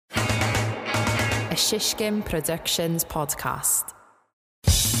a Shishkin Productions podcast.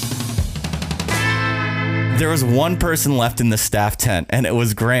 There was one person left in the staff tent, and it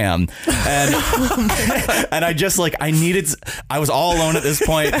was Graham. And and I was all alone at this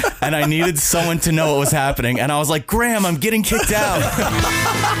point, and I needed someone to know what was happening. And I was like, Graham, I'm getting kicked out.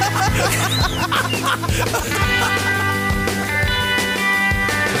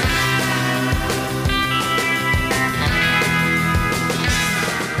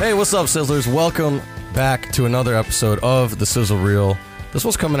 Hey, what's up, Sizzlers? Welcome back to another episode of The Sizzle Reel. This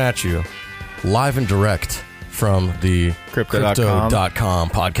one's coming at you live and direct from the Crypto.com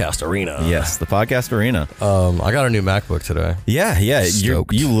podcast arena. Yes, the podcast arena. I got a new MacBook today. Yeah.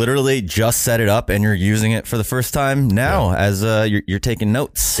 You literally just set it up and you're using it for the first time now as you're taking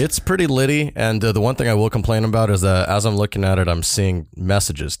notes. It's pretty litty, and the one thing I will complain about is that as I'm looking at it, I'm seeing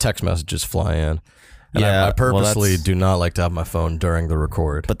text messages fly in. And I purposely do not like to have my phone during the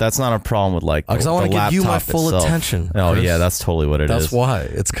record. But that's not a problem with because I want to give you my full attention. Oh, Chris. Yeah, that's totally what it is. That's why.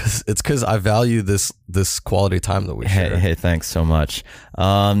 It's because I value this quality time that we share. Hey, thanks so much.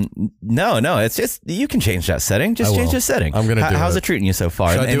 No, it's just, you can change that setting. Just change the setting. I'm going to do it. How's it treating you so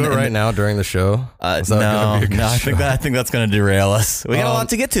far? Should I do it right now during the show? No, I think that's going to derail us. We got a lot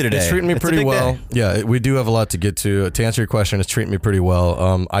to get to today. It's treating me pretty well. Yeah, we do have a lot to get to. To answer your question, it's treating me pretty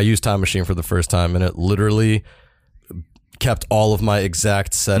well. I used Time Machine for the first time, and it literally kept all of my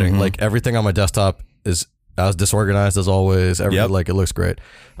exact setting. Like everything on my desktop is as disorganized as always. Like it looks great.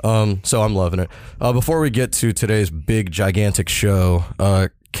 So I'm loving it. Before we get to today's big gigantic show,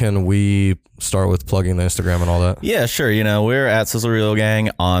 can we start with plugging the Instagram and all that? Yeah, sure. We're at Sizzle Reel Gang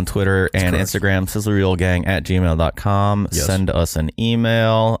on Twitter and Instagram, sizzlereelgang@gmail.com. Yes. Send us an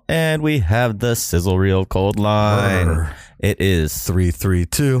email, and we have the Sizzle Reel cold line. It is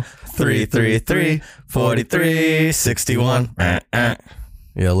 332-333-4361.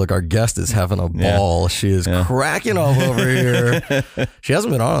 Yeah, look, our guest is having a ball. She is cracking up over here. She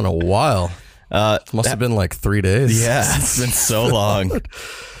hasn't been on in a while. Must have been like 3 days. Yeah, it's been so long.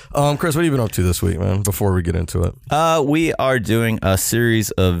 Chris, what have you been up to this week, man, before we get into it? We are doing a series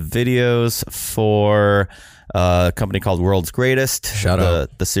of videos for a company called World's Greatest. Shout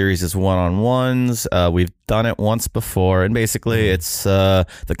out. The series is one-on-ones. We've done it once before, and basically it's the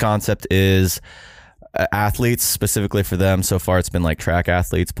concept is athletes, specifically for them. So far, it's been like track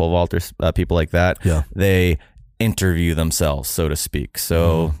athletes, pole vaulters, people like that. Yeah. They interview themselves, so to speak.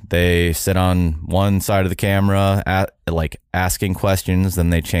 So they sit on one side of the camera asking questions, then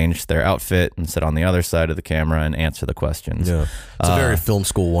they change their outfit and sit on the other side of the camera and answer the questions. Yeah. It's a very film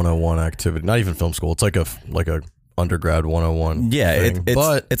school 101 activity. Not even film school. It's like a undergrad 101. Yeah, thing.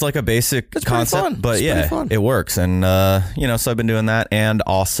 it's like a basic concept, fun. But it works. And so I've been doing that, and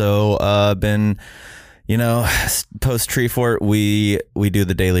also been post Treefort, we do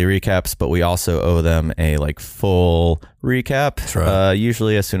the daily recaps, but we also owe them a full recap. That's right.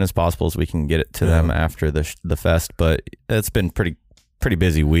 Usually as soon as possible as we can get it to them after the fest, but it's been pretty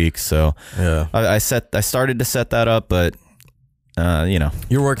busy week. So I started to set that up, but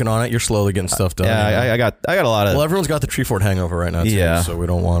you're working on it. You're slowly getting stuff done. Yeah, I got a lot of. Well, everyone's got the Treefort hangover right now too, so we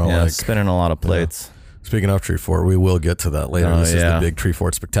don't want to spinning a lot of plates. Yeah. Speaking of Treefort, we will get to that later. This is the big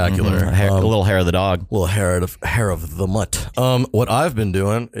Treefort spectacular. A little hair of the dog. A little hair of the mutt. What I've been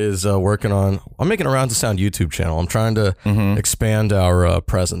doing is working on, I'm making a Round to Sound YouTube channel. I'm trying to expand our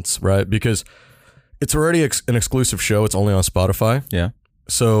presence, right? Because it's already an exclusive show. It's only on Spotify. Yeah.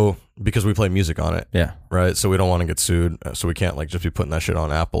 So, because we play music on it. Yeah. Right? So we don't want to get sued. So we can't just be putting that shit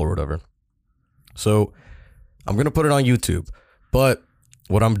on Apple or whatever. So I'm going to put it on YouTube. But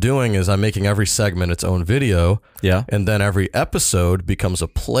what I'm doing is I'm making every segment its own video. Yeah. And then every episode becomes a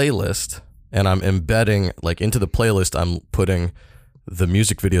playlist, and I'm embedding into the playlist, I'm putting the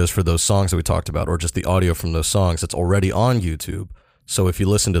music videos for those songs that we talked about, or just the audio from those songs that's already on YouTube. So if you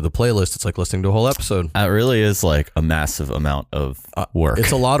listen to the playlist, it's like listening to a whole episode. It really is like a massive amount of work.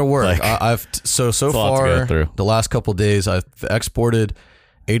 It's a lot of work. So far, the last couple of days, I've exported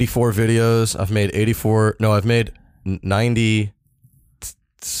 84 videos. I've made 90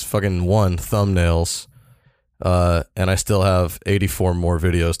 thumbnails, and I still have 84 more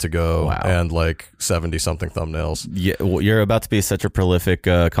videos to go. Wow. And 70 something thumbnails. Yeah, well, you're about to be such a prolific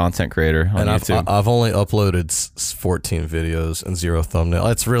content creator on YouTube. I've only uploaded 14 videos and 0 thumbnail.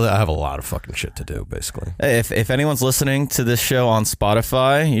 It's really, I have a lot of fucking shit to do, basically. If anyone's listening to this show on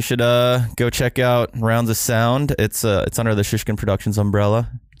Spotify, you should go check out Rounds of Sound. It's under the Shishkin Productions umbrella.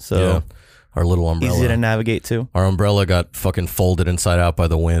 So. Yeah. Our little umbrella. Easy to navigate to. Our umbrella got fucking folded inside out by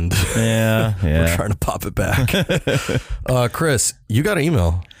the wind. Yeah. We're trying to pop it back. Chris, you got an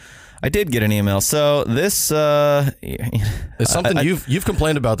email. I did get an email. So this it's something you've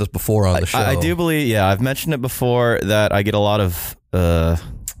complained about this before on the show. I do believe, yeah, I've mentioned it before that I get a lot of,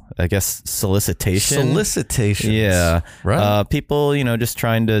 I guess, solicitations. Yeah. Right. People, just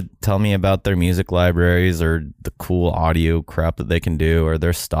trying to tell me about their music libraries or the cool audio crap that they can do or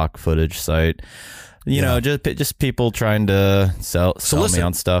their stock footage site. Just people trying to sell me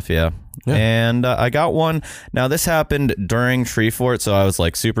on stuff. Yeah. And I got one. Now, this happened during Treefort, so I was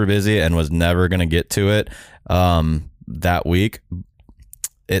like super busy and was never going to get to it that week.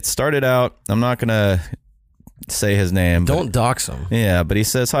 It started out, I'm not going to say his name. Don't dox him. Yeah, but he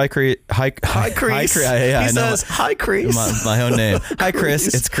says, hi, Chris. Hi, Chris. He says, hi, Chris. My own name. Hi,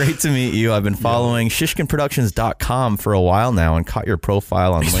 Chris. It's great to meet you. I've been following shishkinproductions.com for a while now and caught your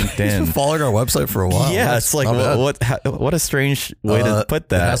profile on LinkedIn. He's been following our website for a while. Yeah, it's like, what a strange way to put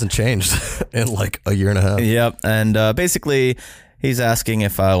that. It hasn't changed in like a year and a half. Yep. And basically, he's asking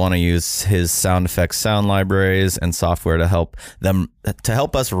if I want to use his sound effects, sound libraries, and software to help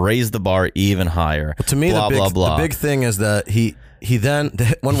us raise the bar even higher. Well, to me, the big thing is that he then,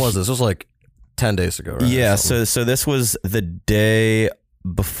 when was this? This was like 10 days ago, right? Yeah. So this was the day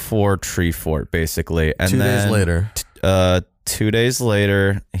before Treefort, basically, and 2 days later. 2 days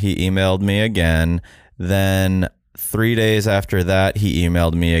later, he emailed me again. Then 3 days after that, he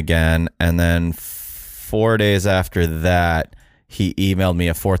emailed me again, and then 4 days after that, he emailed me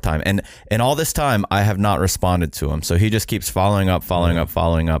a fourth time. And in all this time, I have not responded to him. So he just keeps following up.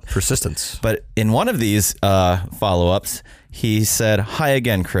 Persistence. But in one of these follow-ups, he said, hi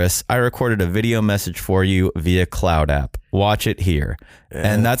again, Chris. I recorded a video message for you via Cloud app. Watch it here.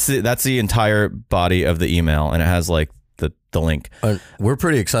 Yeah. And that's the entire body of the email. And it has like the link. We're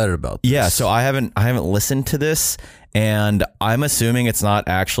pretty excited about this. Yeah. So I haven't listened to this. And I'm assuming it's not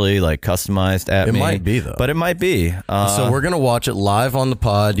actually like customized at me. It might be though. But it might be. So we're going to watch it live on the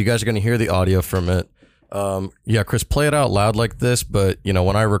pod. You guys are going to hear the audio from it. Chris, play it out loud like this. But,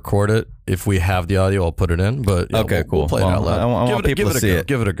 when I record it, if we have the audio, I'll put it in. But okay, cool. We'll play it out loud. I want people to see it.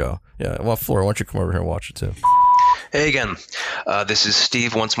 Give it a go. Yeah. Well, Flora, why don't you come over here and watch it too? Hey again, this is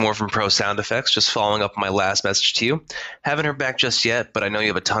Steve once more from Pro Sound Effects, just following up my last message to you. Haven't heard back just yet, but I know you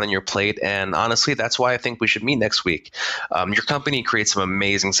have a ton on your plate, and honestly, that's why I think we should meet next week. Your company creates some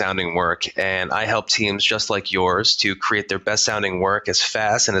amazing sounding work, and I help teams just like yours to create their best sounding work as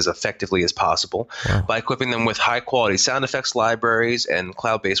fast and as effectively as possible by equipping them with high quality sound effects libraries and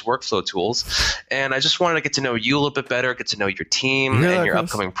cloud-based workflow tools. And I just wanted to get to know you a little bit better, get to know your team and your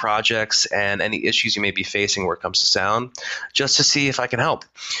upcoming projects and any issues you may be facing where it comes to sound, just to see if I can help.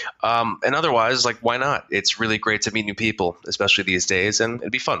 And otherwise, why not? It's really great to meet new people, especially these days, and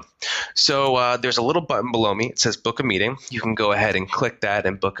it'd be fun. So there's a little button below me. It says book a meeting. You can go ahead and click that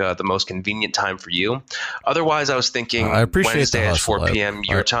and book the most convenient time for you. Otherwise, I was thinking Wednesday at 4 p.m.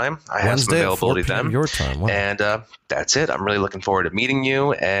 your time. I have some availability then. Your time. Wow. And that's it. I'm really looking forward to meeting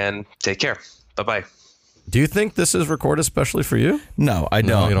you, and take care. Bye-bye. Do you think this is recorded especially for you? No, I don't.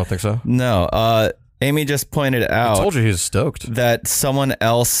 No, you don't think so? No. Amy just pointed out. I told you he was stoked. That someone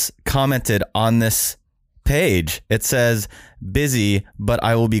else commented on this page. It says, busy, but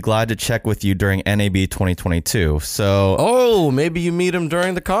I will be glad to check with you during NAB 2022. So, maybe you meet him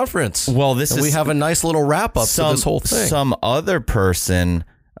during the conference. Well, we have a nice little wrap up to this whole thing. Some other person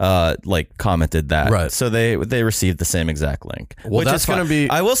commented that, right? So they received the same exact link. Well, that's going to be.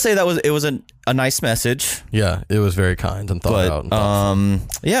 I will say it was a nice message. Yeah, it was very kind and thought out. And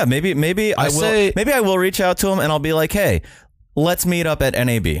yeah, maybe I will reach out to him and I'll be like, hey, let's meet up at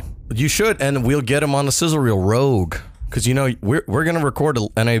NAB. You should, and we'll get him on the sizzle reel Rogue. Because, we're going to record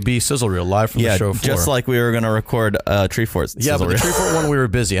a NAB sizzle reel live from the show floor. Just like we were going to record Treefort sizzle reel. Yeah, but the Treefort one we were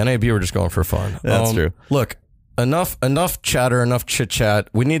busy. NAB we're just going for fun. That's true. Look, enough chatter, enough chit chat.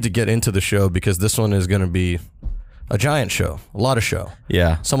 We need to get into the show because this one is going to be a giant show, a lot of show.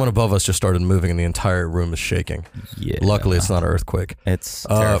 Yeah. Someone above us just started moving and the entire room is shaking. Yeah. Luckily, it's not an earthquake. It's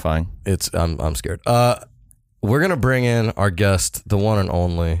terrifying. I'm scared. We're going to bring in our guest, the one and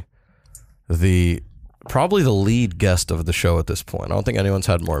only, probably the lead guest of the show at this point. I don't think anyone's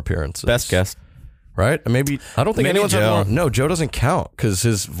had more appearances. Best guest. Right? I don't think anyone's had more. No, Joe doesn't count because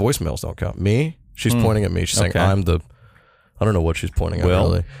his voicemails don't count. Me? She's pointing at me. She's saying I don't know what she's pointing at.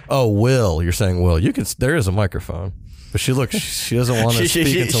 Really. Oh, Will. You're saying Will. There is a microphone. But she doesn't want to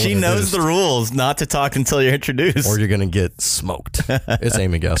speak until she knows the rules not to talk until you're introduced. Or you're going to get smoked. It's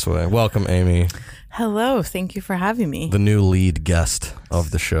Amy Gasway. Welcome, Amy. Hello. Thank you for having me. The new lead guest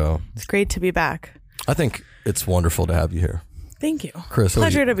of the show. It's great to be back. I think it's wonderful to have you here. Thank you. Chris,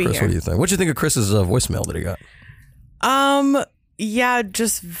 pleasure to be here. here. What do you think? What do you think of Chris's voicemail that he got? Yeah,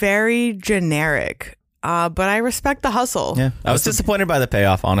 just very generic. but I respect the hustle. Yeah, I was disappointed by the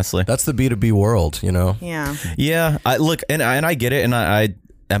payoff, honestly. That's the B2B world, you know? Yeah. Yeah, I look, and I get it, and I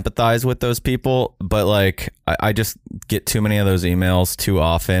empathize with those people, but like I just get too many of those emails too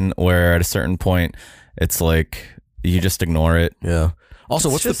often where at a certain point it's like you just ignore it. Yeah. Also,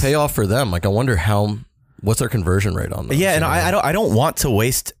 what's the payoff for them? Like, I wonder what's their conversion rate on those? Yeah, and I don't want to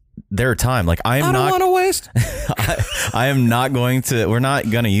waste their time. Like I don't want to waste. I am not going to. We're not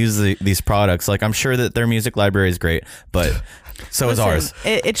going to use these products. Like I'm sure that their music library is great, but so is ours.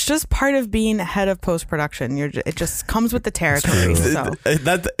 It's just part of being head of post production. It just comes with the territory. So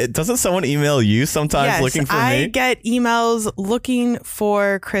Doesn't someone email you sometimes looking for me? I get emails looking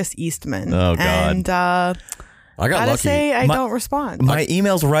for Chris Eastman. Oh God. And I got lucky. Say I don't respond. My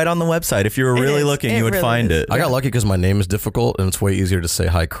email's right on the website. If you were really looking, you would really find is. it. I got lucky because my name is difficult and it's way easier to say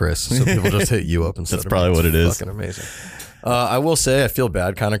hi, Chris. So people just hit you up instead. That's probably what it is. Fucking amazing. I will say I feel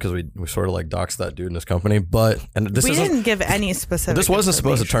bad kind of because we sort of like doxed that dude in this company, but we didn't give any specific. This wasn't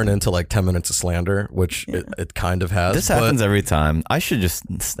supposed to turn into like 10 minutes of slander, which it kind of has. This happens every time. I should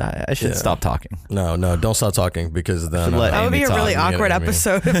stop talking. No, don't stop talking because then that would be a really awkward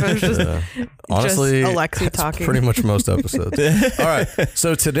episode if it was just honestly just Alexi talking. Pretty much most episodes. All right,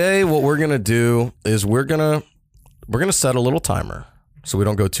 so today what we're gonna do is we're gonna set a little timer so we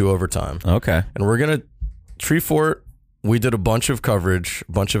don't go too over time. Okay, and we're gonna Treefort. We did a bunch of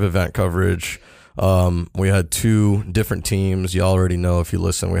event coverage. We had 2 different teams. You already know if you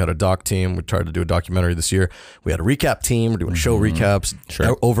listen. We had a doc team. We tried to do a documentary this year. We had a recap team. We're doing show recaps,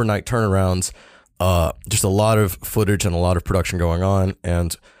 overnight turnarounds. Just a lot of footage and a lot of production going on.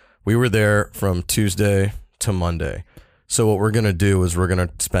 And we were there from Tuesday to Monday. So what we're going to do is we're going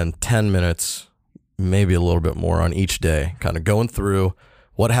to spend 10 minutes, maybe a little bit more on each day, kind of going through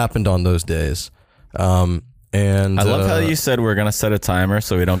what happened on those days. And I love how you said we're going to set a timer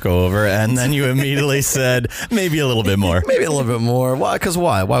so we don't go over, and then you immediately said maybe a little bit more. Maybe a little bit more. Why? Because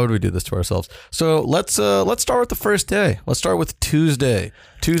why? Why would we do this to ourselves? So let's start with the first day. Let's start with Tuesday.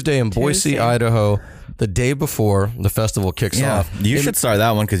 Tuesday in Boise, Idaho, the day before the festival kicks off. You should start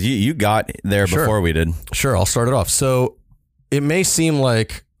that one because you got there before we did. Sure, I'll start it off. So it may seem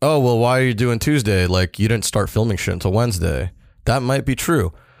like, oh, well, why are you doing Tuesday? Like you didn't start filming shit until Wednesday. That might be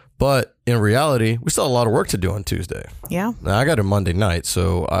true. But in reality, we still had a lot of work to do on Tuesday. Yeah. Now, I got it Monday night,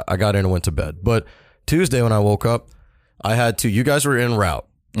 so I got in and went to bed. But Tuesday when I woke up, I had to, you guys were en route.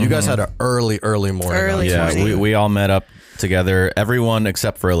 You guys had an early morning. Yeah, we all met up together. Everyone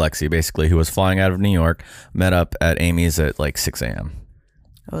except for Alexi, basically, who was flying out of New York, met up at Amy's at like 6 a.m.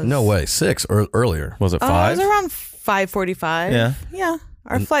 No way, 6 or earlier. Was it 5? It was around 5:45. Yeah. Yeah.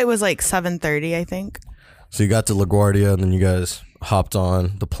 Our flight was like 7:30, I think. So you got to LaGuardia and then you guys hopped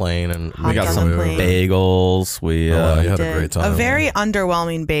on the plane and we got some bagels. We you had a great time. A very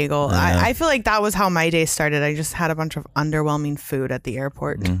underwhelming bagel. I feel like that was how my day started. I just had a bunch of underwhelming food at the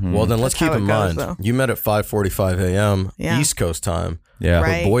airport. Well, then let's keep in mind, though. you met at 5:45 a.m. East Coast time. Yeah.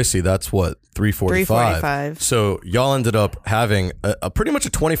 Right. But Boise, that's what, 3:45. So y'all ended up having a pretty much a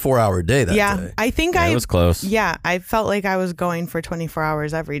 24-hour day that day. I think it was close. Yeah, I felt like I was going for 24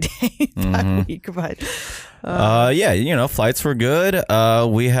 hours every day that week, but flights were good.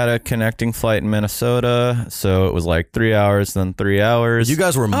 We had a connecting flight in Minnesota, so it was like 3 hours, then 3 hours. You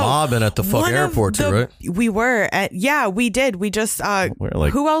guys were mobbing at the fuck airport too, right? We were we did. We just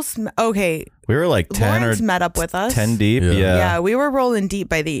who else? Okay. We were like 10 Lawrence or met up with us. 10 deep. Yeah, we were rolling deep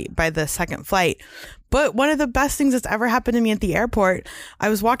by the second flight. But one of the best things that's ever happened to me at the airport, I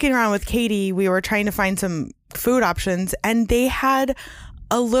was walking around with Katie. We were trying to find some food options, and they had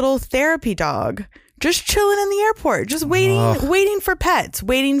a little therapy dog just chilling in the airport, just waiting for pets,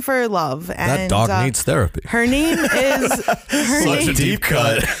 waiting for love. That dog needs therapy. Her name is Such a deep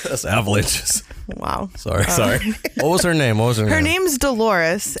cut. That's avalanches. Wow. Sorry. What was her name? Her name's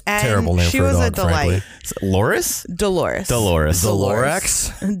Dolores, and terrible name she for a was dog, a delight. Loris? Dolores.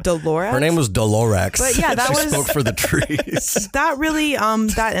 Dolorax? Dolores. Her name was Dolorax. But yeah, that she spoke for the trees. That really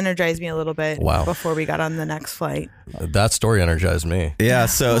that energized me a little bit. Wow. Before we got on the next flight. That story energized me. Yeah.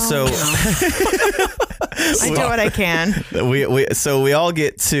 So I do what I can. We all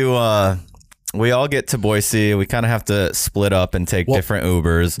get to. We all get to Boise. We kind of have to split up and take different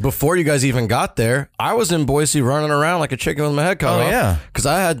Ubers. Before you guys even got there, I was in Boise running around like a chicken with my head cut off. Yeah. Because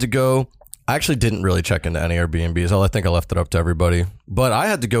I had to go. I actually didn't really check into any Airbnbs. I think I left it up to everybody. But I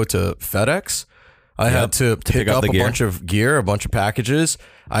had to go to FedEx. I had to pick up a bunch of gear, a bunch of packages.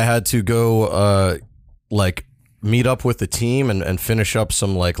 I had to go meet up with the team and finish up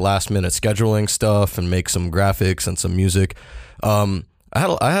some like last minute scheduling stuff and make some graphics and some music. I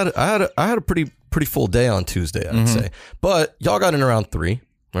had a pretty full day on Tuesday, I'd say. But y'all got in around 3.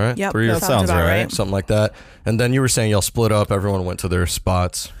 right? Yep, 3 or that sounds about right. something like that. And then you were saying y'all split up. Everyone went to their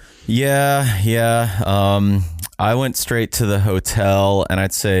spots. Yeah. I went straight to the hotel, and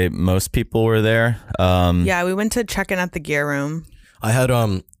I'd say most people were there. Yeah, we went to check in at the gear room. I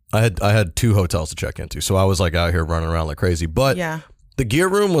had 2 hotels to check into, so I was like out here running around like crazy. But Yeah. the gear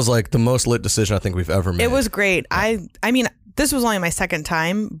room was like the most lit decision I think we've ever made. It was great. I mean, this was only my second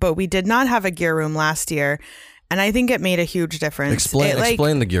time, but we did not have a gear room last year, and I think it made a huge difference.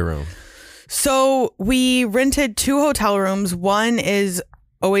 Explain the gear room. So we rented 2 hotel rooms. One is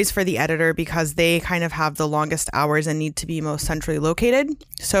always for the editor because they kind of have the longest hours and need to be most centrally located.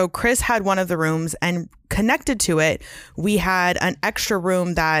 So Chris had one of the rooms, and connected to it, we had an extra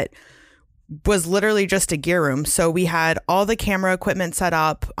room that was literally just a gear room. So we had all the camera equipment set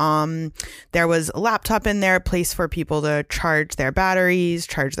up. There was a laptop in there, a place for people to charge their batteries,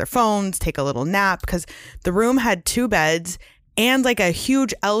 charge their phones, take a little nap, because the room had 2 beds and like a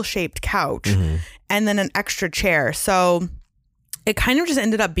huge L-shaped couch and then an extra chair. So it kind of just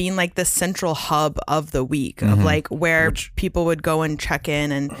ended up being like the central hub of the week of like where people would go and check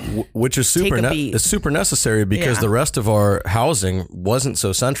in, and which is super it's super necessary because the rest of our housing wasn't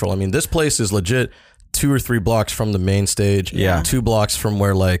so central. I mean, this place is legit 2 or 3 blocks from the main stage. 2 blocks from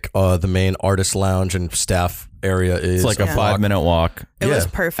where like the main artist lounge and staff area is. It's like a 5-minute walk. It was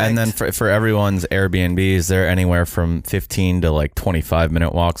perfect. And then for everyone's Airbnbs, they're anywhere from 15 to like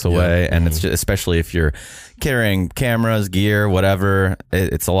 25-minute walks away. And it's just, especially if you're carrying cameras, gear, whatever,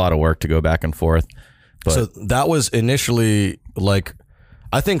 it's a lot of work to go back and forth. But so that was initially like,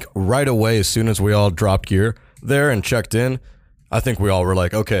 I think right away, as soon as we all dropped gear there and checked in, I think we all were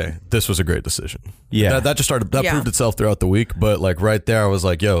like, okay, this was a great decision. Yeah. That just started, that proved itself throughout the week. But like right there, I was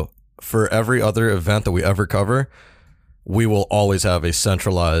like, yo, for every other event that we ever cover, we will always have a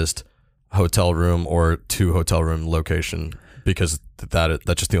centralized hotel room or 2 hotel room location, because that's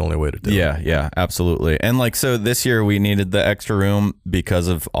just the only way to do it. Yeah, absolutely. And like, so this year we needed the extra room because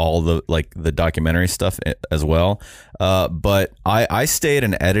of all the like the documentary stuff as well. But I stayed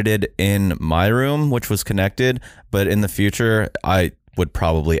and edited in my room, which was connected. But in the future, I would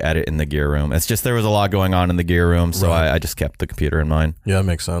probably edit in the gear room. It's just there was a lot going on in the gear room, so I just kept the computer in mine. Yeah, that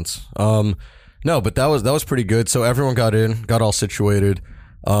makes sense. No, but that was pretty good. So everyone got all situated,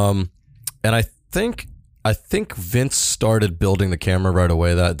 and I think Vince started building the camera right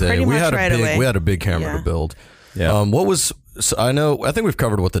away that day. Pretty much right away. We had a big camera to build. Yeah. So I think we've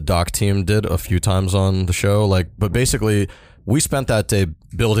covered what the doc team did a few times on the show. But basically, we spent that day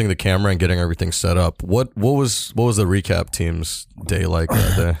building the camera and getting everything set up. What was the recap team's day like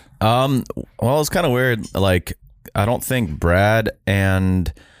that day? Well, it's kind of weird. Like, I don't think Brad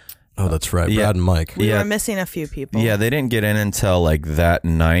and that's right, Brad and Mike. We were missing a few people. Yeah, they didn't get in until like that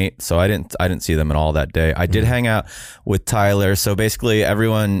night, so I didn't see them at all that day. I did hang out with Tyler. So basically,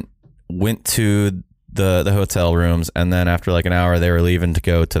 everyone went to the hotel rooms, and then after like an hour, they were leaving to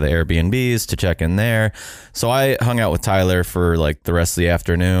go to the Airbnbs to check in there. So I hung out with Tyler for like the rest of the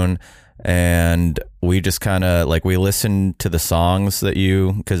afternoon, and we just kind of like we listened to the songs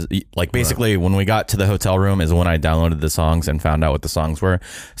because like basically when we got to the hotel room is when I downloaded the songs and found out what the songs were.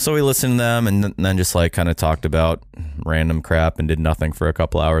 So we listened to them and then just like kind of talked about random crap and did nothing for a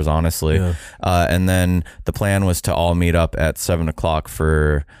couple hours, honestly. And then the plan was to all meet up at 7:00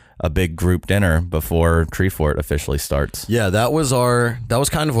 for a big group dinner before Treefort officially starts. Yeah, that was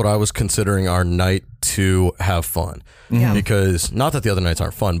kind of what I was considering our night to have fun. Yeah. Because not that the other nights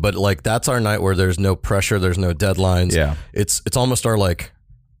aren't fun, but like that's our night where there's no pressure, there's no deadlines. Yeah. It's almost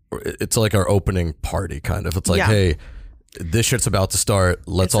it's like our opening party kind of. It's like, hey, this shit's about to start.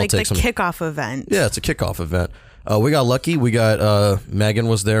 Let's all take some kickoff event. Yeah, it's a kickoff event. We got lucky. We got Megan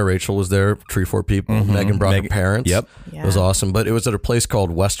was there, Rachel was there, Treefort people. Megan brought her parents. Yep. It was awesome. But it was at a place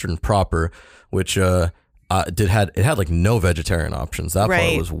called Western Proper, which it had like no vegetarian options. That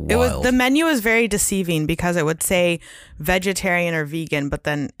part was wild. The menu was very deceiving because it would say vegetarian or vegan, but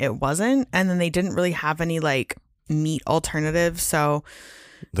then it wasn't, and then they didn't really have any like meat alternatives. So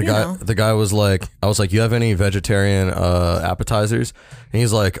the guy was like, I was like, you have any vegetarian appetizers? And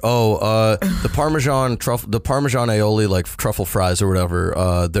he's like, the Parmesan aioli, like truffle fries or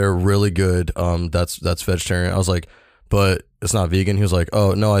whatever, they're really good. That's vegetarian. I was like, but it's not vegan. He was like,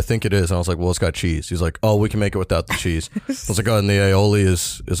 oh no, I think it is. And I was like, well, it's got cheese. He's like, oh, we can make it without the cheese. I was like, oh, and the aioli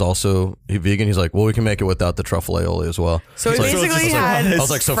is also vegan. He's like, well, we can make it without the truffle aioli as well. So he basically had I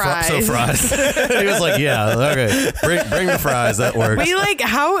was like, so fries. He was like, yeah, okay, bring the fries. That works. We like,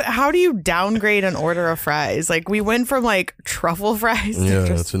 how do you downgrade an order of fries? Like we went from like truffle fries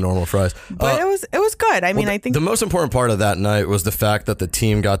to normal fries. But it was good. I mean, I think the most important part of that night was the fact that the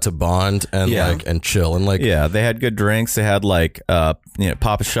team got to bond and and chill and like they had good drinks. They had like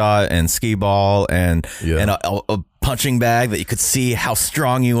pop a shot and skee ball and a punching bag that you could see how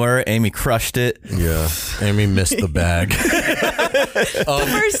strong you were. Amy crushed it. Yeah, Amy missed the bag. The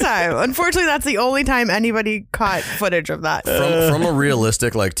first time. Unfortunately, that's the only time anybody caught footage of that. From a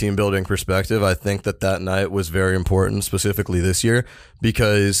realistic like team building perspective, I think that night was very important, specifically this year,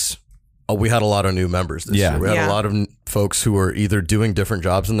 because we had a lot of new members this year. We had a lot of folks who were either doing different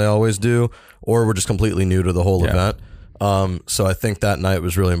jobs than they always do, or were just completely new to the whole event. So I think that night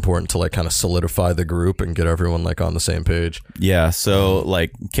was really important to like kind of solidify the group and get everyone like on the same page. Yeah. So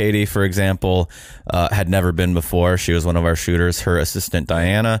like Katie, for example, had never been before. She was one of our shooters. Her assistant,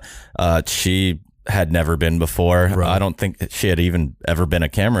 Diana, she had never been before. Right. I don't think she had even ever been a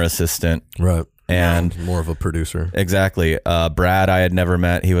camera assistant. Right. And more of a producer. Exactly. Brad, I had never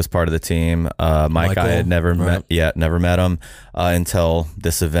met. He was part of the team. Mike, I had never met yet. Never met him until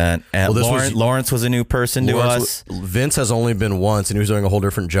this event. And Lawrence was a new person to us. Vince has only been once, and he was doing a whole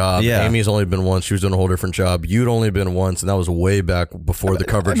different job. Yeah. Amy's only been once. She was doing a whole different job. You'd only been once, and that was way back before the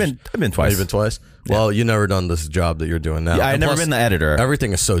coverage. I've been twice. You've been twice? Well, you never done this job that you're doing now. Yeah, I've never been the editor.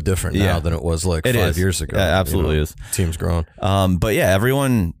 Everything is so different now than it was like 5 years ago. Yeah, absolutely is. Team's grown. But yeah,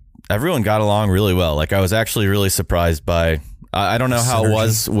 everyone got along really well. Like I was actually really surprised by. I don't know how it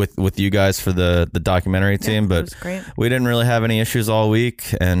was with you guys for the documentary team, but it was great. We didn't really have any issues all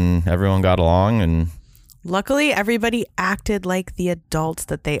week, and everyone got along. And luckily, everybody acted like the adults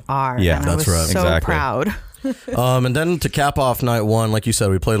that they are. Yeah, and that's I was right. So Exactly. proud. And then to cap off night one, like you said,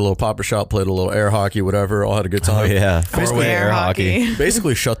 we played a little pop shot, played a little air hockey, whatever. All had a good time. Oh yeah, Basically air hockey.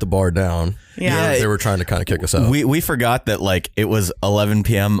 Basically shut the bar down. Yeah. They were trying to kind of kick us out. We forgot that like it was 11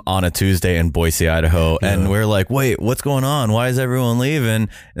 p.m. on a Tuesday in Boise, Idaho, and we're like, wait, what's going on? Why is everyone leaving?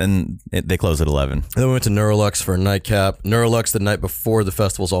 And they close at 11. Then we went to Neurolux for a nightcap. Neurolux the night before the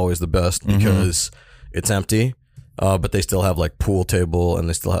festival is always the best because it's empty. But they still have like pool table and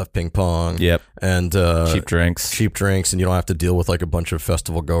they still have ping pong. Yep. And Cheap drinks. And you don't have to deal with like a bunch of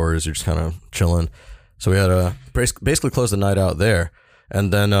festival goers. You're just kind of chilling. So we had to basically close the night out there.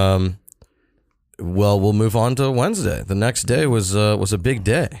 And then, we'll move on to Wednesday. The next day was a big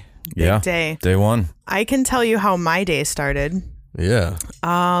day. Big day. Day one. I can tell you how my day started. Yeah.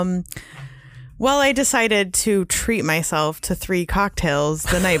 Well, I decided to treat myself to 3 cocktails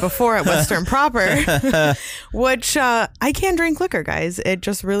the night before at Western Proper, which I can't drink liquor, guys. It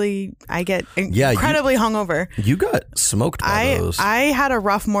just really, I get incredibly hungover. You got smoked by those. I had a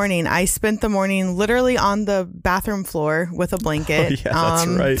rough morning. I spent the morning literally on the bathroom floor with a blanket, that's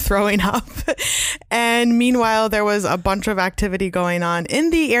right. throwing up. And meanwhile, there was a bunch of activity going on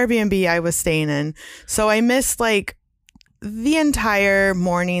in the Airbnb I was staying in. So I missed like the entire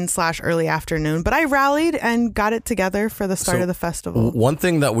morning / early afternoon, but I rallied and got it together for the start of the festival. One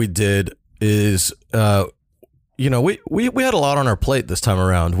thing that we did is, we had a lot on our plate this time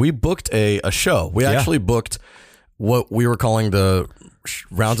around. We booked a show. We actually booked what we were calling the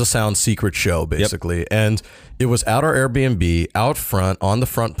Rounds of Sound secret show, basically. Yep. And it was at our Airbnb, out front, on the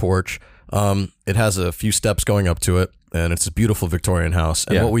front porch. It has a few steps going up to it, and it's a beautiful Victorian house.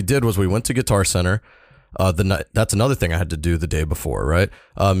 And what we did was we went to Guitar Center. That's another thing I had to do the day before, right?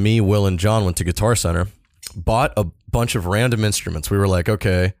 Me, Will, and John went to Guitar Center, bought a bunch of random instruments. We were like,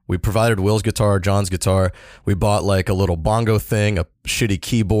 okay, we provided Will's guitar, John's guitar. We bought like a little bongo thing, a shitty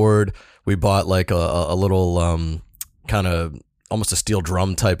keyboard. We bought like a little kind of almost a steel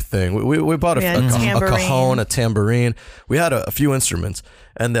drum type thing. We bought a cajon, a tambourine. We had a few instruments.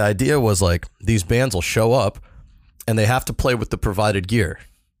 And the idea was like these bands will show up and they have to play with the provided gear.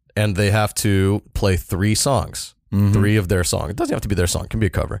 And they have to play 3 songs, 3 of their song. It doesn't have to be their song; it can be a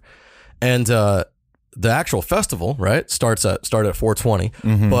cover. And the actual festival, right, started at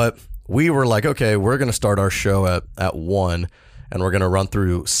 4:20. But we were like, okay, we're going to start our show at 1, and we're going to run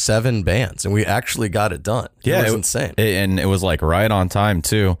through 7 bands, and we actually got it done. It was insane, and it was like right on time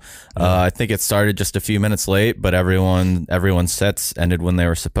too. I think it started just a few minutes late, but everyone's sets ended when they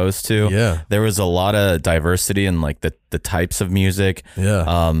were supposed to. Yeah, there was a lot of diversity in like the types of music.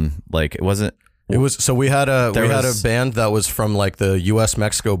 Yeah, like it wasn't. It was so we had a band that was from like the U.S.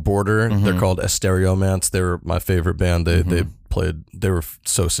 Mexico border. They're called Estereomance. They were my favorite band. They were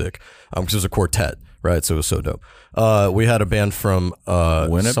so sick. Because it was a quartet. Right, so it was so dope. We had a band from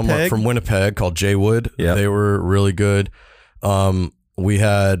Winnipeg called J Wood. Yep. They were really good. We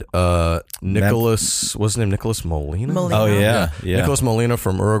had Nicholas, what's his name? Nicholas Molina? Oh yeah. Nicholas Molina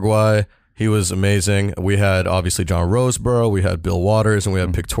from Uruguay. He was amazing. We had obviously John Roseborough. We had Bill Waters, and we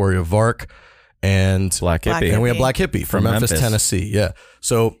had Victoria Vark and Black Hippie, and we had Black Hippie from Memphis, Tennessee. Yeah.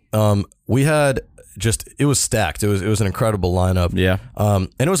 So we had it was stacked. It was an incredible lineup. Yeah. And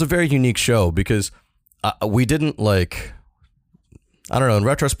it was a very unique show because we didn't like I don't know. In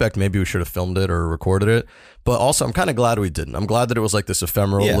retrospect, maybe we should have filmed it or recorded it. But also, I'm kind of glad we didn't. I'm glad that it was like this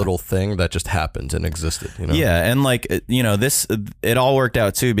ephemeral little thing that just happened and existed. You know? Yeah, and like, you know, it all worked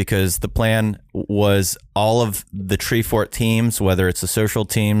out too, because the plan was all of the Treefort teams, whether it's the social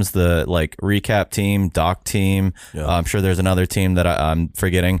teams, the like recap team, doc team, I'm sure there's another team that I'm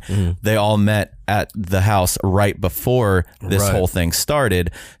forgetting. They all met at the house right before this whole thing started.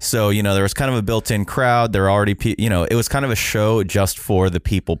 So, you know, there was kind of a built-in crowd. There were already, you know, it was kind of a show just for the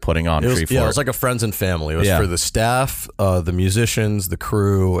people putting on Treefort. Yeah, it was like a friends and family. It was for the staff, the musicians, the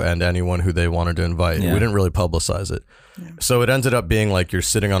crew, and anyone who they wanted to invite. We didn't really publicize it. So it ended up being like you're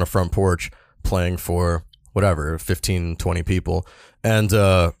sitting on a front porch playing for whatever, 15, 20 people. And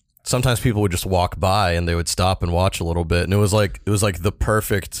sometimes people would just walk by and they would stop and watch a little bit. And it was like the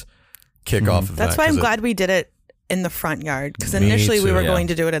perfect kickoff event. That's why I'm glad we did it in the front yard, because initially we were going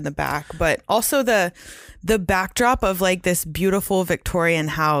to do it in the back, but also the backdrop of like this beautiful Victorian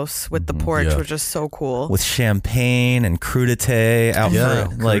house with the porch was just so cool, with champagne and crudité out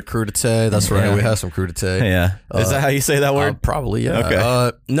front. Like crudité, that's right. We have some crudité. Is that how you say that word? Probably, yeah.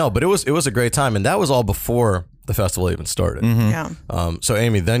 Okay. No, but it was a great time, and that was all before the festival even started. So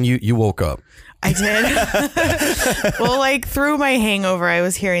Amy, then you woke up. I did. Well, like through my hangover, I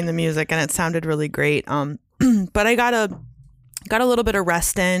was hearing the music and it sounded really great. But I got a little bit of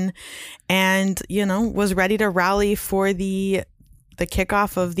rest in, and you know, was ready to rally for the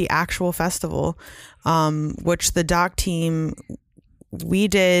kickoff of the actual festival, which the doc team, we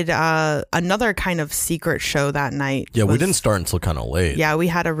did another kind of secret show that night. Yeah, we didn't start until kind of late. Yeah, we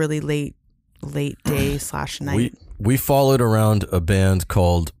had a really late day / night. We followed around a band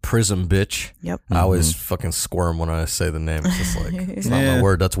called Prism Bitch. Yep. I always fucking squirm when I say the name. It's just like, it's not my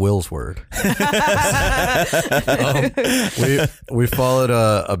word. That's Will's word. We followed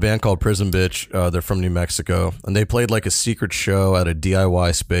a band called Prism Bitch. They're from New Mexico. And they played like a secret show at a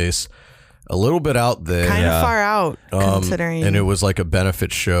DIY space a little bit out there. Kind of far out, considering. And it was like a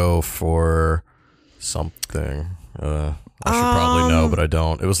benefit show for something. I should probably know, but I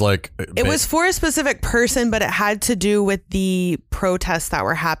don't. It was like... It was for a specific person, but it had to do with the protests that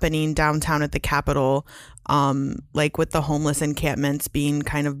were happening downtown at the Capitol, like with the homeless encampments being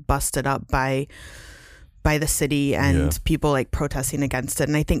kind of busted up by the city and people like protesting against it.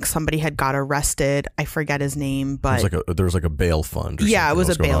 And I think somebody had got arrested. I forget his name, but... There was like a bail fund. It was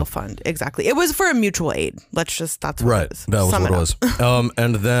a bail fund. Exactly. It was for a mutual aid. That's what it was. That was what it was.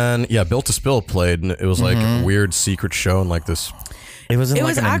 And then, Built to Spill played, and it was like a weird secret show in like this... It was in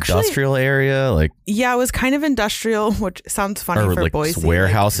like an industrial area, like... Yeah, it was kind of industrial, which sounds funny for like Boise.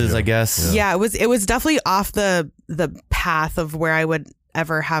 Warehouses, I guess. Yeah, it was definitely off the path of where I would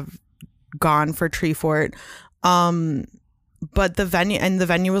ever have gone for Treefort. But the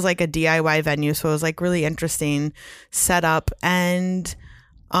venue was like a DIY venue, so it was like really interesting setup. And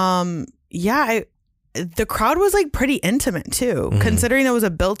the crowd was like pretty intimate too, considering it was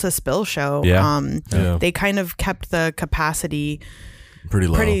a Built to Spill show. They kind of kept the capacity pretty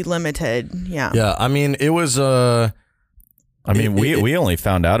low, pretty limited. Yeah, I mean, it was we only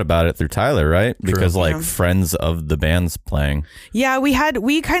found out about it through Tyler, right? Because friends of the band's playing. Yeah,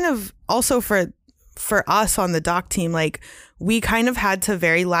 we kind of also for us on the doc team, like we kind of had to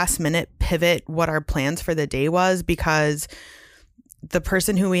very last minute pivot what our plans for the day was, because the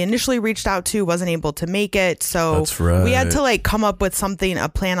person who we initially reached out to wasn't able to make it. So we had to like come up with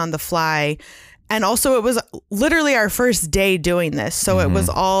a plan on the fly. And also it was literally our first day doing this. So it was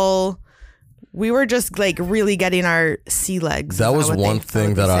all... We were just like really getting our sea legs. That was one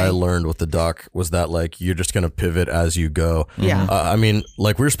thing that I learned with the doc, was that like you're just going to pivot as you go. Yeah. I mean,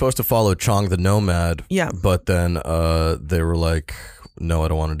 like we were supposed to follow Chong the Nomad. Yeah. But then they were like, no, I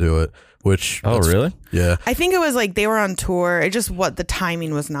don't want to do it. Which really? Yeah. I think it was like they were on tour. It just the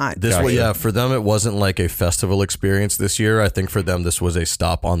timing was not. For them it wasn't like a festival experience this year. I think for them this was a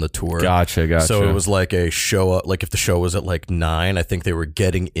stop on the tour. Gotcha. So it was like a show up. Like if the show was at like 9, I think they were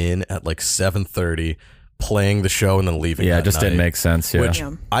getting in at like 7:30, playing the show and then leaving. Yeah, it just didn't make sense. Yeah. Which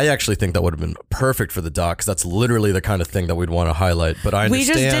I actually think that would have been perfect for the doc, because that's literally the kind of thing that we'd want to highlight. But I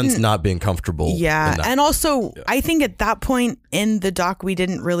understand not being comfortable. Yeah. And also, I think at that point in the doc, we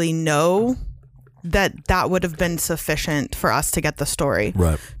didn't really know that would have been sufficient for us to get the story.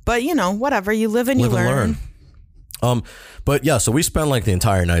 Right. But, whatever. You live and you learn. But yeah, so we spent like the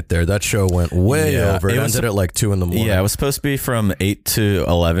entire night there. That show went way over. It ended at like 2 a.m. Yeah, it was supposed to be from 8 to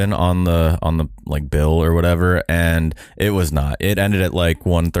 11 on the like bill or whatever, and it was not. It ended at like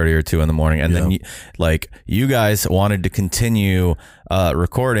 1:30 or 2 in the morning, and then like you guys wanted to continue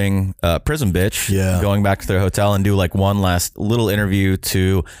recording Prison Bitch, going back to their hotel and do like one last little interview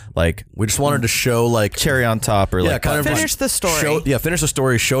to like, we just wanted to show like cherry on top, or like kind of finish the story. Finish the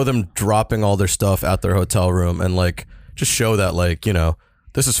story, show them dropping all their stuff at their hotel room, and like just show that, like, you know,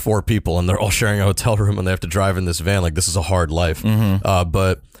 this is 4 people and they're all sharing a hotel room and they have to drive in this van. Like, this is a hard life.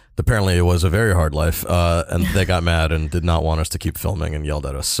 But apparently it was a very hard life. And they got mad and did not want us to keep filming and yelled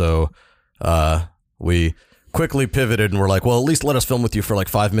at us. So we quickly pivoted and were like, well, at least let us film with you for like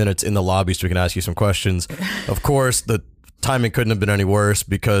 5 minutes in the lobby so we can ask you some questions. Of course, the timing couldn't have been any worse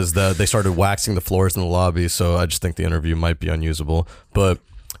because they started waxing the floors in the lobby. So I just think the interview might be unusable. But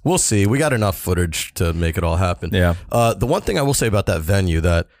we'll see. We got enough footage to make it all happen. Yeah. The one thing I will say about that venue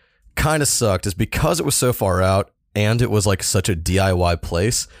that kind of sucked is because it was so far out and it was like such a DIY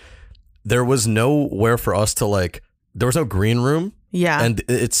place, there was nowhere for us to like, there was no green room. Yeah. And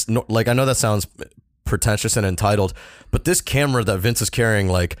it's no, like, I know that sounds pretentious and entitled, but this camera that Vince is carrying,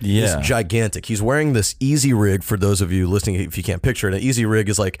 like, is gigantic. He's wearing this Easy Rig, for those of you listening, if you can't picture it. An Easy Rig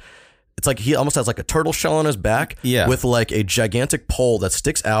is like, it's like he almost has like a turtle shell on his back with like a gigantic pole that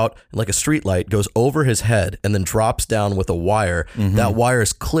sticks out and like a street light goes over his head and then drops down with a wire. That wire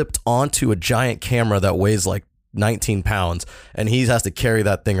is clipped onto a giant camera that weighs like 19 pounds and he has to carry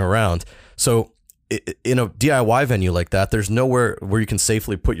that thing around. So in a DIY venue like that, there's nowhere where you can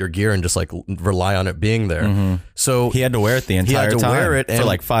safely put your gear and just like rely on it being there. So he had to wear it the entire time. Wear it for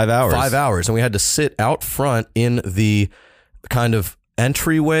like 5 hours. 5 hours. And we had to sit out front in the kind of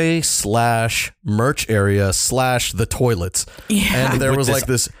entryway / merch area / the toilets. And there was like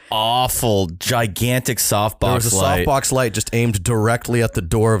this awful gigantic softbox there was a light. softbox light just aimed directly at the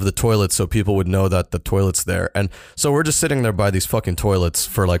door of the toilet so people would know that the toilet's there. And so we're just sitting there by these fucking toilets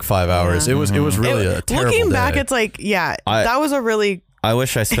for like 5 hours. It was really a terrible looking day. back, it's like, that was a really I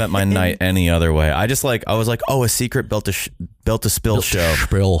wish I spent my night any other way. I was like, oh, a secret built a spill show.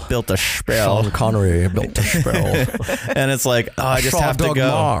 Built a spill. Sean Connery built a spill. And it's like, oh, I just have to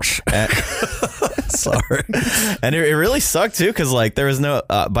go. Sorry. And it really sucked too, because like there was no,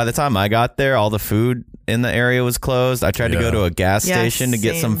 by the time I got there, all the food in the area was closed. I tried to go to a gas station to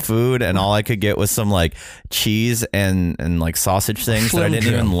get some food, and all I could get was some like cheese and like sausage things that I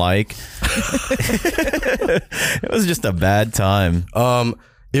didn't even like. It was just a bad time.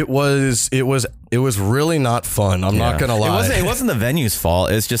 It was really not fun. I'm not gonna lie. It wasn't the venue's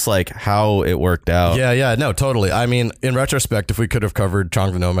fault. It's just like how it worked out. Yeah, no, totally. I mean, in retrospect, if we could have covered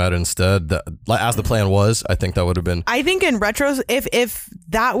Chong the Nomad instead, as the plan was, I think that would have been. I think in retros, if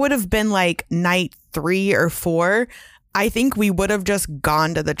that would have been like night 3 or 4, I think we would have just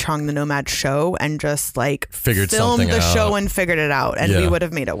gone to the Chong the Nomad show and just like filmed the show and figured it out, and we would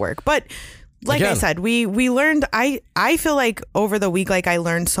have made it work. But like I said, we learned. I feel like over the week, like I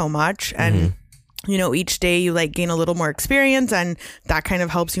learned so much, and you know, each day you like gain a little more experience, and that kind of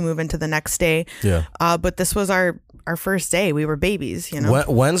helps you move into the next day. Yeah. But this was our first day. We were babies, you know.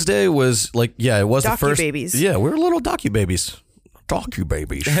 Wednesday was like, it was the first babies. Yeah, we were little docu babies. Docu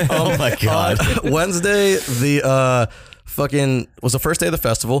babies. Oh my god. Wednesday, the was the first day of the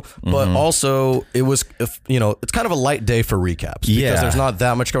festival, but also it was, it's kind of a light day for recaps because there's not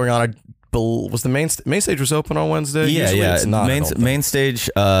that much going on. Was the main stage was open on Wednesday? Yeah. It's not, main stage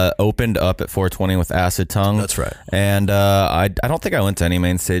opened up at 420 with Acid Tongue. That's right. And I don't think I went to any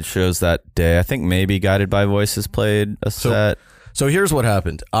main stage shows that day. I think maybe Guided by Voices played a set. So here's what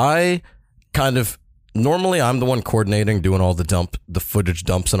happened. I kind of normally I'm the one coordinating, doing all the footage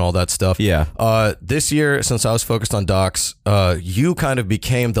dumps and all that stuff. Yeah. This year, since I was focused on docs, you kind of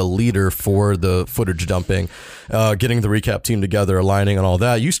became the leader for the footage dumping, getting the recap team together, aligning and all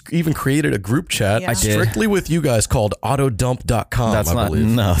that. You even created a group chat strictly with you guys called autodump.com. That's I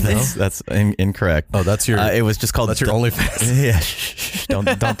believe. that's incorrect. Oh, that's your. It was just called. That's your OnlyFans. Yeah. Shh. Don't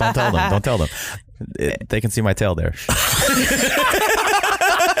tell them. Don't tell them. They can see my tail there.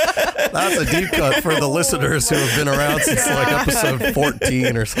 That's a deep cut for the listeners who have been around since like episode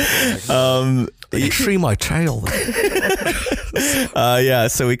 14 or something. You can see my tail.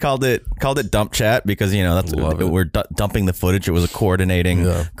 So we called it Dump Chat because we're dumping the footage. It was a coordinating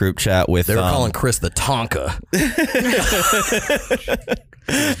group chat with. They were calling Chris the Tonka.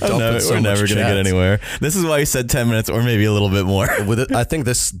 We're never going to get anywhere. This is why you said 10 minutes or maybe a little bit more. With it, I think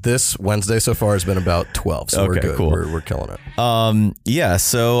this Wednesday so far has been about 12. So we're good. Cool. We're killing it.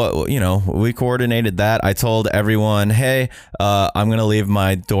 So we coordinated that. I told everyone, hey, I'm going to leave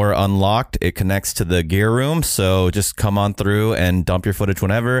my door unlocked. It connects to the gear room, so just come on through and dump your footage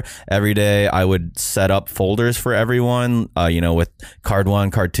whenever. Every day I would set up folders for everyone, with card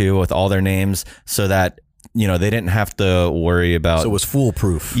 1, card 2, with all their names, so that they didn't have to worry about. So it was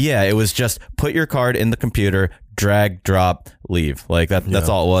foolproof. Yeah, it was just put your card in the computer, drag, drop, leave. Like that's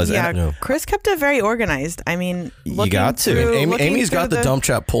all it was. Yeah, And Chris kept it very organized. I mean, You got to. Amy's got the dump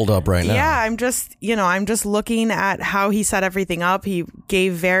chat pulled up right now. Yeah, I'm just looking at how he set everything up. He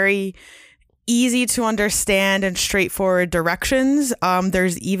gave very easy to understand and straightforward directions.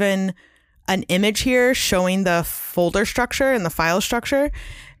 There's even an image here showing the folder structure and the file structure.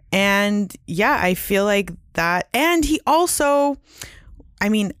 And yeah, I feel like that. And he also, I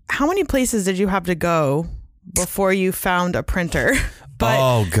mean, how many places did you have to go before you found a printer? But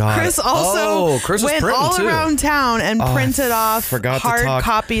oh God! Chris also Chris was went printing all too. around town and printed off forgot to hard talk.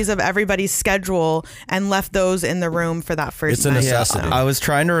 copies of everybody's schedule and left those in the room for that first It's a night. necessity. I was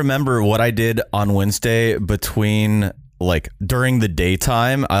trying to remember what I did on Wednesday between like during the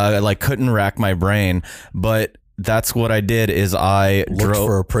daytime. I like couldn't rack my brain, but that's what I did. Is I Looked drove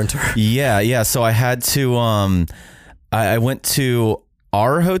for a printer. Yeah. So I had to. I went to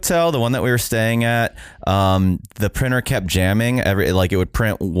our hotel, the one that we were staying at. The printer kept jamming. It would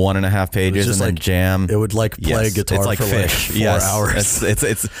print 1.5 pages and then jam. It would like play Yes, guitar it's like for fish. like 4 hours. It's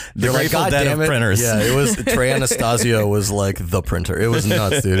the They're like, Grateful God Dead damn of it. printers. Yeah, it was Trey Anastasio was like the printer. It was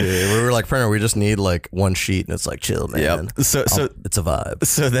nuts, dude. We were like, printer, we just need like one sheet, and it's like, chill, man. Yep. So it's a vibe.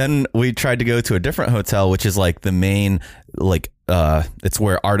 So then we tried to go to a different hotel, which is like the main, like, it's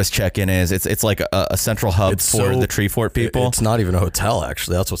where artist check-in is. It's like a central hub for the Treefort people. It's not even a hotel,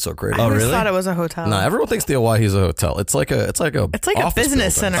 actually. That's what's so great. I always really? thought it was a hotel. No, everyone thinks the Hawaii's a hotel. It's like a office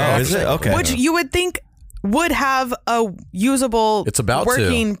business building. center. Oh, is it? Okay. Which you would think would have a usable It's about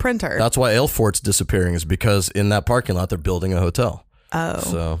working to. printer. That's why Ailfort's disappearing, is because in that parking lot they're building a hotel. Oh.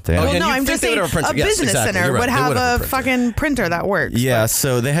 So Damn. Well, and no, you'd I'm think just they would saying have a printer. a Yes, business exactly. center You're right. would They have a printer. fucking printer that works. Yeah,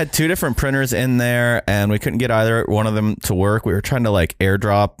 so they had 2 different printers in there, and we couldn't get either one of them to work. We were trying to like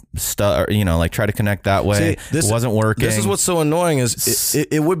airdrop stuff, or, like try to connect that way. It wasn't working. This is what's so annoying is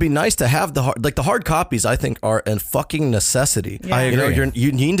it would be nice to have the hard copies. I think are a fucking necessity. Yeah. I agree.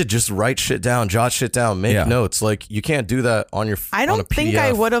 You need to just write shit down, jot shit down, make Yeah. notes. Like you can't do that on your. I on a don't think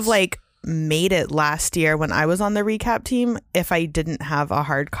I PDF. would have like made it last year when I was on the recap team if I didn't have a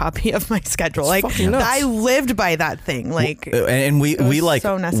hard copy of my schedule. Like fucking nuts. I lived by that thing. Like and we was like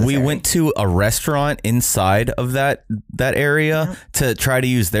so we necessary. went to a restaurant inside of that area to try to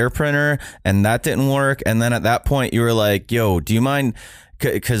use their printer, and that didn't work. And then at that point you were like, yo, do you mind,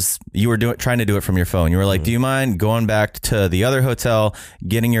 because you were trying to do it from your phone, you were like, do you mind going back to the other hotel,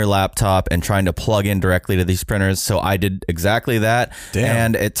 getting your laptop and trying to plug in directly to these printers? So I did exactly that. Damn.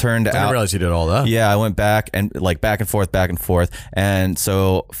 And it turned I didn't out, realize you did all that. yeah, I went back and like back and forth. And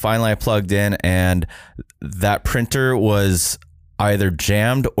so finally I plugged in, and that printer was either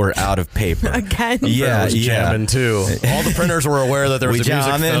jammed or out of paper. again. Yeah, was jamming too. All the printers were aware that there was We a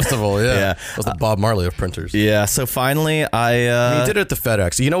music jamming. festival. Yeah, Yeah. It was the Bob Marley of printers. Yeah, so finally I You did it at the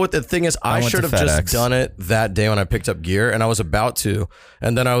FedEx. You know what the thing is? I went should to have just FedEx. done it that day when I picked up gear, and I was about to,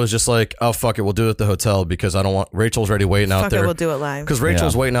 and then I was just like, "Oh fuck it, we'll do it at the hotel because I don't want Rachel's already waiting out Fuck there. it, we'll do it live. Because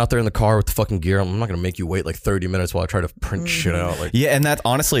Rachel's Yeah. waiting out there in the car with the fucking gear. I'm not gonna make you wait like 30 minutes while I try to print shit out. Like, Yeah, and that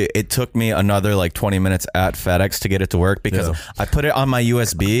honestly, it took me another like 20 minutes at FedEx to get it to work because Yeah. I put it on my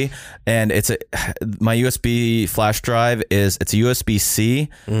USB, and my USB flash drive it's a USB-C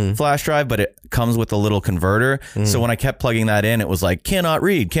flash drive, but it comes with a little converter. So when I kept plugging that in, it was like, cannot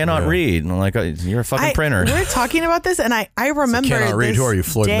read. And I'm like, oh, you're a fucking printer. We were talking about this, and I remember cannot read. this Who are you,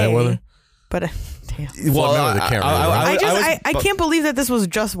 Floyd day, Mayweather? But damn. Floyd Mayweather can't read, I can't believe that this was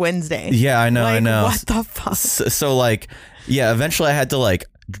just Wednesday. Yeah, I know, Like, I know. What the fuck? So like, yeah, eventually I had to like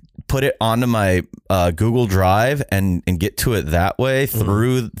put it onto my Google Drive and get to it that way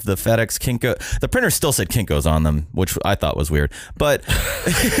through the FedEx Kinko. The printer still said Kinko's on them, which I thought was weird. But All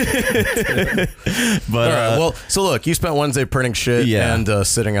right, well, so look, you spent Wednesday printing shit Yeah. and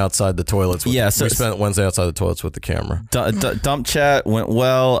sitting outside the toilets. Yeah, so- we spent Wednesday outside the toilets with the camera. dump chat went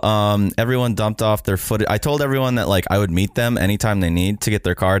well. Everyone dumped off their footage. I told everyone that like I would meet them anytime they need to get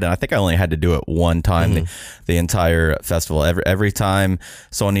their card, and I think I only had to do it one time the entire festival. Every time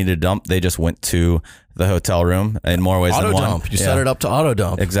someone needed to dump, they just went to the hotel room in more ways Auto than one. dump. You set it up to auto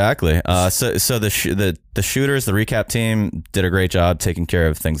dump. Exactly. So the shooters, the recap team did a great job taking care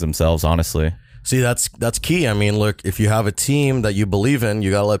of things themselves, honestly. See, that's key. I mean, look, if you have a team that you believe in,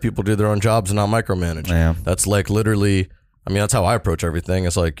 you got to let people do their own jobs and not micromanage. Yeah. That's like literally, I mean, that's how I approach everything.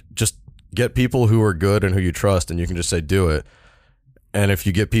 It's like, just get people who are good and who you trust, and you can just say, do it. And if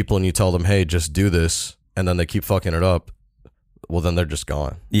you get people and you tell them, hey, just do this, and then they keep fucking it up, well, then they're just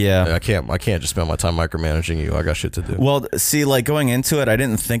gone. Yeah. I can't just spend my time micromanaging you. I got shit to do. Well, see, like going into it, I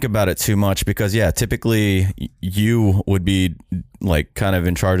didn't think about it too much because, yeah, typically you would be like kind of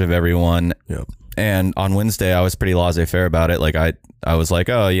in charge of everyone. Yep. And on Wednesday, I was pretty laissez-faire about it. Like I was like,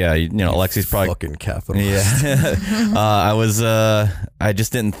 oh yeah, Alexi's probably fucking capitalist. Yeah. I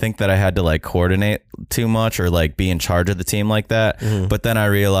just didn't think that I had to like coordinate too much or like be in charge of the team like that. But then I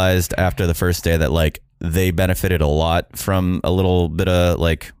realized after the first day that like they benefited a lot from a little bit of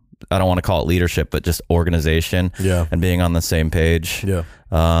like, I don't want to call it leadership, but just organization and being on the same page. Yeah.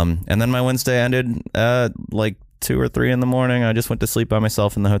 And then my Wednesday ended at like 2 or 3 in the morning. I just went to sleep by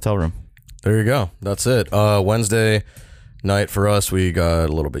myself in the hotel room. There you go. That's it. Wednesday night for us, we got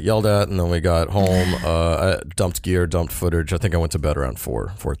a little bit yelled at, and then we got home. I dumped gear, dumped footage. I think I went to bed around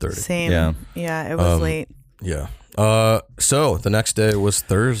 4:30. Same. Yeah, it was late. Yeah. So the next day was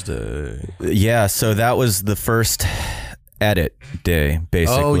Thursday. Yeah, so that was the first edit day,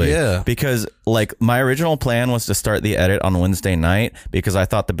 basically. Oh, yeah. Because like my original plan was to start the edit on Wednesday night because I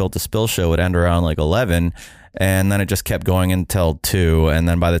thought the Built to Spill show would end around like 11. And then it just kept going until 2. And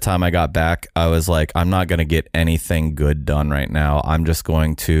then by the time I got back, I was like, I'm not going to get anything good done right now. I'm just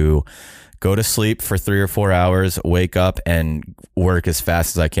going to go to sleep for 3 or 4 hours, wake up and work as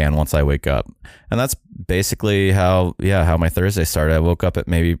fast as I can once I wake up. And that's basically how my Thursday started. I woke up at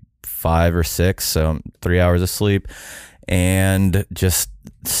maybe 5 or 6, so 3 hours of sleep, and just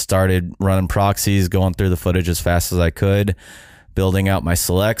started running proxies, going through the footage as fast as I could, building out my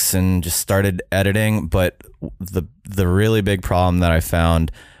selects, and just started editing. But the really big problem that I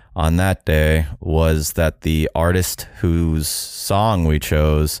found on that day was that the artist whose song we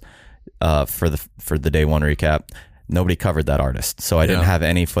chose for the day one recap, nobody covered that artist. So I didn't have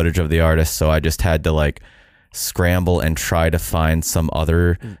any footage of the artist. So I just had to like scramble and try to find some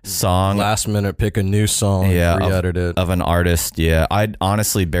other song. Last minute, pick a new song, re-edit it. Of an artist. Yeah. I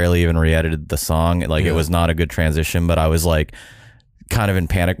honestly barely even re-edited the song. Like it was not a good transition, but I was like kind of in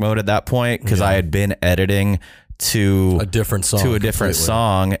panic mode at that point because I had been editing to a different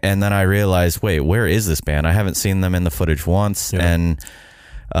song and then I realized, wait, where is this band? I haven't seen them in the footage once. And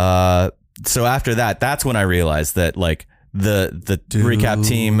so after that's when I realized that like the recap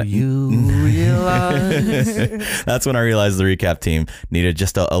team that's when I realized the recap team needed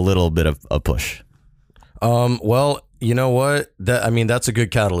just a little bit of a push. Well, you know what? That's a good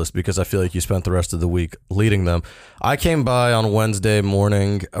catalyst because I feel like you spent the rest of the week leading them. I came by on Wednesday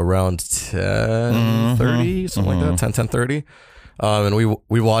morning around 10:30, something like that, 10:30. And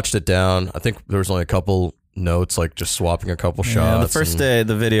we watched it down. I think there was only a couple notes, like just swapping a couple shots. The first day,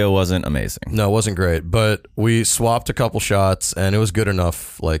 the video wasn't amazing. No, it wasn't great, but we swapped a couple shots and it was good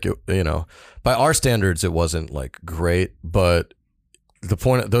enough. Like, by our standards, it wasn't like great, but the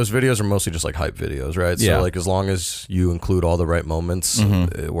point, those videos are mostly just like hype videos, right? So like as long as you include all the right moments,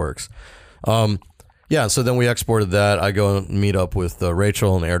 it works. So then we exported that. I go and meet up with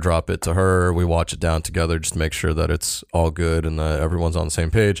Rachel and airdrop it to her. We watch it down together just to make sure that it's all good and that everyone's on the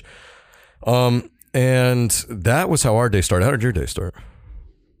same page. And that was how our day started. How did your day start?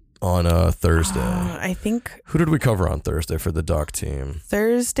 On Thursday. I think. Who did we cover on Thursday for the doc team?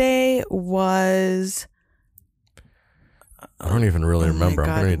 Thursday was. I don't even really remember. I'm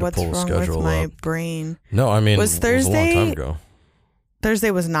gonna need to pull the schedule with my up. brain. No, I mean, was Thursday? It was a long time ago.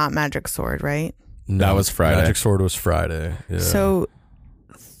 Thursday was not Magic Sword, right? No, that was Friday. Magic Sword was Friday. Yeah. So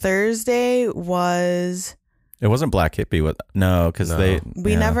Thursday was. It wasn't Black Hippie because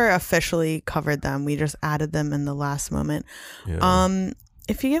we never officially covered them. We just added them in the last moment. Yeah.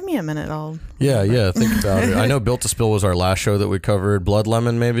 If you give me a minute, I'll. Yeah. Think about it. I know Built to Spill was our last show that we covered. Blood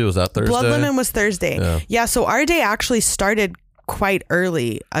Lemon, maybe was that Thursday? Blood Lemon was Thursday. Yeah. So our day actually started quite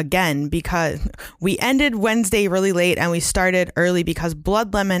early again because we ended Wednesday really late and we started early because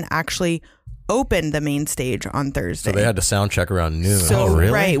Blood Lemon actually opened the main stage on Thursday. So they had to sound check around noon. So, oh,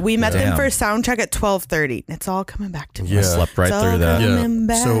 really? Right. We met them for sound check at 12:30. It's all coming back to me. Yeah. I slept right through that.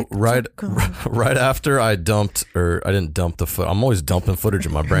 Yeah. So right after I dumped, or I didn't dump the foot. I'm always dumping footage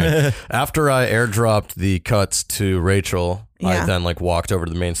in my brain. After I airdropped the cuts to Rachel, I then walked over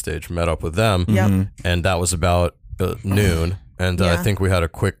to the main stage, met up with them. And that was about noon. And I think we had a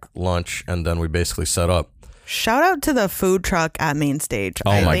quick lunch and then we basically set up. Shout out to the food truck at main stage.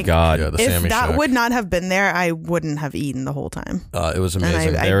 Oh my God. Yeah, the if Sammy that Shack. would not have been there, I wouldn't have eaten the whole time. It was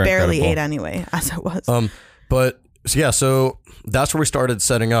amazing. And I barely ate anyway, as it was. So that's where we started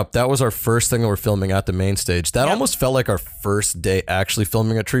setting up. That was our first thing that we're filming at the main stage. That almost felt like our first day actually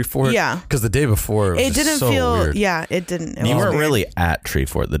filming at Treefort. Yeah. Because the day before, it didn't so feel weird. Yeah, it didn't. You weren't really at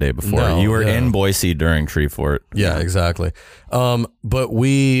Treefort the day before. No, you were in Boise during Treefort. Yeah, exactly. But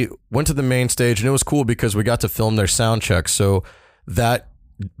we went to the main stage and it was cool because we got to film their sound check. So that,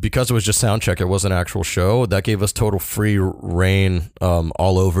 because it was just sound check, it wasn't an actual show. That gave us total free reign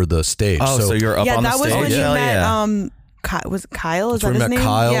all over the stage. Oh, so you're up on the stage? That was when you met Was it Kyle? Is So that we his met name?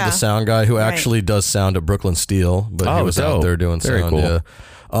 Kyle, Yeah. the sound guy, who actually does sound at Brooklyn Steel, but he was out dope. there doing Very sound. cool.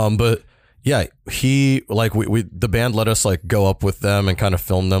 Yeah. But yeah, he like we the band let us like go up with them and kind of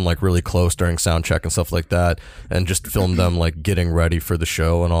film them like really close during sound check and stuff like that, and just film them like getting ready for the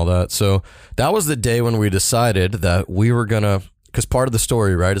show and all that. So that was the day when we decided that we were gonna, because part of the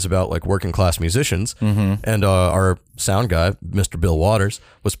story, right, is about like working class musicians, and our sound guy, Mr. Bill Waters,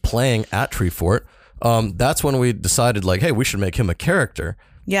 was playing at Treefort. That's when we decided like, hey, we should make him a character.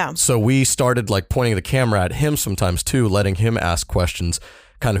 Yeah. So we started like pointing the camera at him sometimes too, letting him ask questions,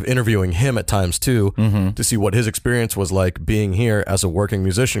 kind of interviewing him at times too, to see what his experience was like being here as a working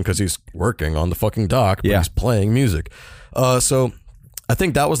musician, because he's working on the fucking dock, but he's playing music. So I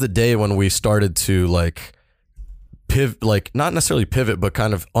think that was the day when we started to like pivot, like not necessarily pivot, but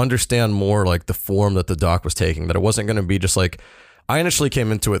kind of understand more like the form that the doc was taking, that it wasn't going to be just like, I initially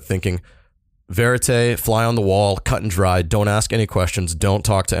came into it thinking verite, fly on the wall, cut and dry, don't ask any questions, don't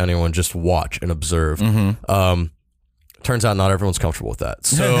talk to anyone, just watch and observe. Turns out not everyone's comfortable with that.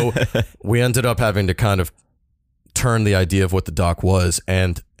 So we ended up having to kind of turn the idea of what the doc was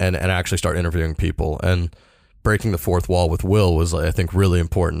and actually start interviewing people, and breaking the fourth wall with Will was, I think, really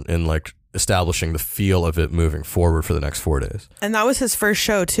important in like establishing the feel of it moving forward for the next 4 days. And that was his first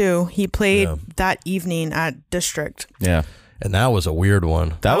show too. He played that evening at District. Yeah. And that was a weird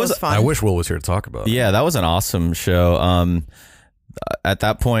one. That was fun. I wish Will was here to talk about it. Yeah, that was an awesome show. At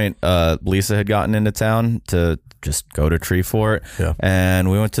that point, Lisa had gotten into town to just go to Treefort, and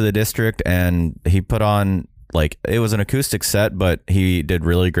we went to the District, and he put on, like, it was an acoustic set, but he did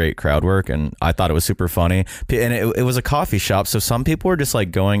really great crowd work, and I thought it was super funny. And it was a coffee shop, so some people were just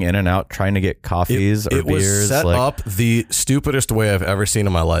like going in and out trying to get coffees or it beers. Was set up the stupidest way I've ever seen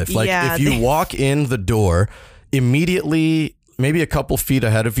in my life. Like, if you walk in the door, immediately maybe a couple feet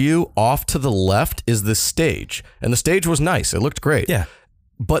ahead of you, off to the left is the stage, and the stage was nice. It looked great. Yeah.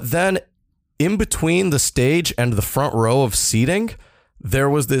 But then in between the stage and the front row of seating, there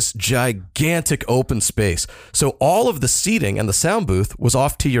was this gigantic open space. So all of the seating and the sound booth was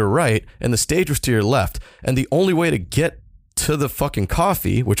off to your right, and the stage was to your left. And the only way to get to the fucking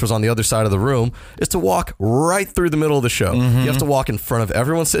coffee, which was on the other side of the room, is to walk right through the middle of the show. You have to walk in front of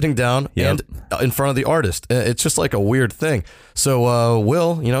everyone sitting down and in front of the artist. It's just like a weird thing. So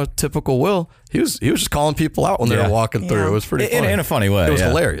Will, typical Will, he was just calling people out when they were walking through. It was pretty funny. In a funny way. It was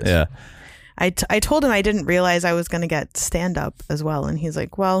hilarious. Yeah. I told him I didn't realize I was going to get stand up as well, and he's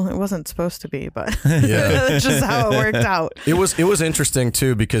like, "Well, it wasn't supposed to be, but that's just how it worked out." It was interesting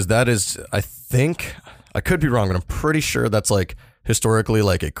too, because that is, I think, I could be wrong, but I'm pretty sure that's like historically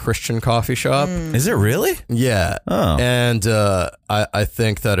like a Christian coffee shop. Is it really? Yeah. Oh. And I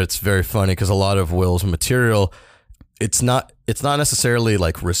think that it's very funny because a lot of Will's material, it's not necessarily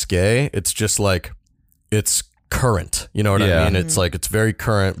like risque. It's just like, it's current. You know what I mean? It's like, it's very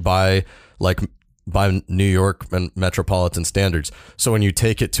current by New York and metropolitan standards. So when you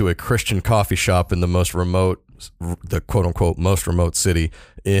take it to a Christian coffee shop in the most remote, the quote unquote most remote city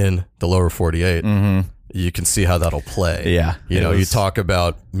in the lower 48, you can see how that'll play. Yeah. You talk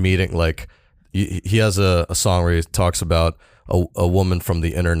about meeting, like he has a song where he talks about a woman from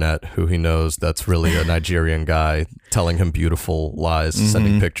the internet who he knows that's really a Nigerian guy telling him beautiful lies,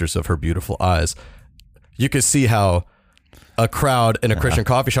 sending pictures of her beautiful eyes. You could see how a crowd in a Christian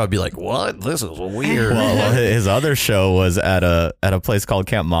coffee shop would be like, "What? This is weird." Well, his other show was at a place called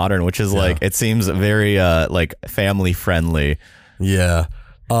Camp Modern, which is like, it seems very like family friendly. Yeah.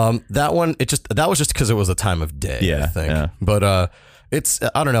 That one, that was just because it was a time of day, I think. Yeah. But it's,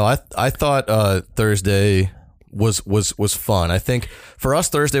 I don't know. I thought Thursday was fun. I think for us,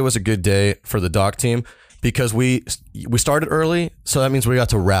 Thursday was a good day for the doc team because we started early, so that means we got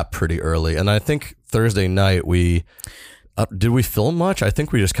to wrap pretty early. And I think Thursday night did we film much? I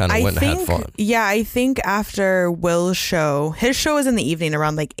think we just kind of went and had fun. Yeah, I think after Will's show, his show was in the evening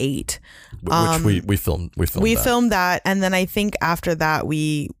around like 8. Which we filmed. We filmed that, and then I think after that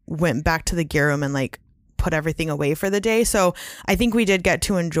we went back to the gear room and like put everything away for the day. So I think we did get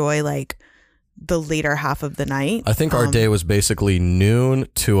to enjoy like the later half of the night. I think our day was basically noon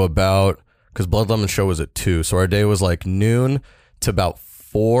to about, because Blood Lemon show was at 2, so our day was like noon to about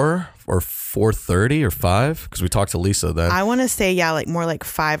 4 or 4:30 or 5, because we talked to Lisa then. I want to say like more like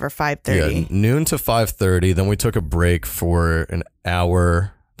 5 or 5:30. Yeah, noon to 5:30. Then we took a break for an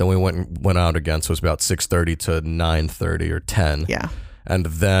hour. Then we went out again, so it was about 6:30 to 9:30 or 10. Yeah, and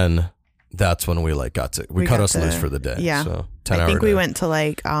then that's when we like got us loose for the day. Yeah, so 10 I think hour we day. went to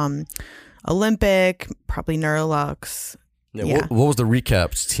like Olympic, probably Neurolux, Yeah. What was the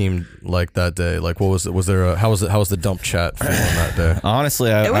recaps team like that day? Like, how was the dump chat feeling that day? Honestly,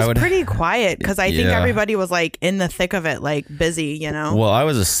 It was I would pretty quiet because I think Yeah. everybody was like in the thick of it, like busy, you know? Well, I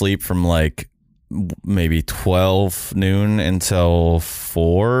was asleep from like maybe 12 noon until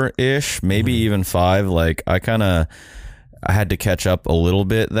 4-ish, maybe even 5. Like I had to catch up a little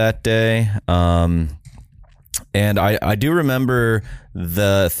bit that day. And I do remember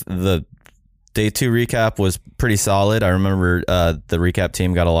the day 2 recap was pretty solid. I remember the recap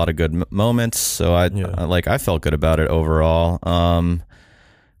team got a lot of good moments, so I felt good about it overall.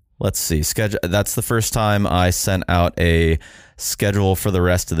 Let's see, schedule. That's the first time I sent out a schedule for the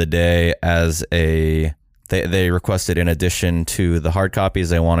rest of the day as they requested, in addition to the hard copies,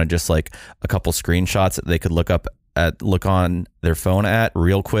 they wanted just like a couple screenshots that they could look on their phone at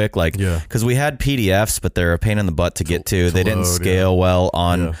real quick, like, because we had PDFs, but they're a pain in the butt to get to. They didn't scale well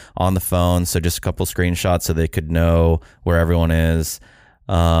on the phone, so just a couple screenshots so they could know where everyone is.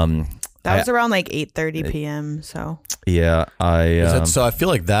 That was around like 8:30 p.m. So yeah, so I feel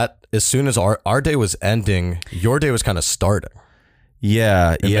like that as soon as our day was ending, your day was kind of starting.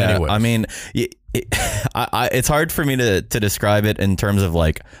 Yeah. many ways. I mean, it's hard for me to describe it in terms of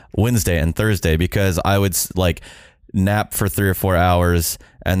like Wednesday and Thursday, because I would like nap for 3 or 4 hours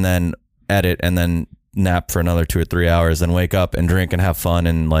and then edit and then nap for another 2 or 3 hours and wake up and drink and have fun.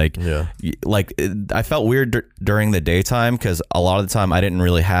 And like I felt weird during the daytime because a lot of the time I didn't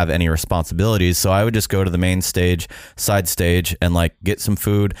really have any responsibilities. So I would just go to the main stage, side stage, and like get some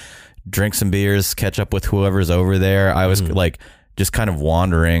food, drink some beers, catch up with whoever's over there. I was like just kind of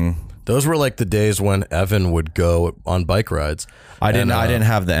wandering. Those were like the days when Evan would go on bike rides. I didn't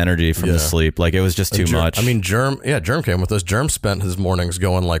have the energy from the sleep. Like it was just too much. I mean, Germ came with us. Germ spent his mornings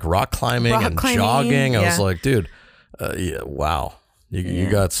going like rock climbing and jogging. I was like, dude, wow. You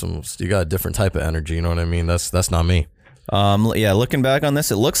got a different type of energy. You know what I mean? That's not me. Looking back on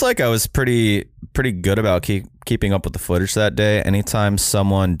this, it looks like I was pretty good about keeping up with the footage that day. Anytime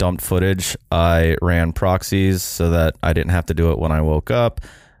someone dumped footage, I ran proxies so that I didn't have to do it when I woke up.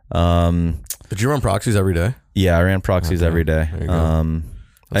 Did you run proxies every day? Yeah, I ran proxies every day.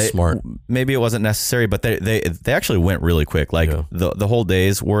 That's smart. Maybe it wasn't necessary, but they actually went really quick. Like the whole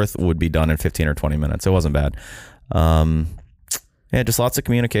day's worth would be done in 15 or 20 minutes. It wasn't bad. Just lots of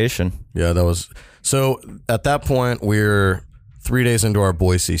communication. Yeah, that was. So at that point, we're 3 days into our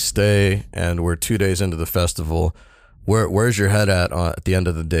Boise stay, and we're 2 days into the festival. Where's your head at the end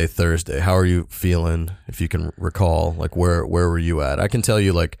of the day, Thursday? How are you feeling, if you can recall? Like, where were you at? I can tell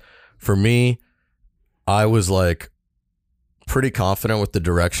you, like, for me, I was, like, pretty confident with the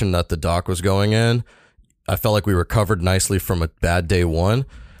direction that the doc was going in. I felt like we recovered nicely from a bad day 1,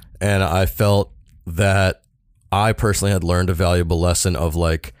 and I felt that I personally had learned a valuable lesson of,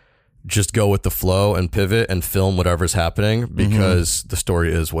 like, just go with the flow and pivot and film whatever's happening, because the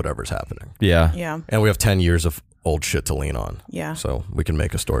story is whatever's happening. Yeah. And we have 10 years of old shit to lean on. Yeah. So we can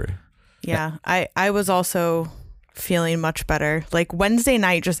make a story. Yeah. I was also feeling much better. Like Wednesday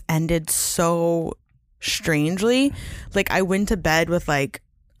night just ended so strangely. Like I went to bed with like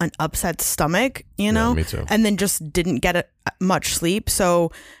an upset stomach, you know? Yeah, me too. And then just didn't get much sleep.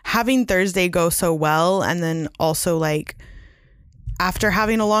 So having Thursday go so well, and then also like after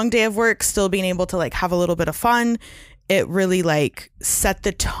having a long day of work, still being able to like have a little bit of fun, it really like set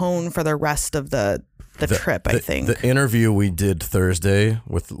the tone for the rest of the trip, I think. The interview we did Thursday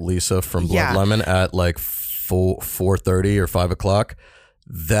with Lisa from Blood Lemon at like 4:30 or 5 o'clock,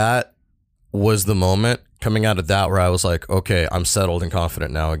 that was the moment coming out of that where I was like, okay, I'm settled and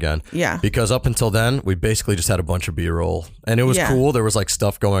confident now again. Yeah. Because up until then, we basically just had a bunch of B-roll. And it was cool. There was like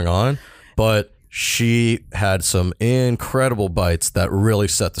stuff going on. But she had some incredible bites that really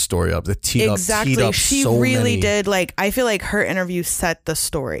set the story up. That teed up she so really many. did. Like I feel like her interview set the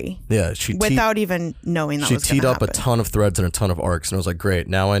story. Yeah, without even knowing that she was teed up happen. a ton of threads and a ton of arcs, and I was like, great.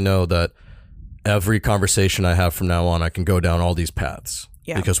 Now I know that every conversation I have from now on, I can go down all these paths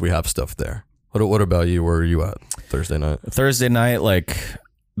because we have stuff there. What about you? Where were you at Thursday night? Thursday night, like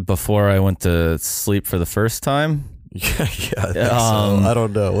before I went to sleep for the first time. Yeah, I think so. I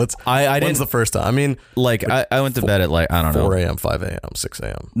don't know. When's the first time? I mean, like I went to bed at like, I don't know, 4 a.m., 5 a.m., 6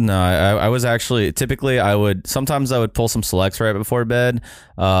 a.m. No, I was actually, typically sometimes I would pull some selects right before bed.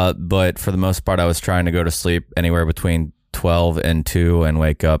 But for the most part, I was trying to go to sleep anywhere between 12 and 2 and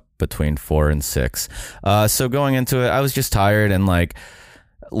wake up between 4 and 6. So going into it, I was just tired and like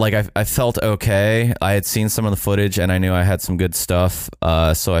I felt okay. I had seen some of the footage and I knew I had some good stuff.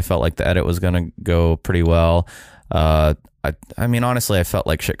 So I felt like the edit was going to go pretty well. I mean, honestly, I felt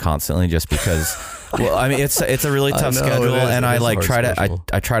like shit constantly just because, well, I mean, it's a really tough schedule and I like try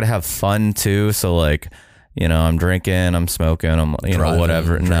to have fun too. So like, I'm drinking, I'm smoking, I'm Driving,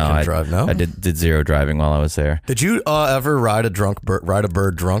 whatever. No, drive. No, I did zero driving while I was there. Did you ever ride a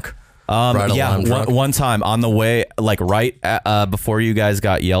bird drunk? Yeah, one time on the way, like right before you guys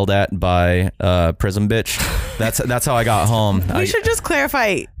got yelled at by Prism Bitch. That's how I got home. We should just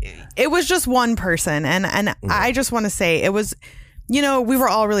clarify. It was just one person, and I just want to say it was. We were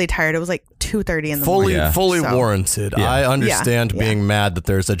all really tired. It was like 2:30 in the morning. Fully warranted. Yeah. I understand being mad that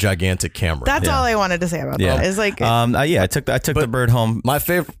there's a gigantic camera. That's all I wanted to say about that. Is like, I took the bird home. My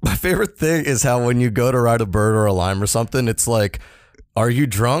favorite thing is how when you go to ride a bird or a lime or something, it's like, are you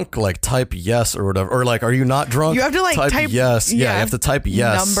drunk? Like type yes or whatever, or like, are you not drunk? You have to like type yes. Yeah, you have to type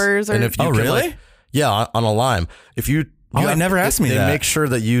yes numbers. Or, and if you really? On a lime. If you it never asked me that. They make sure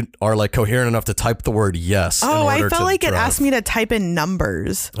that you are like coherent enough to type the word yes. Oh, I felt like it asked me to type in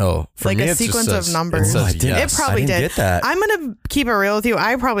numbers. Oh, for like me, a sequence of numbers. It probably did. Get that. I'm gonna keep it real with you.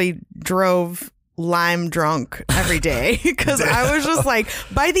 I probably drove lime drunk every day because I was just like,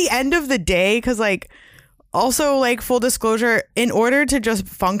 by the end of the day, because like. Also, like, full disclosure, in order to just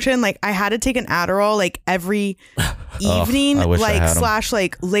function, like, I had to take an Adderall, like, every evening, /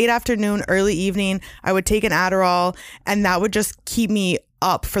 like, late afternoon, early evening. I would take an Adderall, and that would just keep me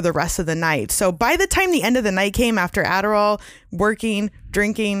up for the rest of the night. So by the time the end of the night came, after Adderall, working,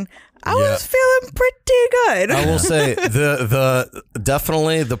 drinking, I was feeling pretty good. I will say the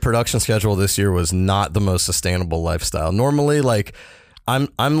definitely the production schedule this year was not the most sustainable lifestyle. Normally, like,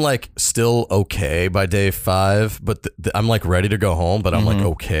 I'm like still okay by day 5, but I'm like ready to go home, but I'm like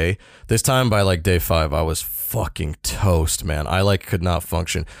okay. This time by like day 5, I was fucking toast, man. I like could not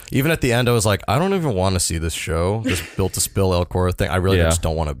function. Even at the end, I was like, I don't even want to see this show, this Built to Spill El Cora thing. I really just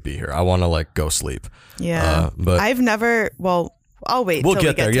don't want to be here. I want to like go sleep. Yeah, but I've never. Well, I'll wait. We'll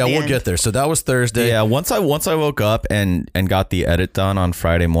get there. Yeah, we'll get there. So that was Thursday. Yeah, once I woke up and got the edit done on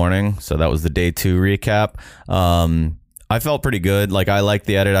Friday morning. So that was the day 2 recap. I felt pretty good. Like, I liked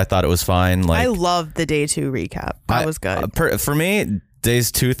the edit. I thought it was fine. Like, I loved the day 2 recap. That was good. For me,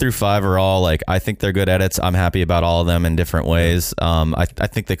 days 2 through 5 are all like, I think they're good edits. I'm happy about all of them in different ways. I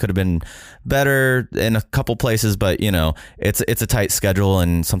think they could have been better in a couple places, but it's a tight schedule,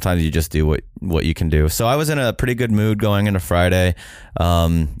 and sometimes you just do what you can do. So I was in a pretty good mood going into Friday.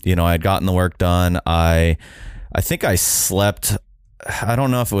 I had gotten the work done. I think I slept. I don't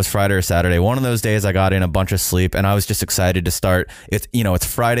know if it was Friday or Saturday. One of those days I got in a bunch of sleep, and I was just excited to start. It's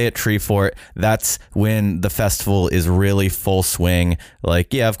Friday at Treefort. That's when the festival is really full swing.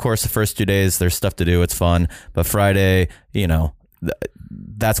 Like, yeah, of course, the first 2 days there's stuff to do. It's fun. But Friday,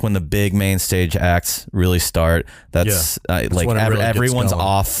 that's when the big main stage acts really start. That's like really everyone's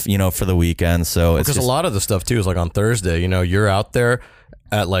off, for the weekend. So it's because a lot of the stuff too is like on Thursday, you're out there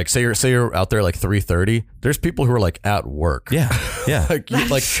at like, say you're out there like 3:30. There's people who are like at work. Yeah. like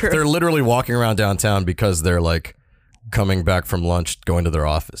they're literally walking around downtown because they're like coming back from lunch, going to their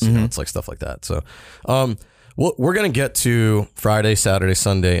office. It's like stuff like that. So, we're gonna get to Friday, Saturday,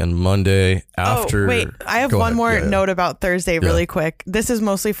 Sunday, and Monday after. Oh, wait, I have one more note about Thursday really quick. This is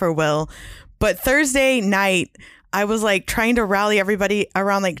mostly for Will, but Thursday night, I was like trying to rally everybody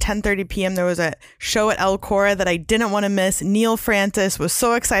around like 10:30 p.m. There was a show at El Cora that I didn't want to miss. Neil Francis was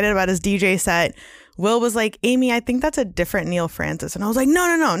so excited about his DJ set. Will was like, Amy, I think that's a different Neil Francis. And I was like,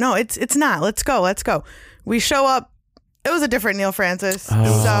 no, it's not. Let's go. We show up. It was a different Neil Francis. It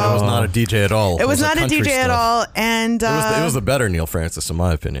was not a DJ at all. It was not a DJ at all. And it was the better Neil Francis, in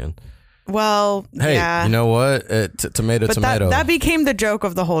my opinion. Well, hey, you know what? Tomato. That became the joke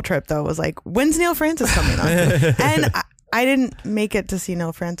of the whole trip, though. Was like, when's Neil Francis coming on? And I didn't make it to see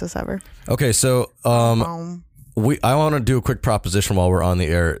Neil Francis ever. Okay, so I want to do a quick proposition while we're on the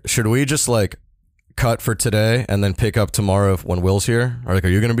air. Should we just like cut for today and then pick up tomorrow when Will's here? Or like, are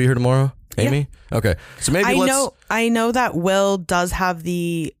you going to be here tomorrow, Amy? Yeah. Okay, so maybe I know that Will does have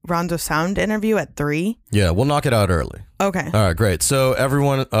the Rounds of Sound interview at 3. Yeah, we'll knock it out early. Okay. All right, great. So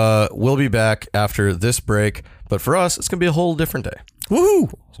everyone, we'll be back after this break, but for us, it's gonna be a whole different day. Woohoo!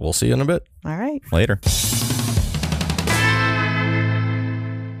 So we'll see you in a bit. All right. Later.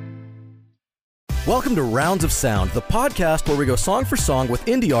 Welcome to Rounds of Sound, the podcast where we go song for song with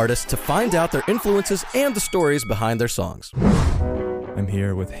indie artists to find out their influences and the stories behind their songs. I'm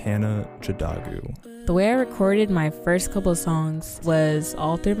here with Hannah Jadagu. The way I recorded my first couple of songs was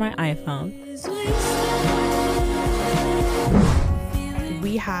all through my iPhone.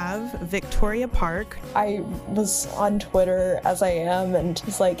 We have Victoria Park. I was on Twitter, as I am, and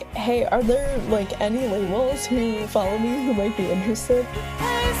was like, hey, are there like any labels who follow me who might be interested?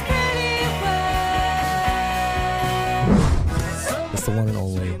 It's the one and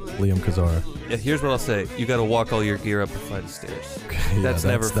only Liam Kazar. Yeah, here's what I'll say. You got to walk all your gear up a flight of stairs. Okay, yeah, that's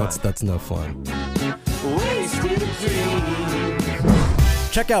never fun. That's no fun. wasted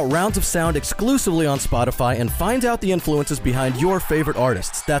dreams. Check out Rounds of Sound exclusively on Spotify and find out the influences behind your favorite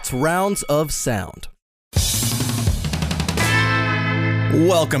artists. That's Rounds of Sound.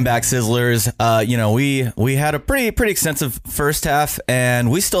 Welcome back, Sizzlers. We had a pretty extensive first half,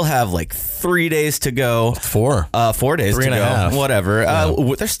 and we still have like 3 days to go. 4 days 3 to and a go. half. Whatever.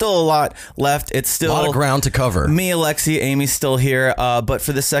 There's still a lot left. It's still A lot of ground to cover. Me, Alexi, Amy's still here. But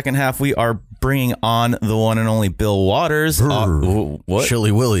for the second half, we are bringing on the one and only Bill Waters. What?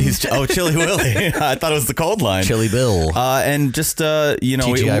 Chili Willy. Chili Willy. I thought it was the cold line. Chili Bill. And just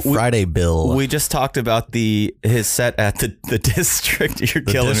TGI Friday Bill. We just talked about his set at the district. You're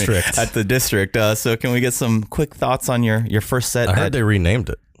killing me at the district. So can we get some quick thoughts on your first set? I heard they renamed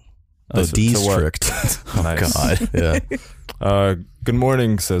it. The District. Oh God. Yeah. Good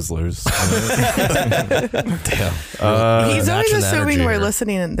morning, Sizzlers. Damn. He's always matching the assuming energy we're here.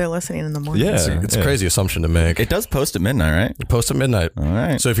 listening and they're listening in the morning. Yeah, It's a crazy assumption to make. It does post at midnight, right? Post at midnight. All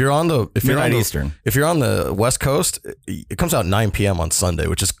right. So if you're on the Midnight Eastern. if you're on the West Coast, it comes out 9 p.m. on Sunday,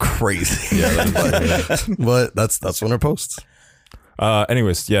 which is crazy. But that's when it posts.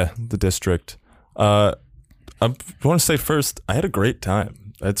 Anyways, the district. I want to say first, I had a great time.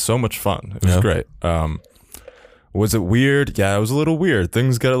 I had so much fun. It was great. Was it weird? Yeah, it was a little weird.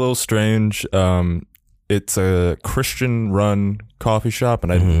 Things got a little strange. It's a Christian-run coffee shop,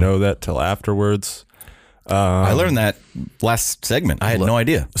 and I didn't know that till afterwards. I learned that last segment. I had no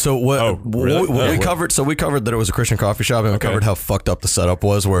idea. So what? Really? We covered. So we covered that it was a Christian coffee shop, and we covered how fucked up the setup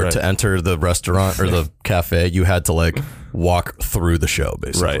was. Where to enter the restaurant or the cafe, you had to like walk through the show,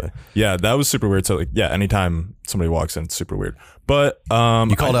 basically. Right. Yeah, that was super weird. So anytime somebody walks in, it's super weird. But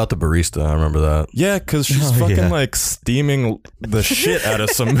you called out the barista. I remember that. Yeah, because she's fucking like steaming the shit out of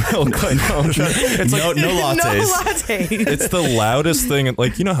some milk. It's like no lattes. No latte. It's the loudest thing.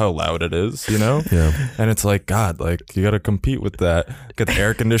 Like, you know how loud it is, Yeah. And it's like, God, like you got to compete with that. Get the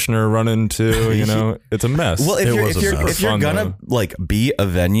air conditioner running too, It's a mess. Well, if you're Fun, gonna though. like be a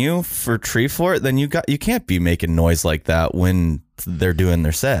venue for Treefort, then you can't be making noise like that when they're doing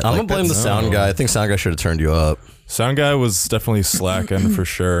their set. I'm Like, gonna blame the sound guy. I think sound guy should have turned you up. Sound guy was definitely slacking for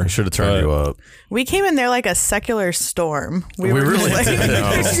sure. He should have turned you up. We came in there like a secular storm. We were really just like, did.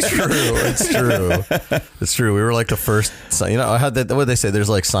 No, it's true. It's true. We were like the first. I had that. What they say? There's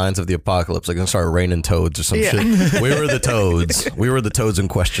like signs of the apocalypse. Like gonna start raining toads or some shit. We were the toads. We were the toads in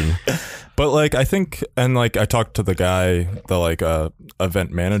question. But like I think, and like I talked to the guy, the like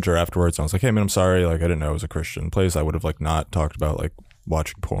event manager afterwards. And I was like, hey man, I'm sorry. Like I didn't know it was a Christian place. I would have like not talked about like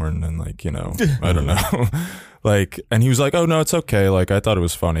watching porn and like I don't know. Like, and he was like, oh no, it's okay. Like I thought it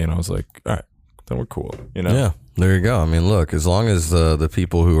was funny, and I was like, all right, then we're cool. Yeah, there you go. I mean, look, as long as the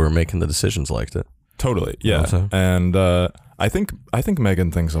people who were making the decisions liked it. Totally. Yeah. And I think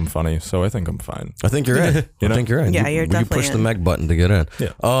Megan thinks I'm funny, so I think I'm fine. I think you're in. I think you're in. Yeah, you're You definitely push the in. Meg button to get in.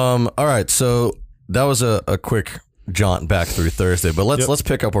 Yeah. All right. So that was a quick jaunt back through Thursday, but let's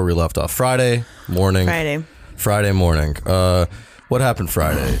pick up where we left off. Friday morning. What happened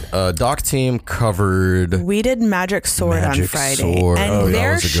Friday? Doc team covered. We did Magic Sword on Friday. Sword. And that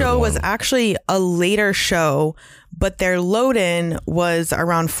their was a good show was one. actually a later show, but their load-in was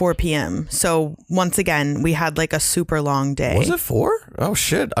around 4 p.m. So once again, we had like a super long day. Was it 4? Oh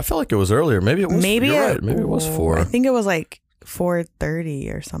shit! I felt like it was earlier. Maybe it was. You're right. Maybe it was 4. I think it was like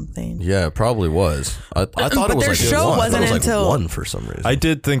 4:30 or something. Yeah, it probably was. I thought it was their like show 1. wasn't I thought it was until- like 1 for some reason. I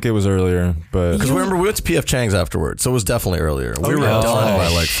did think it was earlier, but Because remember we went to PF Chang's afterwards, so it was definitely earlier. We were done by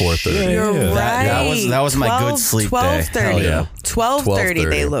like 4:30. You're right. That was my good sleep day. 12:30. Hell yeah. 12:30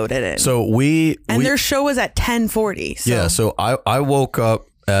 they loaded in. So their show was at 10:40. So. Yeah, so I woke up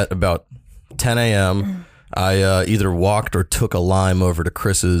at about 10 a.m. I either walked or took a lime over to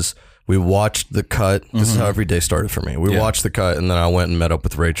Chris's. We watched the cut. This is how every day started for me. We watched the cut, and then I went and met up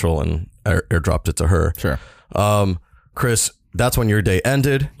with Rachel and airdropped it to her. Sure. Chris, that's when your day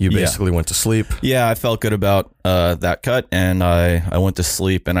ended. You basically went to sleep. Yeah, I felt good about that cut, and I went to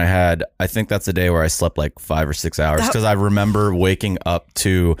sleep, and I think that's a day where I slept like 5 or 6 hours, because I remember waking up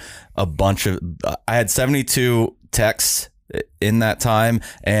to a bunch of, I had 72 texts in that time,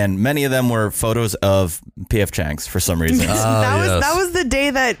 and many of them were photos of PF Chang's for some reason. that was the day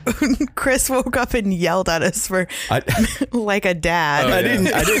that Chris woke up and yelled at us for like a dad. I didn't.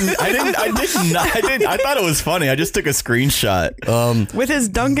 I thought it was funny. I just took a screenshot with his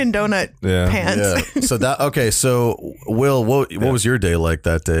Dunkin' Donut pants. Yeah. So So Will, what was your day like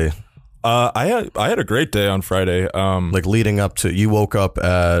that day? I had a great day on Friday. Like leading up to, you woke up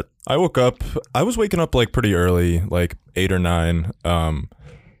at. I was waking up like pretty early, like 8 or 9.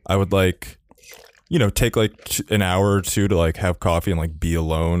 I would like take like an hour or two to like have coffee and like be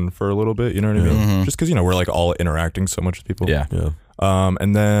alone for a little bit. You know what I mean? Just because we're like all interacting so much with people. Yeah.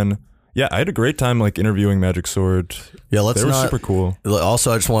 And then I had a great time like interviewing Magic Sword. Yeah, they were super cool.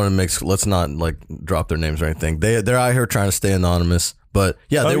 Also, I just want to let's not like drop their names or anything. They're out here trying to stay anonymous, but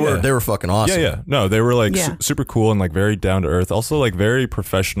they were fucking awesome. Yeah. No, they were like super cool and like very down to earth. Also like very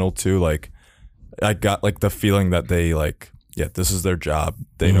professional too. Like I got like the feeling that they like, this is their job.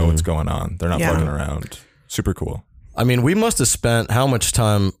 They know what's going on. They're not fucking around. Super cool. I mean, we must have spent how much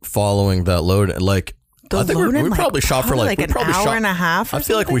time following that load? Like, I think we probably shot for like an hour and a half. I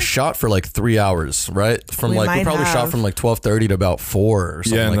feel like we shot for like 3 hours, right? We probably shot from like 12:30 to about 4 or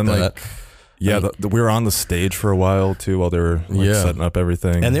something and like then that. We were on the stage for a while too while they were setting up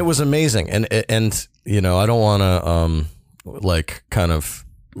everything, and it was amazing. And I don't want to like kind of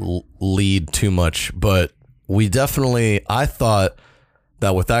lead too much, but we definitely, I thought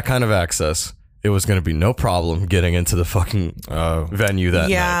that with that kind of access, it was going to be no problem getting into the fucking venue that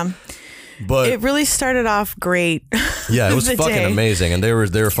night. But it really started off great. Yeah, it was fucking amazing, and they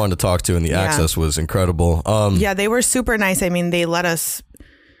were fun to talk to, and the access was incredible. They were super nice. I mean, they let us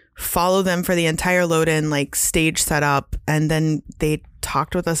follow them for the entire load-in, like stage setup, and then they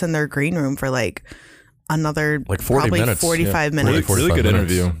talked with us in their green room for like another like 40 minutes, 45 minutes. Really good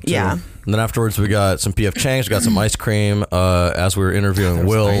interview. Yeah. And then afterwards, we got some PF Chang's, we got some ice cream. As we were interviewing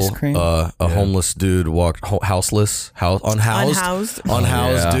Will, a homeless dude unhoused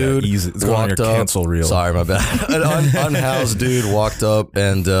dude It's going on your cancel reel. Sorry, my bad. An unhoused dude walked up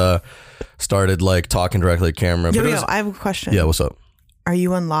and started like talking directly to camera. I have a question. Yeah, what's up? Are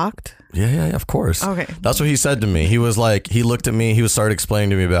you unlocked? Yeah, of course. Okay. That's what he said to me. He was like, he looked at me, he started explaining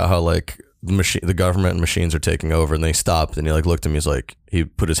to me about how like the government and machines are taking over, and then he stopped and he like looked at me. He's like, he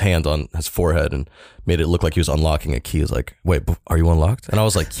put his hand on his forehead and made it look like he was unlocking a key. He was like, wait, are you unlocked? And I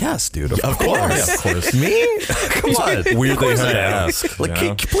was like, yes, dude, of course. Yeah, of course. Me? Come on. Weird they had to ask.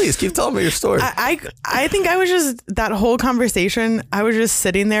 Like, please keep telling me your story. I think I was just, that whole conversation, I was just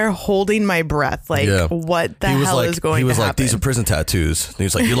sitting there holding my breath. Like, what the hell is going to happen? He was like, these are prison tattoos. And he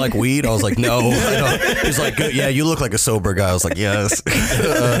was like, you like weed? I was like, no. He's like, yeah, you look like a sober guy. I was like, yes.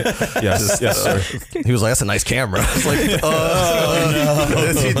 Yes, sir. He was like, that's a nice camera. I was like, no.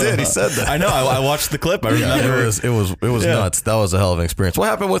 He did. He said that. I know. I watched the clip. I remember. It was nuts. That was a hell of an experience. What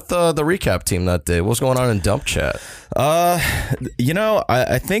happened with the recap team that day? What was going on in Dump Chat?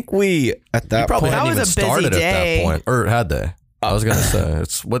 I think we at that probably point hadn't even started day. at that point, or had they? I was gonna say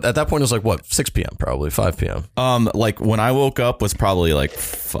at that point it was like what, 6 p.m. probably 5 p.m. Like when I woke up was probably like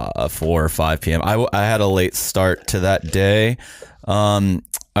 4 or 5 p.m. I had a late start to that day.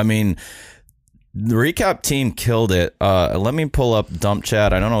 I mean, the recap team killed it. Let me pull up Dump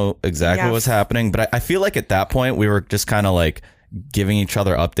Chat. I don't know exactly what was happening, but I feel like at that point we were just kind of like giving each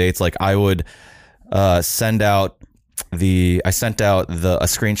other updates. Like I would sent out a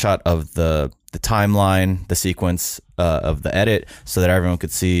screenshot of the timeline, the sequence of the edit, so that everyone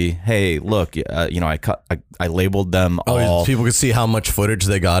could see, hey, look, I labeled them all. People could see how much footage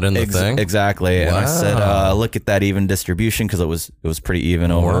they got in the thing. Exactly. Wow. And I said, look at that even distribution, because it was pretty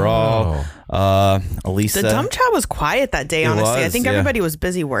even overall. Elisa, the Dump Chat was quiet that day, honestly. I think everybody was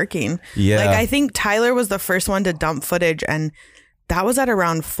busy working. Yeah. Like I think Tyler was the first one to dump footage, and that was at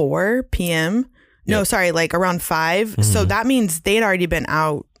around 4 p.m. No, sorry, like around 5. Mm-hmm. So that means they'd already been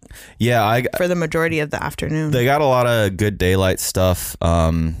out. Yeah, for the majority of the afternoon. They got a lot of good daylight stuff.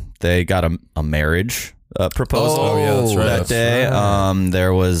 They got a marriage proposal that day. Right.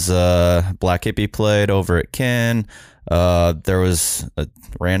 There was Black Hippie played over at Kin. There was a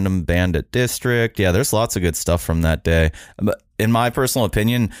random band at District. Yeah, there's lots of good stuff from that day. But in my personal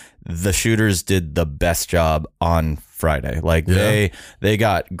opinion, the shooters did the best job on Friday. Like they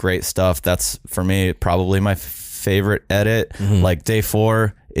got great stuff. That's, for me, probably my favorite edit. Mm-hmm. Like day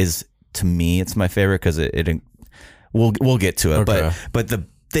 4 is, to me, it's my favorite because we'll get to it. Okay. But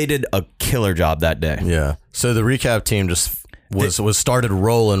they did a killer job that day. Yeah. So the recap team just was started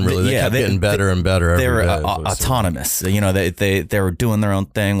rolling. Really, they kept getting better and better. They were autonomous. They were doing their own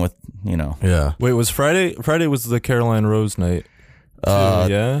thing with. Yeah. Wait, was Friday? Friday was the Caroline Rose night.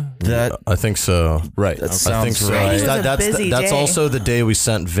 That I think so. Right. That sounds right. That's also the day we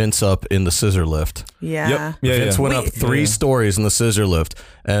sent Vince up in the scissor lift. Yeah. Yep. Yeah. Vince went up 3 stories in the scissor lift,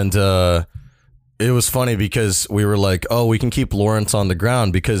 and it was funny because we were like, "Oh, we can keep Lawrence on the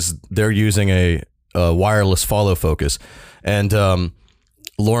ground because they're using a wireless follow focus," and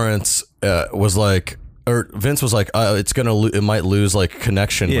Lawrence was like. Or Vince was like, it might lose like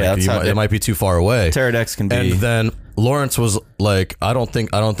connection. Yeah, like, it might be too far away. Pterodex can be. And then Lawrence was like, I don't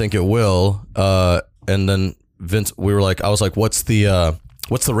think it will. And then Vince, I was like, what's the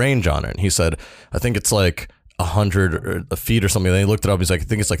what's the range on it? And he said, I think it's like 100 feet or something. And he looked it up. He's like, I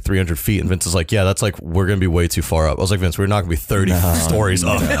think it's like 300 feet. And Vince is like, yeah, that's like, we're going to be way too far up. I was like, Vince, we're not going to be 30 stories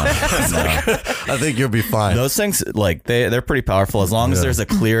up. I think you'll be fine. Those things, like, they're pretty powerful. As long as there's a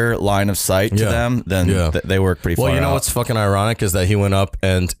clear line of sight to them, then they work pretty far. Well, you know what's fucking ironic is that he went up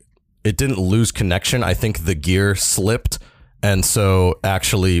and it didn't lose connection. I think the gear slipped. And so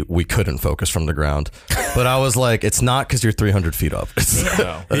actually we couldn't focus from the ground. But I was like, it's not because you're 300 feet up.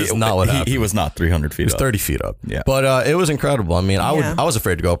 It's not what happened. He was not 300 feet up. He was 30 feet up. Yeah. But it was incredible. I mean, I was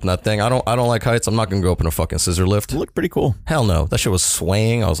afraid to go up in that thing. I don't like heights. I'm not going to go up in a fucking scissor lift. It looked pretty cool. Hell no. That shit was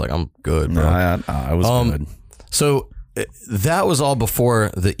swaying. I was like, I'm good, bro. I was good. So that was all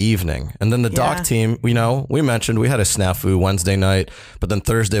before the evening. And then the doc team, we mentioned we had a snafu Wednesday night, but then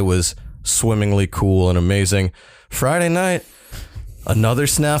Thursday was swimmingly cool and amazing. Friday night, another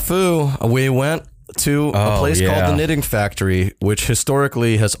snafu. We went to a place called the Knitting Factory, which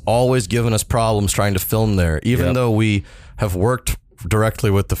historically has always given us problems trying to film there, even though we have worked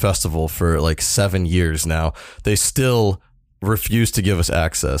directly with the festival for like 7 years now. They still refuse to give us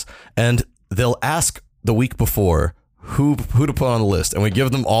access. And they'll ask the week before who to put on the list, and we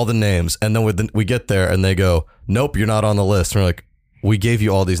give them all the names, and then we get there and they go, nope, you're not on the list. And we're like, we gave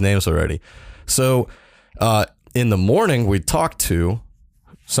you all these names already. So in the morning, we talked to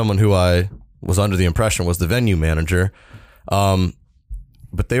someone who I was under the impression was the venue manager,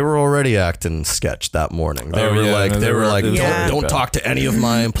 but they were already acting sketch that morning. They were like, don't talk to any of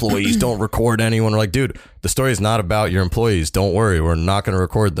my employees. Don't record anyone. We're like, dude, the story is not about your employees. Don't worry, we're not going to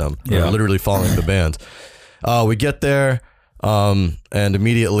record them. We're literally following the band. We get there, and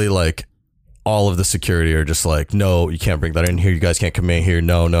immediately, like, all of the security are just like, no, you can't bring that in here. You guys can't come in here.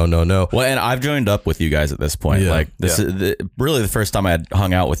 No. Well, and I've joined up with you guys at this point. Like, this is really the first time I had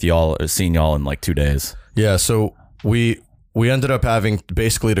hung out with y'all, or seen y'all in like 2 days. Yeah. So we ended up having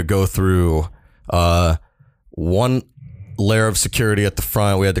basically to go through one layer of security at the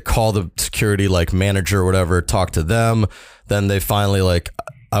front. We had to call the security like manager or whatever, talk to them. Then they finally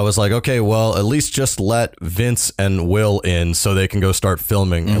I was like, okay, well, at least just let Vince and Will in so they can go start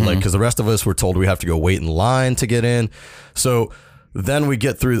filming. And because the rest of us were told we have to go wait in line to get in. So then we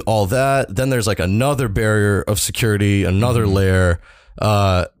get through all that. Then there's like another barrier of security, another layer.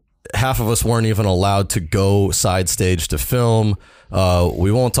 Half of us weren't even allowed to go side stage to film.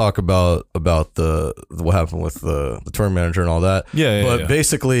 We won't talk about what happened with the tour manager and all that. But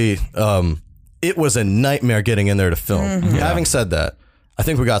basically, it was a nightmare getting in there to film. Having said that, I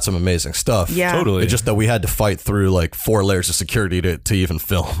think we got some amazing stuff. Yeah. Totally. It's just that we had to fight through like 4 layers of security to even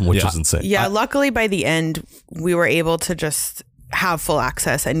film, which is insane. Yeah, luckily by the end, we were able to just have full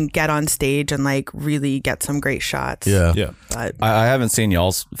access and get on stage and like really get some great shots. Yeah. But I haven't seen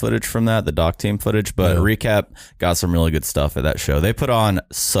y'all's footage from that, the doc team footage, but Recap got some really good stuff at that show. They put on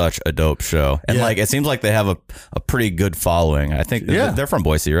such a dope show. And like, it seems like they have a pretty good following. I think they're from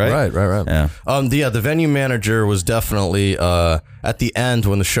Boise, right? Right. Yeah. The venue manager was definitely, at the end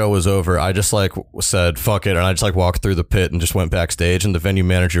when the show was over, I just like said, fuck it. And I just like walked through the pit and just went backstage, and the venue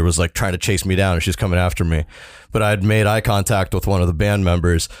manager was like trying to chase me down and she's coming after me. But I had made eye contact with one of the band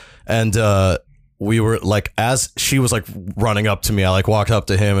members, and we were like, as she was like running up to me, I like walked up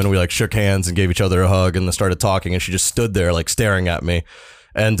to him and we like shook hands and gave each other a hug and then started talking, and she just stood there like staring at me.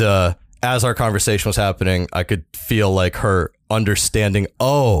 And as our conversation was happening, I could feel like her understanding,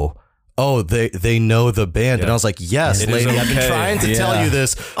 they know the band. And I was like, yes, lady, I've been trying to tell you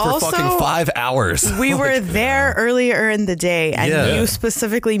this for Also, fucking 5 hours. we were there earlier in the day, and you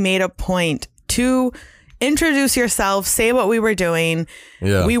specifically made a point to introduce yourself, say what we were doing.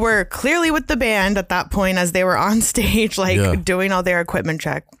 Yeah. We were clearly with the band at that point as they were on stage, doing all their equipment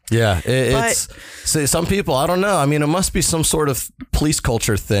check. Yeah, it's some people, I don't know. I mean, it must be some sort of police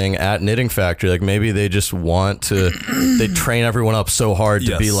culture thing at Knitting Factory. Like maybe they just want to, they train everyone up so hard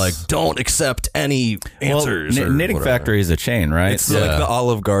to be like, don't accept any answers. Well, Knitting Factory is a chain, right? It's like the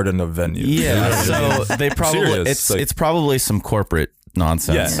Olive Garden of venues. Yeah, so they probably, it's probably some corporate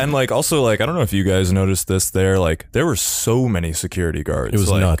nonsense. Yeah, and like also like I don't know if you guys noticed this there, like there were so many security guards. It was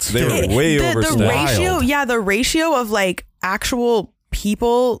like, nuts. They were way overstaffed. The ratio of like actual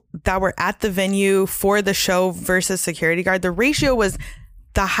people that were at the venue for the show versus security guard, the ratio was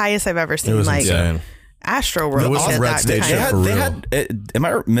the highest I've ever seen. It was like insane. Astro World. It was on Red Stage. They had, am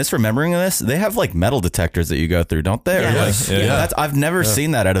I misremembering this? They have like metal detectors that you go through, don't they? Yes. I've never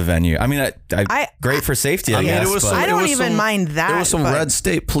seen that at a venue. I mean, great for safety, I guess. It was I don't even mind that. It was some red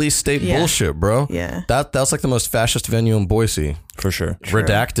state police state bullshit, bro. Yeah. That's like the most fascist venue in Boise. For sure.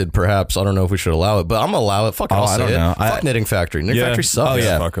 Redacted, perhaps. I don't know if we should allow it, but I'm gonna allow it. Fuck it, I'll I say don't it. know. Fuck Knitting Factory. Knitting Factory sucks. Oh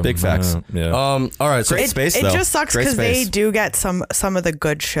yeah, Fuck 'em. big facts. Yeah. All right, so Great space, though. It just sucks Great because they space. do get some of the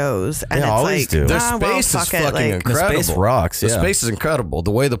good shows, and They it's always like do. their well, space is fuck it, fucking like, incredible. The space rocks, The yeah. space is incredible.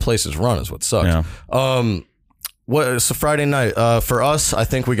 The way the place is run is what sucks. Yeah. So Friday night for us, I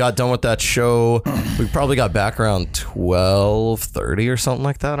think we got done with that show. We probably got back around 12:30 or something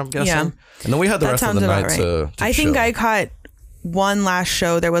like that, I'm guessing. Yeah. And then we had the That rest of sounds the about night right. to I think chill. I caught one last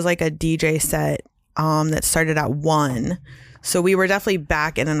show. There was like a DJ set that started at 1, so we were definitely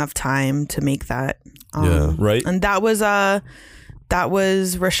back in enough time to make that. Yeah. Right. And that was Rashad's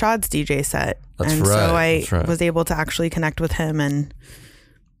DJ set. That's and right, so I that's right. was able to actually connect with him and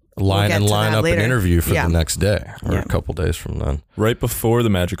line get to up that an later. interview for Yeah. the next day or Yeah. a couple days from then. Right before the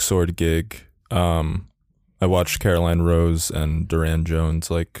Magic Sword gig, I watched Caroline Rose and Duran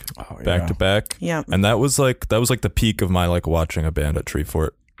Jones like back to back. Yeah. And that was like the peak of my like watching a band at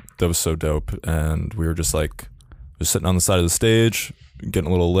Treefort. That was so dope. And we were just sitting on the side of the stage, getting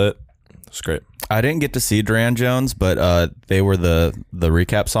a little lit. It's great. I didn't get to see Duran Jones, but they were the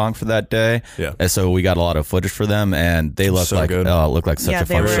recap song for that day. Yeah. And so we got a lot of footage for them, and they looked So like good. it looked like such Yeah, a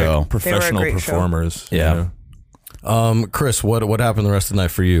they fun were- show. Professional great show. performers. Yeah. Chris, what happened the rest of the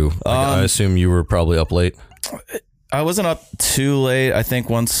night for you? I assume you were probably up late. I wasn't up too late. I think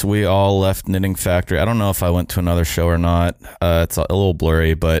once we all left Knitting Factory, I don't know if I went to another show or not. It's a little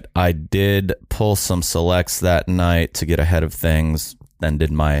blurry, but I did pull some selects that night to get ahead of things. Then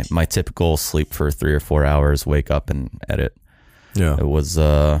did my typical sleep for 3 or 4 hours, wake up and edit. Yeah. It was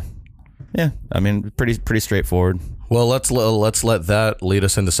I mean pretty straightforward. Well, let's let that lead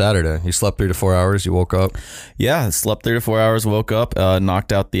us into Saturday. You slept 3 to 4 hours. You woke up. Yeah, slept 3 to 4 hours, woke up,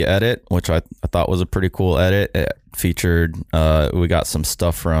 knocked out the edit, which I thought was a pretty cool edit. It featured, we got some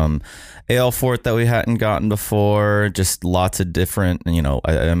stuff from Ailfort that we hadn't gotten before, just lots of different,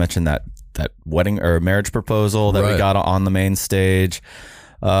 I mentioned that wedding or marriage proposal that we got on the main stage.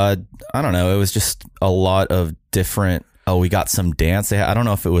 I don't know, it was just a lot of different. Oh, we got some dance. I don't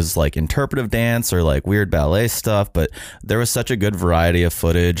know if it was like interpretive dance or like weird ballet stuff, but there was such a good variety of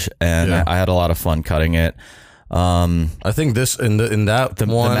footage, and I had a lot of fun cutting it. I think this in that The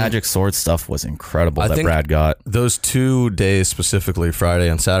one, Magic Sword stuff was incredible I that think Brad got. those 2 days specifically, Friday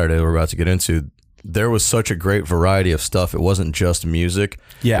and Saturday, we're about to get into. There was such a great variety of stuff. It wasn't just music,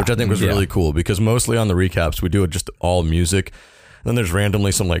 which I think was really cool, because mostly on the recaps we do it just all music. Then there's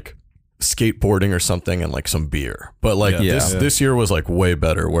randomly some like skateboarding or something and like some beer. But like this year was like way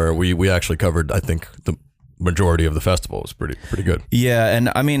better, where we actually covered, I think, the majority of the festival. It was pretty good. Yeah,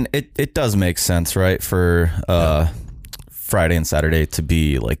 and I mean it does make sense, right, for Friday and Saturday to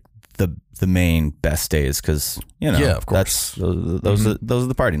be like the main best days, because of course, those are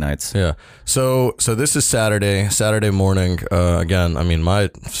the party nights. Yeah. So this is Saturday morning. Again, I mean, my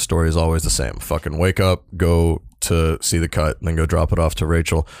story is always the same. Fucking wake up, go to see the cut, and then go drop it off to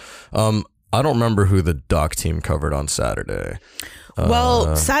Rachel. I don't remember who the doc team covered on Saturday.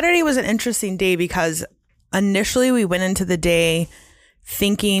 Well, Saturday was an interesting day because initially we went into the day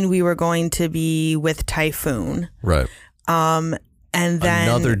thinking we were going to be with Typhoon. Right. And then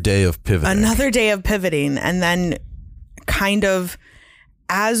another day of pivoting. And then kind of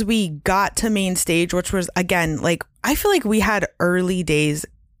as we got to main stage, which was, again, like, I feel like we had early days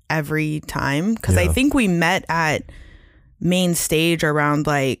every time, because I think we met at main stage around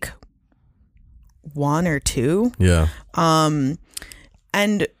like 1 or 2. Yeah.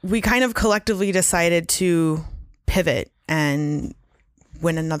 And we kind of collectively decided to pivot and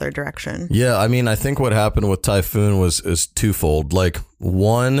went another direction. Yeah, I mean, I think what happened with Typhoon is twofold. Like,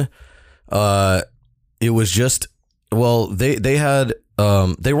 one, it was just, well, they had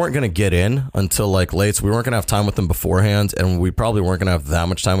they weren't going to get in until like late, so we weren't going to have time with them beforehand, and we probably weren't going to have that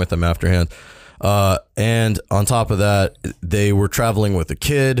much time with them afterhand. And on top of that, they were traveling with a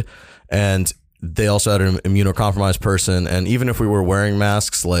kid, and they also had an immunocompromised person. And even if we were wearing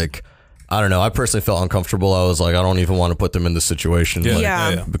masks, like, I don't know, I personally felt uncomfortable. I was like, I don't even want to put them in this situation.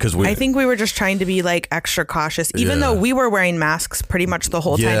 Because I think we were just trying to be like extra cautious, even though we were wearing masks pretty much the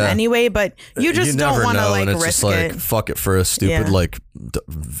whole time anyway, but you just don't want to like risk it. Fuck it for a stupid like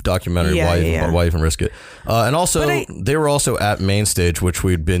documentary. Why even risk it? And also they were also at main stage, which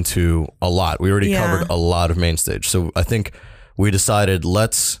we'd been to a lot. We already covered a lot of main stage. So I think we decided,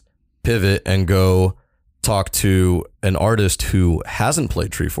 let's pivot and go talk to an artist who hasn't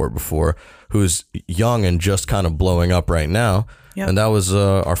played Treefort before, who's young and just kind of blowing up right now. Yep. And that was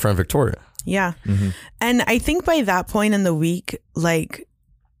our friend Victoria. Yeah. Mm-hmm. And I think by that point in the week, like,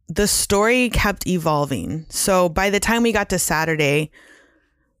 the story kept evolving. So by the time we got to Saturday,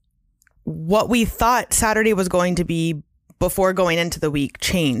 what we thought Saturday was going to be before going into the week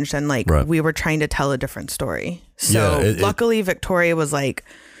changed, and like Right. we were trying to tell a different story. So Yeah, luckily Victoria was like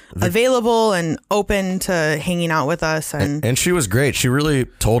available and open to hanging out with us, and she was great. She really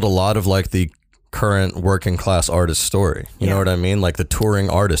told a lot of like the current working class artist story. You know what I mean? Like the touring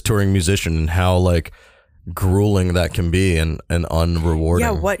artist, touring musician, and how like grueling that can be and unrewarding.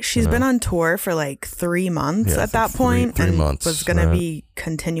 yeah, what she's been on tour for like 3 months at that point, three and months, was going to be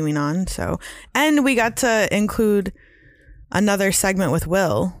continuing on. So, and we got to include another segment with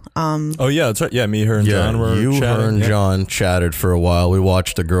Will. Oh yeah, that's right. Yeah, me, her, and John were chatting. Her and John chatted for a while. We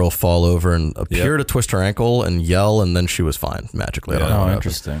watched a girl fall over and appear to twist her ankle and yell, and then she was fine magically. I don't know what happened.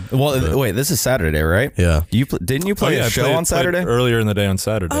 Interesting. Well, wait, this is Saturday, right? Yeah. Didn't you play a show on Saturday? Earlier in the day on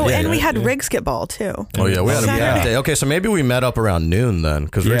Saturday. Oh, and we had Rigskit too. Oh yeah, we had a Saturday. big day. Okay, so maybe we met up around noon then,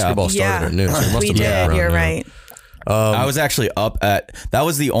 because Rigsky Ball started at noon. So we must we have met did. around You're noon. right. I was actually up at, that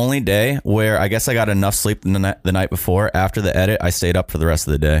was the only day where I guess I got enough sleep the night before. After the edit, I stayed up for the rest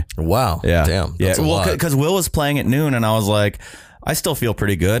of the day. Wow. Yeah. Damn. Yeah. That's a Well, lot. because Will was playing at noon, and I was like, I still feel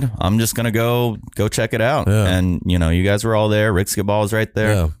pretty good. I'm just gonna go check it out. Yeah. And you guys were all there. Rigsky Ball was right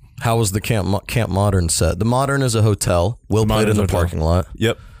there. Yeah. How was the Camp Modern set? The Modern is a hotel. Will played in the parking lot.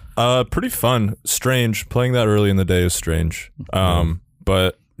 Yep. Pretty fun. Strange. Playing that early in the day is strange.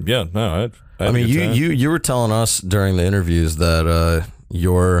 But yeah, no, I mean, you were telling us during the interviews that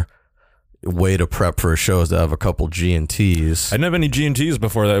your way to prep for a show is to have a couple G&Ts. I didn't have any G&Ts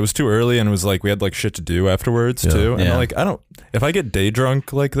before that. It was too early, and it was like we had like shit to do afterwards too. And like if I get day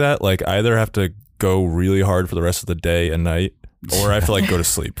drunk like that, like I either have to go really hard for the rest of the day and night, or I have to like go to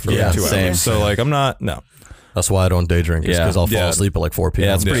sleep for like 2 same. hours. So like I'm not. No. That's why I don't day drink, because I'll fall asleep at like 4 p.m.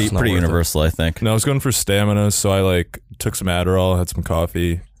 Yeah, it's pretty not worth universal, I think. No, I was going for stamina, so I like took some Adderall, had some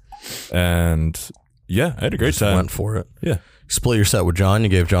coffee, and yeah, I had a great time. Went for it. Yeah. Split your set with John. You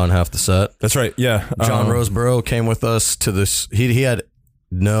gave John half the set. That's right. Yeah. John Roseborough came with us to this. He had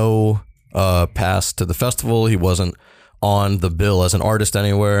no pass to the festival. He wasn't on the bill as an artist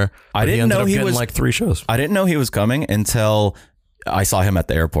anywhere. I didn't know he was like 3 shows. I didn't know he was coming until I saw him at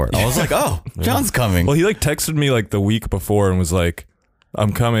the airport. I was like, oh, John's coming. Well, he like texted me like the week before and was like,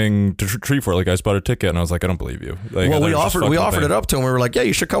 I'm coming to Treefort. Like I just bought a ticket, and I was like, I don't believe you. Like, Well, we offered it up to him. We were like, yeah,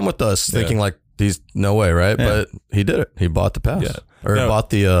 you should come with us. Thinking like, he's no way, right? Yeah. But he did it. He bought the pass. Yeah. Or bought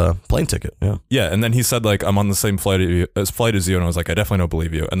the plane ticket. Yeah. Yeah, and then he said like, I'm on the same flight as you, and I was like, I definitely don't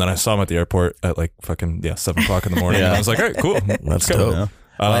believe you. And then I saw him at the airport at like fucking 7 o'clock in the morning. And I was like, all right, cool. That's dope.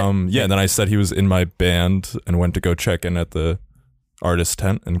 And then I said he was in my band and went to go check in at the artist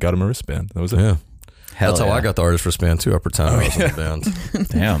tent and got him a wristband. That was it. Yeah. Hell That's how yeah. I got the artist wristband too. Upper Town. I was in the band.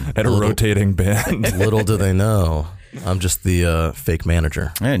 Damn. At a rotating band. Little do they know, I'm just the fake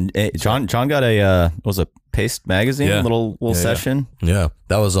manager. And John got a was a Paste magazine little session. Yeah,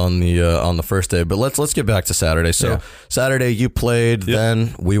 that was on the first day. But let's get back to Saturday. So Saturday you played.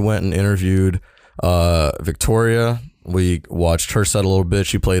 Then we went and interviewed Victoria. We watched her set a little bit.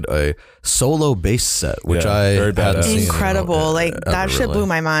 She played a solo bass set, which I hadn't seen. Incredible. Like that shit really blew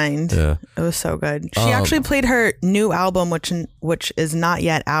my mind. Yeah. It was so good. She actually played her new album, which is not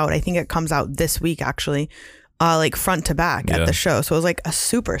yet out. I think it comes out this week actually. Like front to back at the show. So it was like a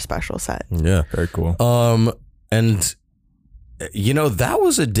super special set. Yeah. Very cool. And that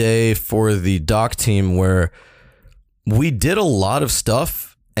was a day for the doc team where we did a lot of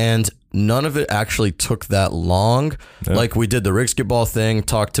stuff and none of it actually took that long. Yeah. Like we did the Rigsky Ball thing,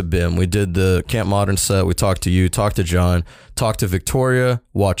 talked to Bim. We did the Camp Modern set. We talked to you, talked to John, talked to Victoria,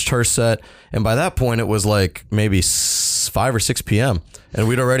 watched her set. And by that point, it was like maybe 5 or 6 p.m. And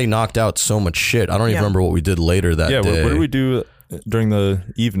we'd already knocked out so much shit. I don't even remember what we did later that day. What did we do during the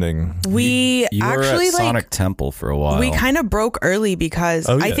evening? We You were actually at Sonic Temple for a while. We kind of broke early because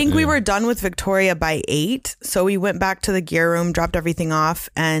I think we were done with Victoria by 8. So we went back to the gear room, dropped everything off,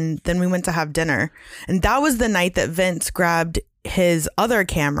 and then we went to have dinner. And that was the night that Vince grabbed his other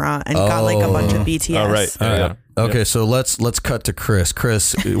camera and got like a bunch of BTS. Oh, right. Yeah. Okay, so let's cut to Chris.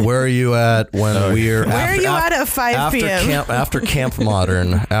 Chris, where are you at when we're Where are you at 5 p.m.? After Camp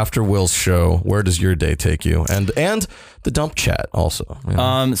Modern, after Will's show, where does your day take you? And the dump chat also.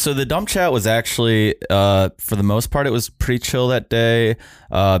 Yeah. So the dump chat was actually, for the most part, it was pretty chill that day.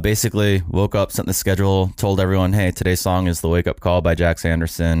 Basically, woke up, sent the schedule, told everyone, hey, today's song is The Wake Up Call by Jax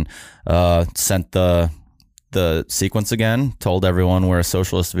Anderson. Sent the sequence again, told everyone we're a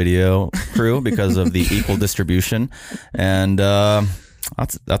socialist video crew because of the equal distribution. And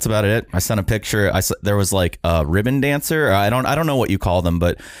that's about it. I sent a picture. There was like a ribbon dancer. I don't know what you call them,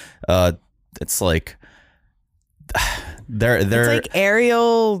 but it's like They're like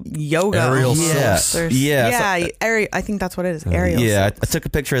aerial yoga. Aerial almost. silks. I think that's what it is. Aerial. Yeah, silks. I took a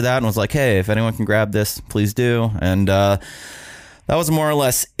picture of that and was like, hey, if anyone can grab this, please do. And that was more or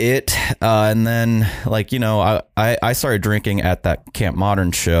less it. And then, like, you know, I started drinking at that Camp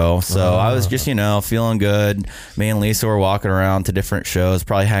Modern show. So I was just, you know, feeling good. Me and Lisa were walking around to different shows,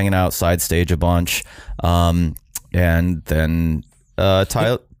 probably hanging out side stage a bunch. And then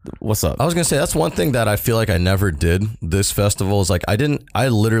Tyler, what's up? I was gonna say that's one thing that I feel like I never did this festival is like I don't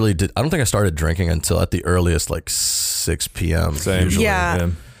think I started drinking until at the earliest like 6 p.m. Same. usually. Yeah.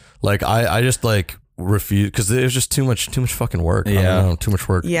 Like I just like refuse because it was just too much fucking work. I Yeah. don't know, too much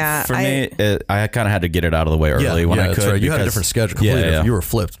work. Yeah. For me, I kind of had to get it out of the way early when I could. That's right. You had a because- different schedule. Completely different. You were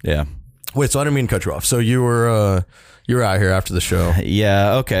flipped. Yeah. Wait, so I didn't mean to cut you off. So you were out here after the show.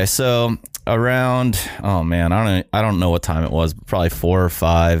 Yeah. Okay. So around, oh man, I don't know what time it was, but probably 4 or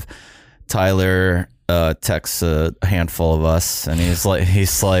 5. Tyler texts a handful of us, and he's like,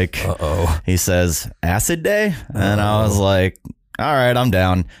 he says, acid day, and I was like, all right, I'm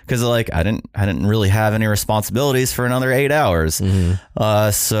down, because like I didn't really have any responsibilities for another 8 hours.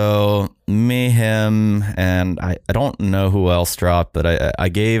 So me, him, and I don't know who else dropped, but I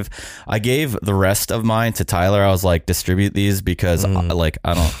gave the rest of mine to Tyler. I was like, distribute these because I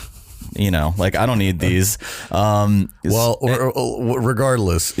don't. You know, like I don't need these.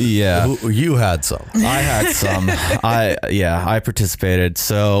 Regardless, yeah, you had some. I had some. I participated.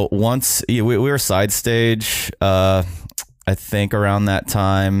 So once we were side stage, I think around that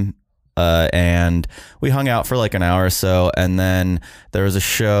time, and we hung out for like an hour or so, and then there was a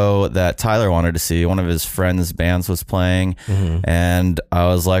show that Tyler wanted to see. One of his friends' bands was playing, and I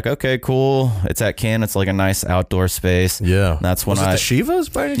was like, okay, cool. It's at Kin. It's like a nice outdoor space. Yeah, that's when was it the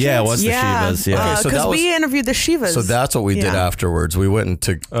Shivas by any chance? Yeah, it was the Shivas. Yeah, okay, so because we interviewed the Shivas. So that's what we did afterwards. We went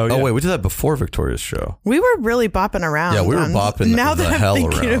into. Oh wait, we did that before Victoria's show. We were really bopping around. Yeah, we were bopping now the that hell I'm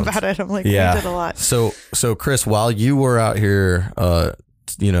thinking around. about it, I'm like, Yeah. we did a lot. So Chris, while you were out here,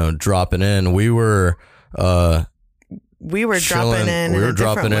 dropping in, we were chilling. Dropping in. We in were a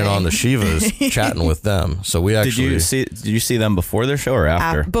dropping different in way. on the Shivas, chatting with them. So we actually did you see them before their show or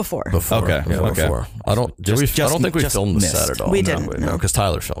after? Before. Okay. Yeah, Okay. before. I don't think we filmed the missed. set at all. We No, didn't, no, no. because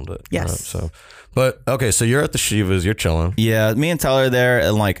Tyler filmed it. Yes. Right? So, but okay, so you're at the Shivas, you're chilling. Yeah, me and Tyler are there,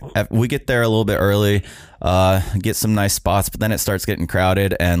 and like we get there a little bit early, get some nice spots, but then it starts getting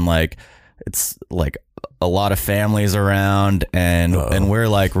crowded, and like it's like a lot of families around, and we're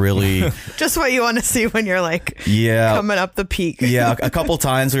like really Just what you want to see when you're like yeah coming up the peak. yeah. A couple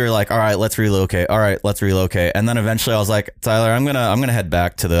times we were like, all right, let's relocate. And then eventually I was like, Tyler, I'm gonna head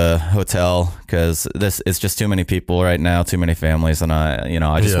back to the hotel because it's just too many people right now, too many families, and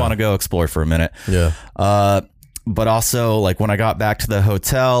I just want to go explore for a minute. Yeah. But also, like, when I got back to the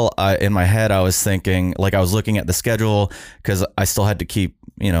hotel, in my head, I was thinking, like, I was looking at the schedule because I still had to keep,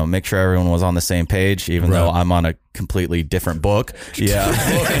 make sure everyone was on the same page, even though I'm on a completely different book. Yeah.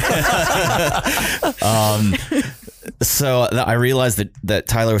 So I realized that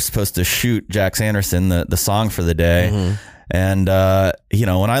Tyler was supposed to shoot Jack Sanderson, the song for the day. And,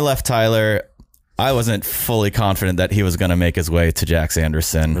 when I left Tyler, I wasn't fully confident that he was going to make his way to Jack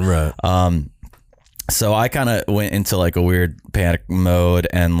Sanderson. Right. So I kind of went into like a weird panic mode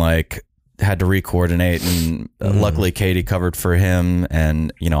and like had to re-coordinate, and luckily Katie covered for him,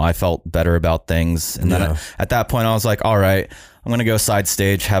 and I felt better about things. And then at that point I was like, all right, I'm going to go side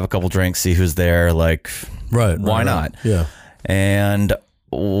stage, have a couple drinks, see who's there. Like, why not? Yeah. And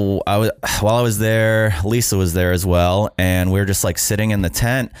while I was there, Lisa was there as well. And we were just like sitting in the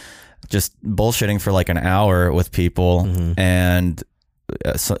tent, just bullshitting for like an hour with people. And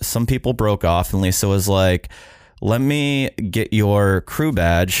some people broke off, and Lisa was like, let me get your crew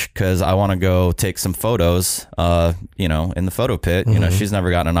badge because I want to go take some photos, in the photo pit. She's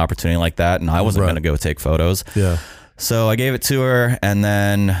never gotten an opportunity like that, and I wasn't going to go take photos. Yeah. So I gave it to her, and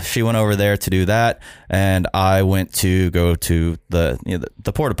then she went over there to do that, and I went to go to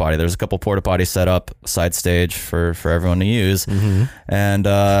the porta potty. There's a couple porta potties set up side stage for everyone to use, and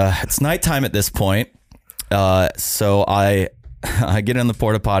it's nighttime at this point. So I get in the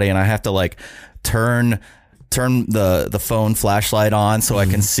porta potty, and I have to like turn the phone flashlight on so I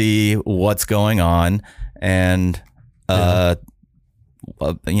can see what's going on, and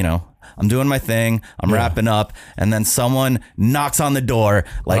I'm doing my thing. I'm wrapping up, and then someone knocks on the door,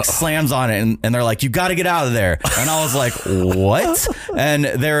 like slams on it, and they're like, "You got to get out of there." And I was like, "What?" And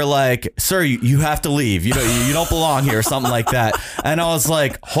they're like, "Sir, you have to leave. You don't belong here," or something like that. And I was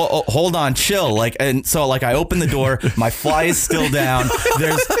like, "Hold on, chill." Like, and so like I open the door, my fly is still down.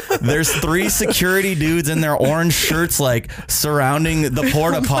 there's 3 security dudes in their orange shirts, like surrounding the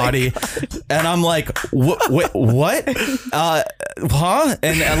porta potty, and I'm like, what? Huh?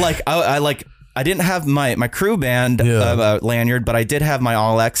 And like, I didn't have my crew band lanyard, but I did have my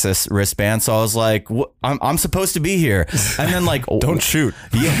All Access wristband. So I was like, I'm supposed to be here. And then like, don't shoot.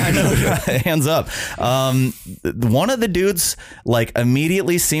 Yeah, I know. Hands up. One of the dudes like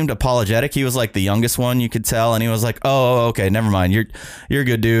immediately seemed apologetic. He was like the youngest one, you could tell, and he was like, "Oh, okay, never mind. You're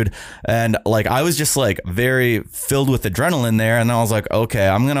good, dude." And like, I was just like very filled with adrenaline there, and I was like, "Okay,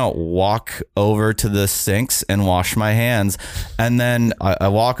 I'm gonna walk over to the sinks and wash my hands." And then I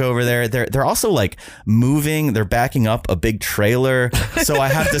walk over there. They're also like moving. They're backing up a big trailer, so I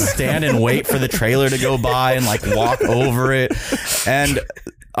have to stand and wait for the trailer to go by and like walk over it. And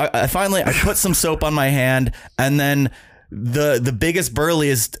I finally put some soap on my hand, and then the biggest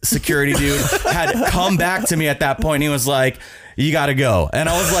burliest security dude had come back to me at that point. He was like, "You gotta go." And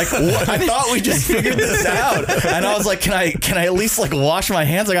I was like, what? I thought we just figured this out. And I was like, can I at least like wash my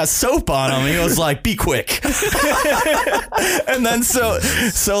hands? I got soap on them. And he was like, "Be quick." And then so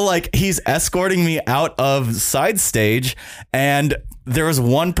like he's escorting me out of side stage, and there was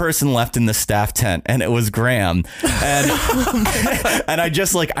one person left in the staff tent, and it was Graham. And and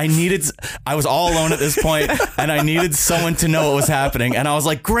I was all alone at this point, and I needed someone to know what was happening. And I was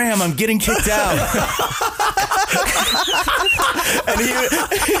like, "Graham, I'm getting kicked out."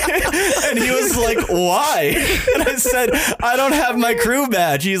 And he was like, "Why?" And I said, "I don't have my crew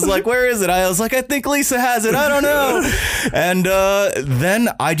badge." He's like, "Where is it?" I was like, "I think Lisa has it. I don't know." And then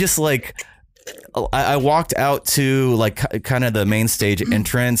I just like, I walked out to like kind of the main stage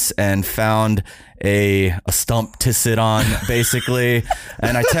entrance and found a stump to sit on, basically.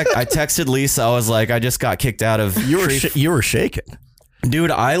 And I texted Lisa. I was like, "I just got kicked out of." You were shaking,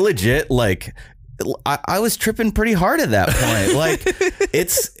 dude. I legit like. I was tripping pretty hard at that point. Like,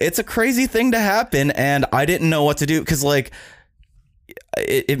 it's a crazy thing to happen, and I didn't know what to do because like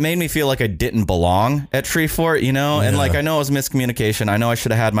it made me feel like I didn't belong at Treefort, you know. And like, I know it was miscommunication. I know I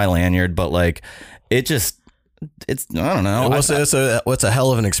should have had my lanyard, but like it's I don't know. It's a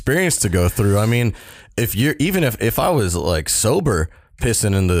hell of an experience to go through. I mean, if I was like sober,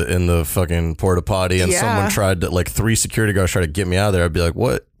 pissing in the fucking porta potty, and someone tried to, like 3 security guards tried to get me out of there, I'd be like,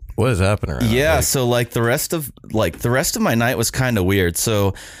 what is happening right now? Yeah, like, so like the rest of my night was kind of weird.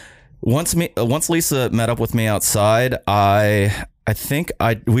 So once Lisa met up with me outside,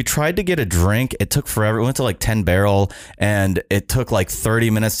 we tried to get a drink. It took forever. We went to like 10 Barrel, and it took like 30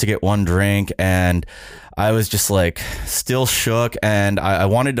 minutes to get one drink, and I was just like still shook, and I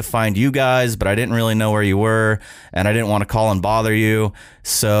wanted to find you guys, but I didn't really know where you were, and I didn't want to call and bother you.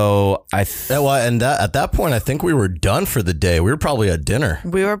 So at that point, I think we were done for the day. We were probably at dinner.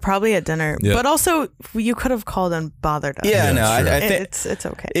 Yeah. But also you could have called and bothered us. Yeah, no, I think it's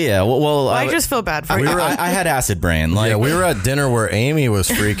okay. Yeah, well, I just feel bad for you. I had acid brain. Like, yeah, we were at dinner where Amy was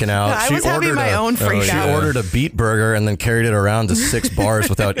freaking out. I was having my own freak out. She ordered a beet burger and then carried it around to 6 bars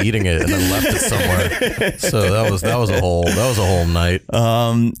without eating it, and then left it somewhere. So that was a whole night.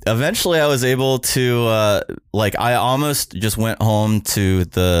 Eventually I was able to I almost just went home to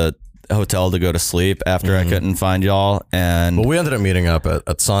the hotel to go to sleep after I couldn't find y'all, and we ended up meeting up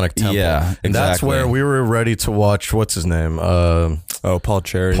at Sonic Temple. Yeah, and that's where we were ready to watch, what's his name? Paul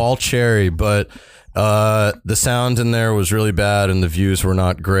Cherry. But the sound in there was really bad, and the views were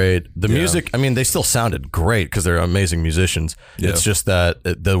not great. The music, I mean, they still sounded great because they're amazing musicians. Yeah. It's just that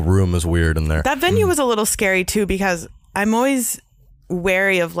the room was weird in there. That venue was a little scary too, because I'm always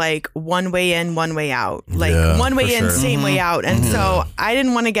wary of like one way in, one way out, like one way in, same way out, and so I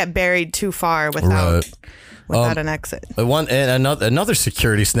didn't want to get buried too far without an exit. Another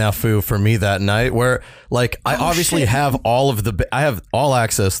security snafu for me that night, where like I obviously have I have all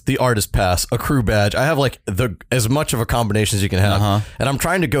access, the artist pass, a crew badge. I have like as much of a combination as you can have, and I'm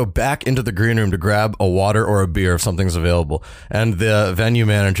trying to go back into the green room to grab a water or a beer if something's available, and the venue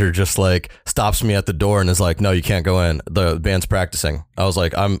manager just like stops me at the door and is like, "No, you can't go in. The band's practicing." I was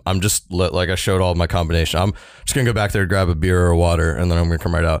like, I'm just like, I showed all of my combination. I'm just gonna go back there to grab a beer or a water, and then I'm gonna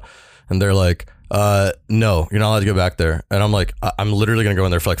come right out. And they're like, "No, you're not allowed to go back there." And I'm like, I'm literally going to go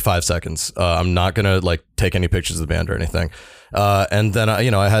in there for like 5 seconds. I'm not going to like take any pictures of the band or anything. And then,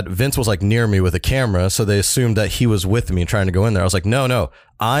 I had Vince was like near me with a camera. So they assumed that he was with me trying to go in there. I was like, no,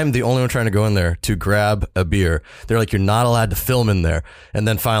 I'm the only one trying to go in there to grab a beer. They're like, "You're not allowed to film in there." And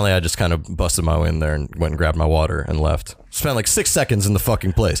then finally I just kind of busted my way in there and went and grabbed my water and left. Spent like 6 seconds in the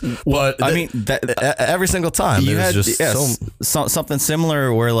fucking place. But I mean, every single time you had just something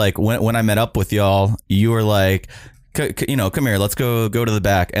similar where like when I met up with y'all, you were like, come here, let's go to the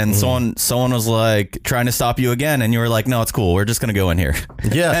back. And someone was like trying to stop you again, and you were like, no, it's cool, we're just gonna go in here.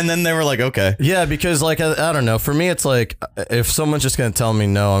 Yeah. And then they were like, okay. Yeah, because like I don't know, for me it's like if someone's just gonna tell me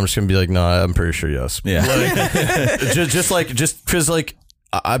no, I'm just gonna be like, no, I'm pretty sure yes. Yeah. Like, just because like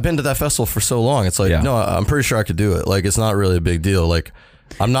I've been to that festival for so long, it's like no, I'm pretty sure I could do it. Like it's not really a big deal. Like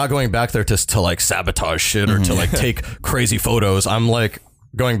I'm not going back there to like sabotage shit or to like take crazy photos. I'm like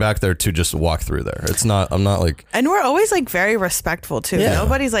going back there to just walk through there. I'm not like, and we're always like very respectful too. Yeah.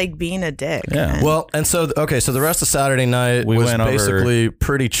 Nobody's like being a dick. Yeah. well, and so so the rest of Saturday night was went over- basically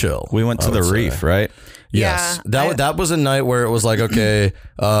pretty chill. We went to the Reef, right? Yes, Yeah, that was a night where it was like, okay,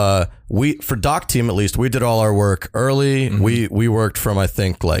 we for doc team at least we did all our work early. We worked from I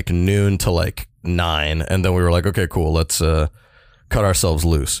think like noon to like 9, and then we were like, okay, cool, let's cut ourselves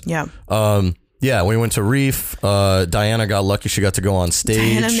loose. Yeah. Yeah, we went to Reef. Diana got lucky; she got to go on stage.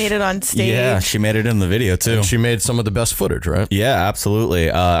 Diana made it on stage. Yeah, she made it in the video too. And she made some of the best footage, right? Yeah,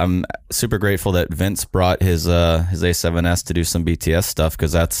 absolutely. I'm super grateful that Vince brought his A7S to do some BTS stuff,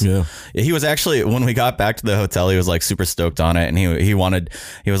 because he was actually, when we got back to the hotel, he was like super stoked on it, and he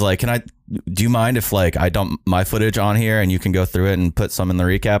was like, do you mind if like I dump my footage on here and you can go through it and put some in the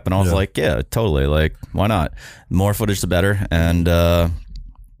recap? And I was like, yeah, totally. Like, why not? More footage the better. And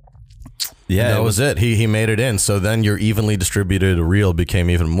yeah, that was it. He made it in. So then your evenly distributed reel became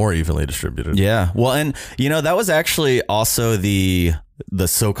even more evenly distributed. Yeah. Well, and that was actually also the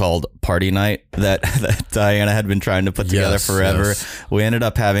so-called party night that Diana had been trying to put together forever. Yes. We ended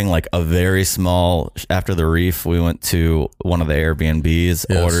up having like a very small, after the Reef, we went to one of the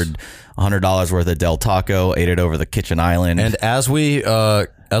Airbnbs, ordered $100 worth of Del Taco, ate it over the kitchen island. And as we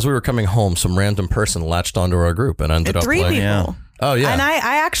were coming home, some random person latched onto our group and ended up 3 people. Yeah. Oh yeah. And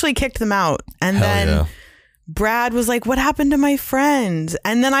I actually kicked them out. And then Brad was like, what happened to my friends?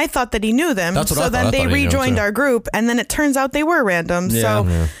 And then I thought that he knew them. That's what I so thought. then I they thought he knew rejoined too. our group. And then it turns out they were random. Yeah.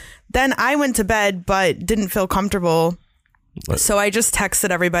 So then I went to bed, but didn't feel comfortable. So I just texted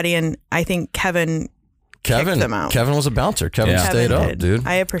everybody, and I think Kevin kicked them out. Kevin was a bouncer. Kevin stayed up, dude.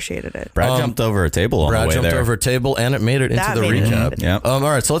 I appreciated it. Brad jumped over a table on the way there. Brad jumped over a table, and it made it into the recap. Yeah. All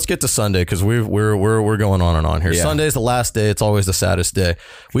right, so let's get to Sunday, because we're going on and on here. Yeah. Sunday's the last day. It's always the saddest day.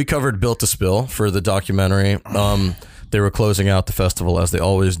 We covered Built to Spill for the documentary. They were closing out the festival as they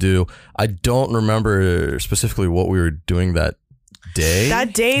always do. I don't remember specifically what we were doing that day.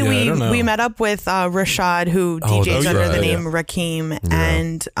 That day we met up with Rashad, who DJs under the name Rakim,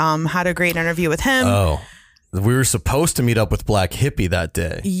 and had a great interview with him. Oh. We were supposed to meet up with Black Hippie that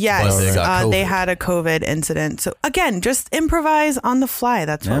day. Yes, but they had a COVID incident. So again, just improvise on the fly.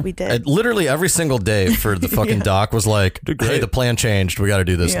 That's what we did. Literally every single day for the fucking doc was like, hey, the plan changed. We got to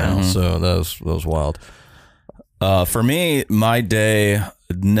do this now. So that was wild. For me, my day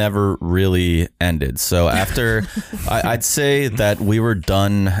never really ended. So after, I'd say that we were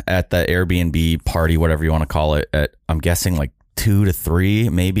done at the Airbnb party, whatever you want to call it, at, I'm guessing like 2 to 3,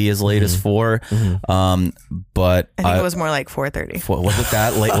 maybe as late as 4. But I think it was more like 4:30. Was it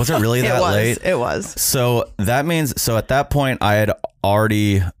that late? Was it really that late? It was. So that means, at that point, I had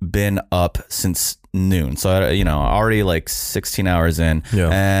already been up since noon. So, already like 16 hours in. Yeah.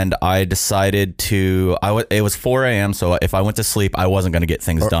 And I decided it was 4 a.m. So if I went to sleep, I wasn't going to get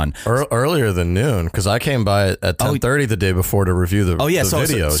things done. Earlier than noon, because I came by at 10:30 the day before to review the videos. So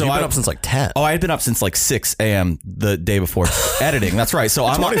you've been up since like 10. Oh, I had been up since like 6 a.m. the day before editing. That's right. So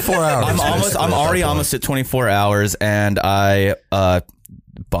I'm 24 hours. I'm already almost at 24 hours, and I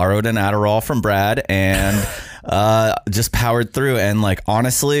borrowed an Adderall from Brad and just powered through. And like,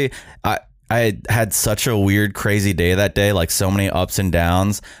 honestly, I had such a weird, crazy day that day, like so many ups and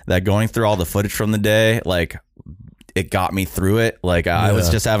downs, that going through all the footage from the day, like, it got me through it. Like, I was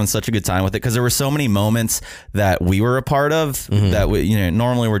just having such a good time with it, because there were so many moments that we were a part of that we,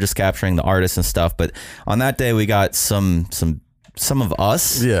 normally we're just capturing the artists and stuff. But on that day, we got some of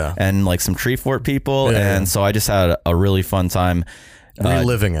us and like some Treefort people. And so I just had a really fun time.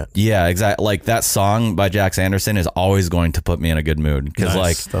 Reliving it. Yeah, exactly. Like, that song by Jax Anderson is always going to put me in a good mood, because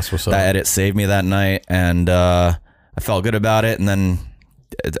like that's what's up. That edit saved me that night, and I felt good about it. And then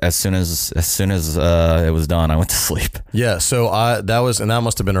as soon as it was done, I went to sleep. Yeah. So that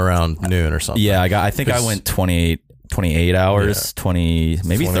must have been around noon or something. Yeah, I think I went 28 hours, 20,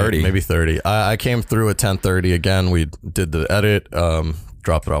 maybe 30. Maybe 30. I came through at 10:30 again. We did the edit,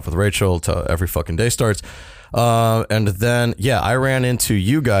 dropped it off with Rachel till every fucking day starts. And then, I ran into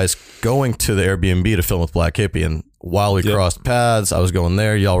you guys going to the Airbnb to film with Black Hippie. And while we crossed paths, I was going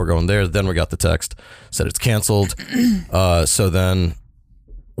there, y'all were going there. Then we got the text, said it's canceled. So then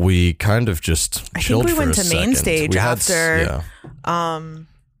we kind of just chilled for a second. I think we went to main stage after.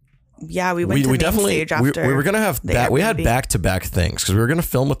 yeah, we went to the main stage after. We were gonna have we had back-to-back things because we were gonna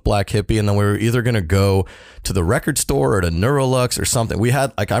film with Black Hippie, and then we were either gonna go to the record store or to Neurolux or something. We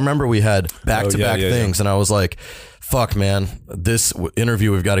had I remember we had back-to-back things, and I was like, fuck, man, this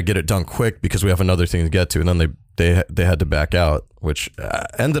interview, we've got to get it done quick because we have another thing to get to. And then they had to back out, which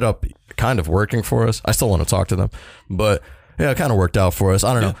ended up kind of working for us. I still want to talk to them, but yeah, it kind of worked out for us.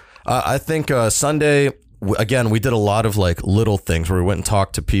 I don't know. I think Sunday, again, we did a lot of like little things where we went and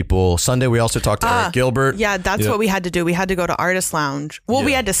talked to people. Sunday, we also talked to Eric Gilbert. Yeah, that's what we had to do. We had to go to Artist Lounge. Well,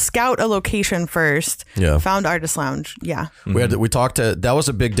 we had to scout a location first. Yeah. Found Artist Lounge. Yeah. We talked to, that was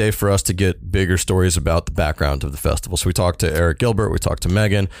a big day for us to get bigger stories about the background of the festival. So we talked to Eric Gilbert, we talked to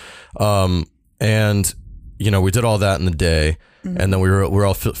Megan, and you know, we did all that in the day, and then we were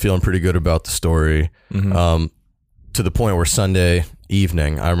all feeling pretty good about the story. To the point where Sunday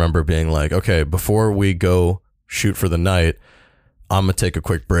evening, I remember being like, okay, before we go shoot for the night, I'm gonna take a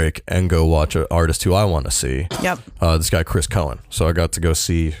quick break and go watch an artist who I want to see. Yep. This guy Chris Cohen. So I finally got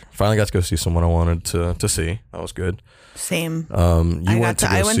to go see someone I wanted to see. That was good. Same. I went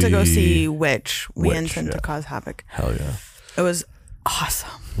to go see Witch. We Intend to Cause Havoc. Hell yeah. It was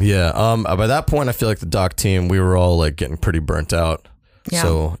awesome. Yeah. By that point, I feel like the doc team, we were all like getting pretty burnt out. Yeah.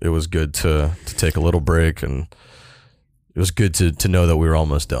 So it was good to take a little break, and it was good to know that we were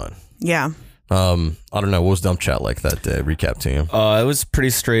almost done. Yeah. I don't know. What was Dump Chat like that day? Recap team. It was pretty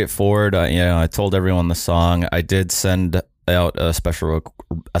straightforward. I told everyone the song. I did send out a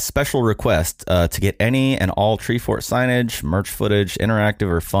special request to get any and all Treefort signage, merch footage, interactive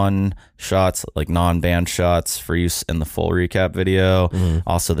or fun shots, like non-band shots for use in the full recap video.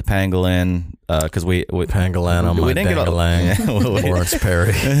 Also the pangolin, because we pangolin on my dangling. Lawrence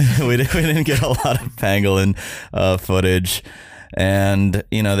Perry. we didn't get a lot of pangolin footage. And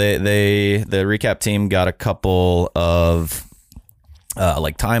you know, the recap team got a couple of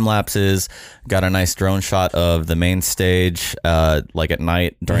like time lapses, got a nice drone shot of the main stage like at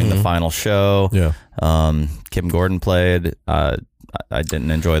night during the final show. Yeah. Kim Gordon played. I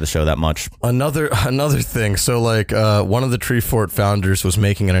didn't enjoy the show that much. Another thing. So like one of the Treefort founders was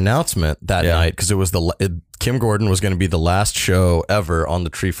making an announcement that night, because it was Kim Gordon was going to be the last show ever on the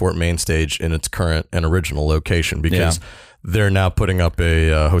Treefort main stage in its current and original location, because they're now putting up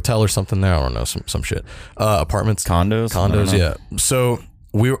a hotel or something there. I don't know, some shit. Apartments, condos. Yeah. So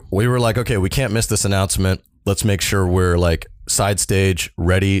we were like, okay, we can't miss this announcement. Let's make sure we're like side stage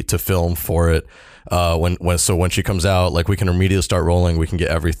ready to film for it. When she comes out, like we can immediately start rolling. We can get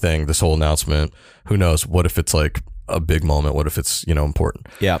everything, this whole announcement. Who knows? What if it's like a big moment? What if it's, important?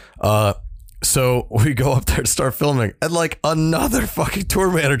 Yeah. So we go up there to start filming, and like another fucking tour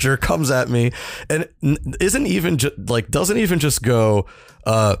manager comes at me and doesn't even just go,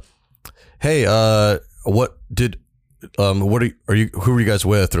 hey, who are you guys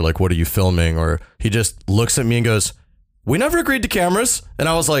with? Or like, what are you filming? Or he just looks at me and goes, we never agreed to cameras. And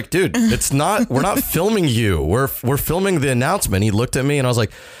I was like, dude, we're not filming you. We're filming the announcement. He looked at me and I was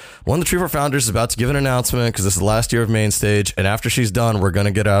like, one of the Treefort founders is about to give an announcement because this is the last year of main stage. And after she's done, we're going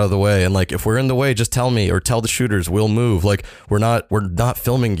to get out of the way. And like, if we're in the way, just tell me, or tell the shooters, we'll move. Like, we're not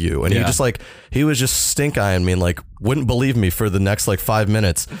filming you. And he was just stink eyeing me and like, wouldn't believe me for the next like 5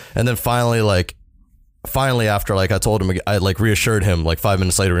 minutes. And then finally, after like I told him, I like reassured him like 5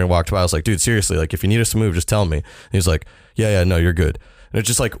 minutes later, and he walked by. I was like, dude, seriously, like if you need us to move, just tell me. And he was like, yeah, no, you're good. And it's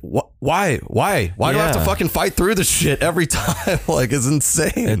just like, why do I have to fucking fight through this shit every time? Like, it's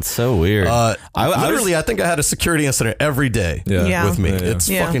insane. It's so weird. I think I had a security incident every day with me. It's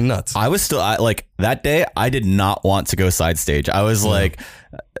fucking nuts. I was still like that day. I did not want to go side stage. I was like,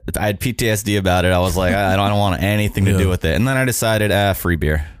 I had PTSD about it. I was like, I don't want anything to do with it. And then I decided, free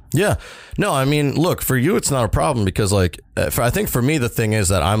beer. Yeah. No, I mean, look, for you, it's not a problem because like, I think for me, the thing is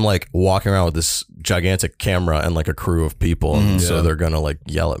that I'm like walking around with this gigantic camera and like a crew of people. And so they're going to like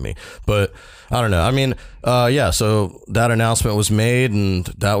yell at me, but I don't know. I mean, so that announcement was made, and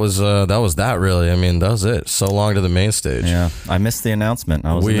that was that really. I mean, that was it. So long to the main stage. Yeah. I missed the announcement.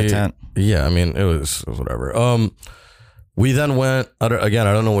 I was in the tent. Yeah. I mean, it was whatever. We then went, I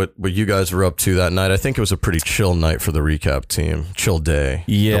don't know what you guys were up to that night. I think it was a pretty chill night for the recap team. Chill day.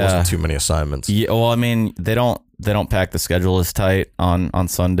 Yeah. There wasn't too many assignments. Yeah. Well, I mean, they don't pack the schedule as tight on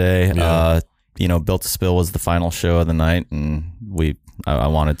Sunday. Yeah. Built to Spill was the final show of the night, and I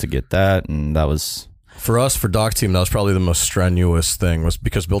wanted to get that, and that was... For us, for Doc Team, that was probably the most strenuous thing, was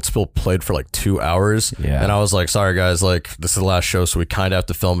because Built to Spill played for like 2 hours. Yeah. And I was like, sorry guys, like this is the last show, so we kind of have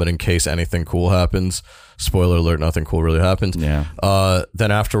to film it in case anything cool happens. Spoiler alert, nothing cool really happened. Yeah. Then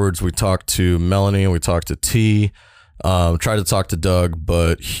afterwards, we talked to Melanie and we talked to T. Tried to talk to Doug,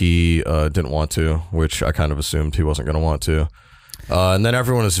 but he didn't want to, which I kind of assumed he wasn't going to want to. And then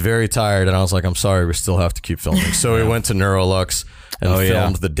everyone was very tired, and I was like, I'm sorry, we still have to keep filming. So we went to Neurolux and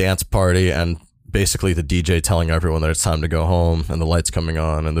filmed the dance party, and basically the DJ telling everyone that it's time to go home, and the lights coming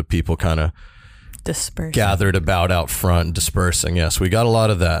on, and the people kind of gathered about out front, dispersing. Yes, we got a lot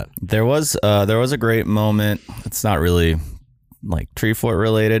of that. There was a great moment. It's not really like Treefort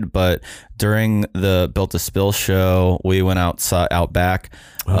related, but during the Built to Spill show, we went out back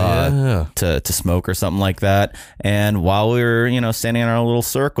to smoke or something like that. And while we were, standing in our little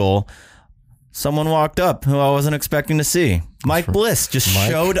circle, someone walked up who I wasn't expecting to see. Mike Bliss just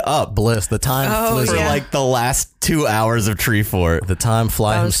showed up. Bliss, the time for like the last 2 hours of Treefort. The time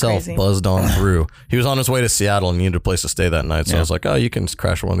fly himself buzzed on through. He was on his way to Seattle and needed a place to stay that night. So I was like, oh, you can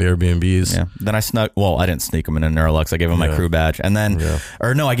crash one of the Airbnbs. Yeah. Then I I didn't sneak him in a Neurolux. I gave him my crew badge. And then,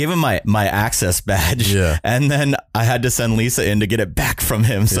 I gave him my access badge. Yeah. And then I had to send Lisa in to get it back from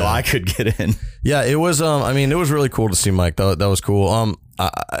him so I could get in. Yeah, it was, it was really cool to see Mike. That was cool.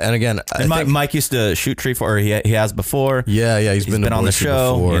 And again, Mike used to shoot Treefort, or he has before. Yeah, he's been on the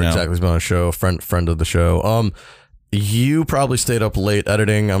show before. Exactly, he's been on a show, friend of the show. You probably stayed up late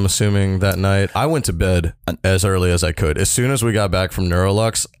editing, I'm assuming, that night. I went to bed as early as I could. As soon as we got back from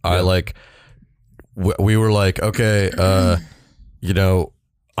Neurolux, we were like, okay, I'm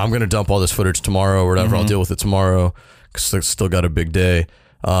gonna dump all this footage tomorrow or whatever. I'll deal with it tomorrow because I still got a big day.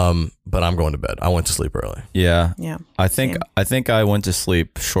 But I'm going to bed. I went to sleep early. Yeah. I think I went to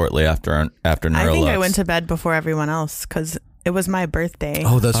sleep shortly after Neurolux. I think I went to bed before everyone else because it was my birthday.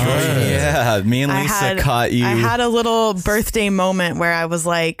 Oh, that's right. Yeah, me and Lisa caught you. I had a little birthday moment where I was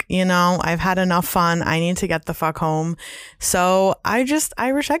like, I've had enough fun. I need to get the fuck home. So I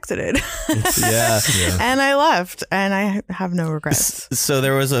Irish exited. And I left, and I have no regrets. So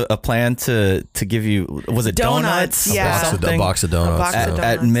there was a plan to give you, was it donuts? A box of donuts.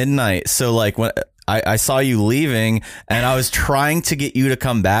 At midnight. So like when I saw you leaving, and I was trying to get you to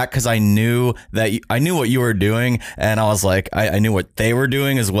come back because I knew I knew what you were doing, and I was like, I knew what they were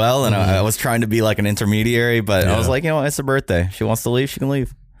doing as well, and I was trying to be like an intermediary, but I was like, it's her birthday. She wants to leave, she can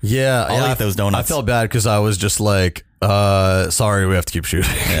leave. Yeah, I'll eat those donuts. I felt bad because I was just like, sorry, we have to keep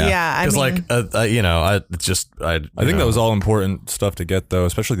shooting. Yeah, because I think that was all important stuff to get though,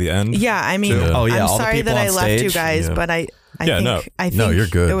 especially the end. Yeah, I mean, I'm sorry that I left you guys, but I think you're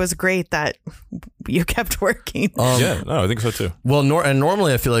good. It was great that you kept working. I think so too. Well,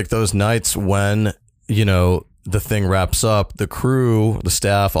 normally I feel like those nights when the thing wraps up, the crew, the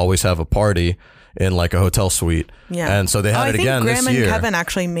staff always have a party in like a hotel suite. Yeah. And so they had it again this year. Graham and Kevin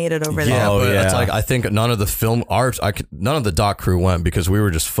actually made it over there. Yeah, it's like, I think none of the none of the doc crew went because we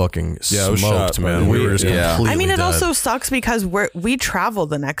were just fucking smoked, man. We were just completely I mean, it dead. also sucks because we travel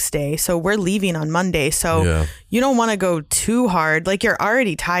the next day. So we're leaving on Monday. So you don't want to go too hard. Like, you're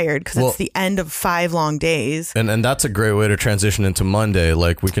already tired because it's the end of 5 long days. And that's a great way to transition into Monday.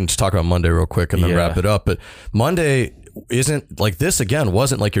 Like, we can just talk about Monday real quick and then wrap it up. But Monday isn't like this again,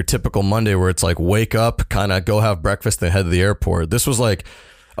 wasn't like your typical Monday where it's like wake up, kind of go have breakfast, then head to the airport. This was like,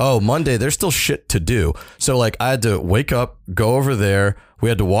 Monday, there's still shit to do. So like I had to wake up, go over there. We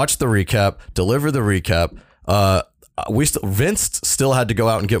had to watch the recap, deliver the recap. Vince still had to go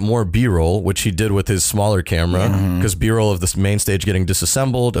out and get more B-roll, which he did with his smaller camera, because B-roll of this main stage getting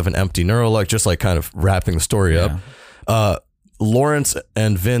disassembled, of an empty Neurolux, just like kind of wrapping the story up. Lawrence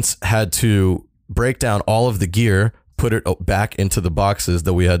and Vince had to break down all of the gear, put it back into the boxes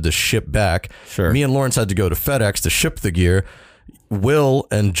that we had to ship back. Sure. Me and Lawrence had to go to FedEx to ship the gear. Will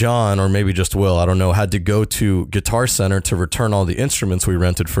and John, or maybe just Will, I don't know, had to go to Guitar Center to return all the instruments we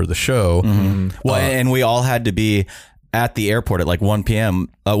rented for the show. Well, and we all had to be at the airport at like 1 p.m.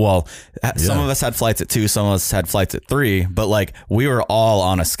 Some of us had flights at 2, some of us had flights at 3, but like we were all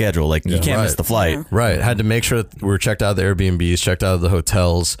on a schedule. Like you can't miss the flight. Right. Had to make sure that we were checked out of the Airbnbs, checked out of the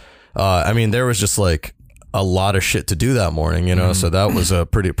hotels. I mean, there was just like a lot of shit to do that morning, so that was a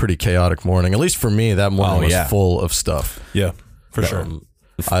pretty chaotic morning. At least for me, that morning was full of stuff. Yeah, for sure.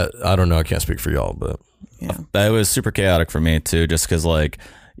 I don't know. I can't speak for y'all, but it was super chaotic for me too, just because like,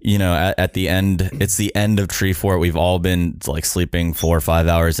 at the end, it's the end of Treefort. We've all been like sleeping 4 or 5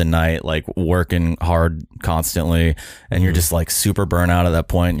 hours a night, like working hard constantly, and you're just like super burnt out at that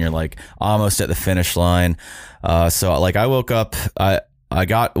point, and you're like almost at the finish line. So like I woke up, I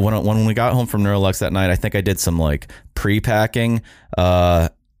got when we got home from Neurolux that night, I think I did some like pre-packing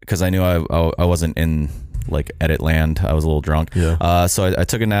because I knew I wasn't in like edit land. I was a little drunk. So I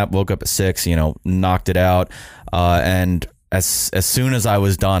took a nap, woke up at 6, knocked it out, and as soon as I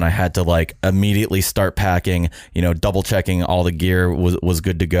was done, I had to like immediately start packing, double checking all the gear was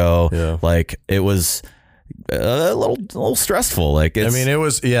good to go. Like it was a little stressful. Like, I mean, it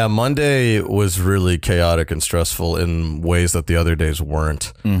was, Monday was really chaotic and stressful in ways that the other days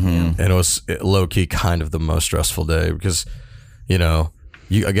weren't. And it was low key kind of the most stressful day because, you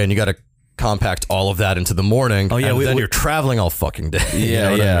got to compact all of that into the morning. Oh yeah, and then you're traveling all fucking day.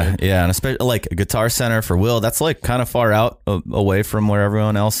 Yeah, yeah, and especially like a Guitar Center for Will. That's like kind of far out away from where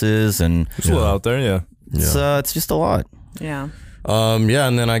everyone else is, and it's a little out there. Yeah, it's just a lot. Yeah. And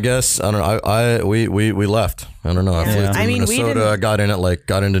then I guess I don't know. We left. I don't know. I flew through Minnesota. I got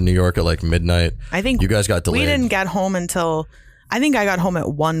into New York at like midnight. I think you guys got delayed. We didn't get home until I think I got home at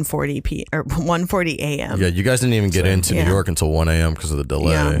 1:40 a.m. Yeah, you guys didn't even get into New York until 1 a.m. because of the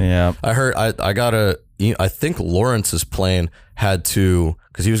delay. Yeah. I heard I think Lawrence's plane had to,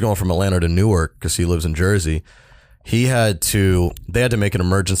 because he was going from Atlanta to Newark because he lives in Jersey. They had to make an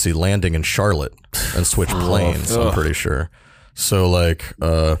emergency landing in Charlotte and switch planes, I'm pretty sure. So like,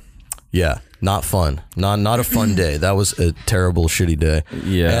 not fun. Not a fun day. That was a terrible, shitty day.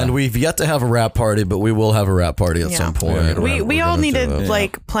 Yeah. And we've yet to have a rap party, but we will have a rap party at some point. We all needed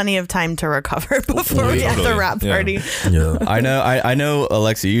plenty of time to recover before we had the rap party. Yeah. I know,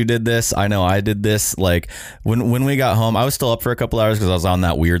 Alexa, you did this. I know I did this. Like when we got home, I was still up for a couple hours because I was on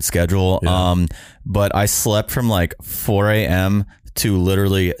that weird schedule. Yeah. But I slept from like 4 a.m. to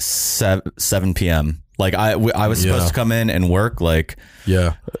literally 7 p.m. Like I was supposed to come in and work. Like,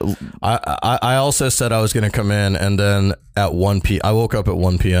 I also said I was going to come in, and then at 1 p. I woke up at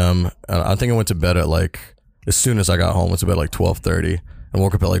 1 p.m. and I think I went to bed at like, as soon as I got home, went to bed at like 12:30 and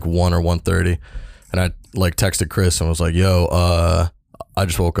woke up at like 1 or 1:30, and I like texted Chris and was like, "Yo, I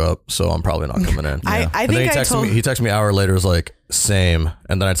just woke up, so I'm probably not coming in." I think he texted me an hour later, was like, "Same,"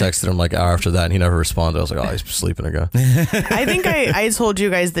 and then I texted him like an hour after that, and he never responded. I was like, "Oh, he's sleeping again." I think I told you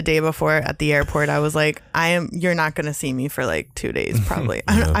guys the day before at the airport. I was like, you're not going to see me for like 2 days probably.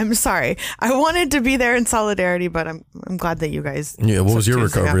 I'm sorry. I wanted to be there in solidarity, but I'm glad that you guys. Yeah. What was your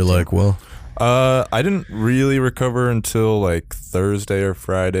recovery like, Will? I didn't really recover until like Thursday or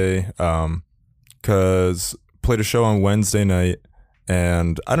Friday, because played a show on Wednesday night.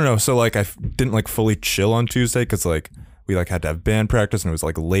 And I don't know, so like I didn't like fully chill on Tuesday because like we like had to have band practice and it was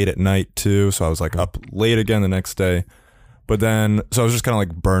like late at night too, so I was like up late again the next day. But then so I was just kind of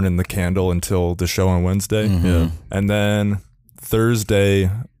like burning the candle until the show on Wednesday. And then Thursday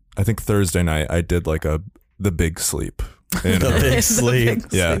night I did like the big sleep. The big sleep.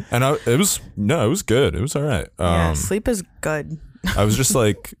 Yeah, and it was good. It was all right. Sleep is good. I was just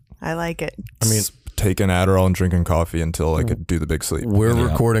like I like it. I mean, taking Adderall and drinking coffee until I could do the big sleep. We're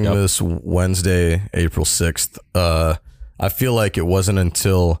recording this Wednesday, April 6th. I feel like it wasn't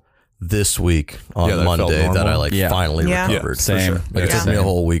until this week on Monday that I like finally recovered. Same. Sure. Like it took me a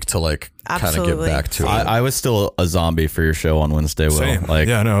whole week to like kind of get back to it. I was still a zombie for your show on Wednesday. Will. Same. Like,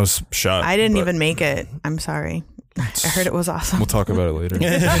 I was shot. I didn't even make it. I'm sorry. I heard it was awesome. We'll talk about it later.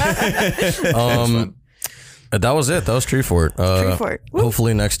 That was it. That was Treefort. Treefort.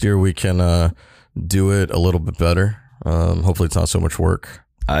 Hopefully next year we can do it a little bit better. Hopefully it's not so much work.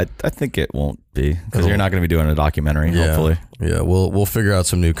 I think it won't be because you're not going to be doing a documentary. Hopefully, we'll figure out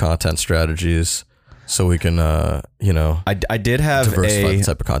some new content strategies so we can I did have diversify the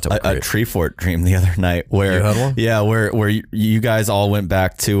type of content a Treefort dream the other night where you had one? where you guys all went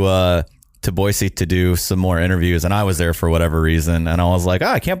back to Boise to do some more interviews, and I was there for whatever reason, and I was like,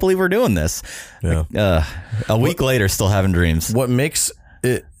 I can't believe we're doing this. A week later, still having dreams. What makes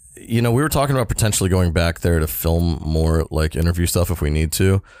it? We were talking about potentially going back there to film more like interview stuff if we need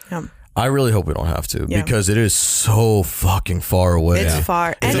to. Yeah. I really hope we don't have to because it is so fucking far away. It's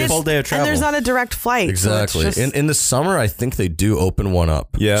far. It's a full day of travel. And there's not a direct flight. Exactly. So in the summer, I think they do open one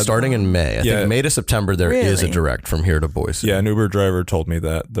up. Yeah. Starting in May. I think May to September, there is a direct from here to Boise. Yeah, an Uber driver told me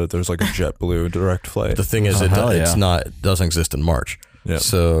that there's like a JetBlue direct flight. The thing is, it doesn't exist in March. Yeah.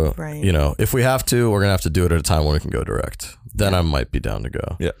 So, if we have to, we're going to have to do it at a time when we can go direct. Then I might be down to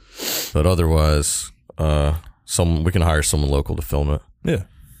go. Yeah. But otherwise, we can hire someone local to film it. Yeah.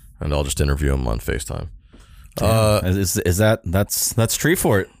 And I'll just interview him on FaceTime. Is that's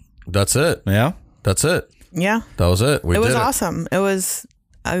Treefort? That's it. Yeah. That's it. Yeah. That was it. It was awesome. It was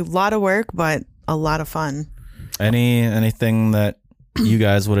a lot of work, but a lot of fun. Anything that you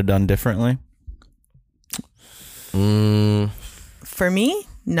guys would have done differently? For me,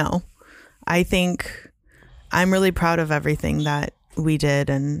 no. I think I'm really proud of everything that we did,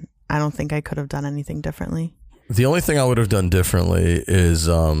 and I don't think I could have done anything differently. The only thing I would have done differently is,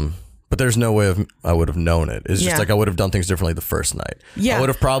 but there's no way I would have known it. It's just like I would have done things differently the first night. Yeah. I would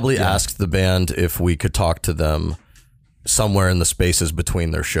have probably asked the band if we could talk to them somewhere in the spaces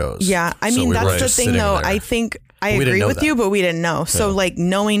between their shows. Yeah, I So mean we were that's the just thing sitting though. there. I think I We didn't agree know with that. you, but we didn't know. So like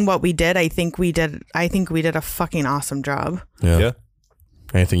knowing what we did, I think we did a fucking awesome job. Yeah.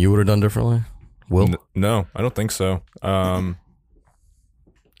 Anything you would have done differently? Will? No, I don't think so.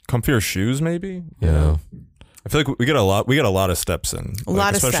 Comfier shoes, maybe. Yeah. I feel like we got a lot of steps in. A lot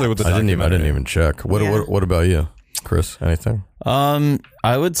of especially steps. with the I didn't documentary. even check. What about you, Chris? Anything?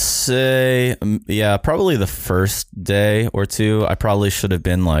 I would say, probably the first day or two, I probably should have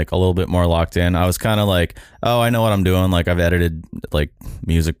been like a little bit more locked in. I was kind of like, oh, I know what I'm doing. Like I've edited like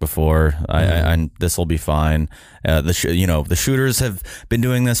music before. I this will be fine. The shooters have been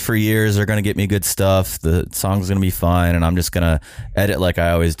doing this for years. They're gonna get me good stuff. The song's gonna be fine, and I'm just gonna edit like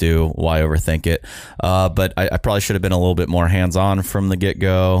I always do. Why overthink it? But I probably should have been a little bit more hands on from the get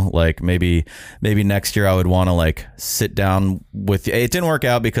go. Like maybe next year I would want to like sit down with you. It didn't work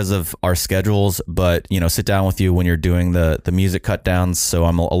out because of our schedules, but sit down with you when you're doing the music cut downs, so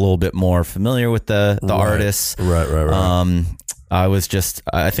I'm a little bit more familiar with the artists. Right.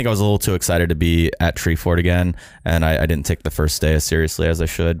 I think I was a little too excited to be at Treefort again, and I didn't take the first day as seriously as I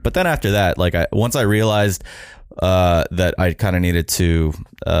should. But then after that, like once I realized that I kind of needed to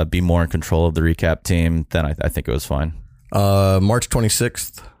be more in control of the recap team, then I think it was fine. March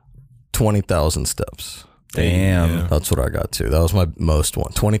 26th, 20,000 steps. Damn. Yeah. That's what I got to. That was my most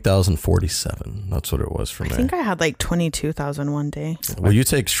one. 20,047. That's what it was for me. I think I had like 22,000 one day. Well, you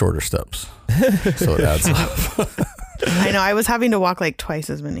take shorter steps, so it adds up. I know. I was having to walk like twice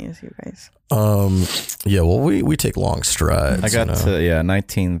as many as you guys. Yeah. Well, we take long strides. I got to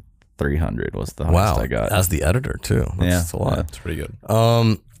 19,300 was the highest I got as the editor too. That's a lot. That's pretty good.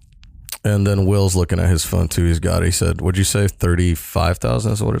 And then Will's looking at his phone too. He said, "What'd you say?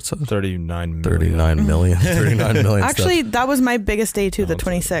 35,000 is what it says? 39 million. 39 million. 39 million. Actually, steps. that was my biggest day too, the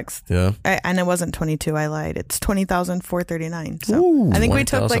 26th. Yeah. And it wasn't 22. I lied. It's 20,439. So Ooh, I think we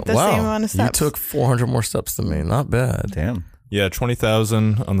took like the same amount of steps. You took 400 more steps than me. Not bad. Damn. Yeah,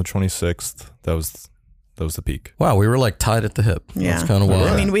 20,000 on the 26th. That was the peak. Wow, we were like tied at the hip. Yeah. That's kind of wild.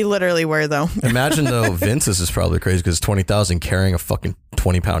 I mean, we literally were though. Imagine though, Vince's is probably crazy because 20,000 carrying a fucking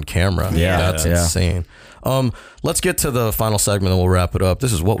 20-pound camera. Yeah. That's insane. Let's get to the final segment and we'll wrap it up.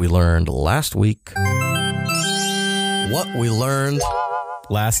 This is what we learned last week. What we learned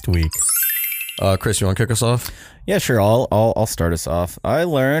Last week. Chris, you want to kick us off? Yeah, sure. I'll start us off. I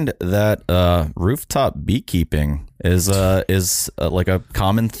learned that rooftop beekeeping is like a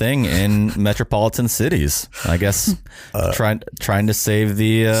common thing in metropolitan cities. I guess trying to save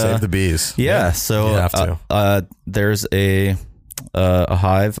the bees. Yeah. So you have to. There's a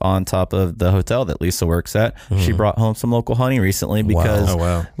hive on top of the hotel that Lisa works at. She brought home some local honey recently because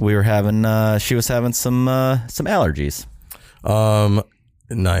we were having she was having some allergies.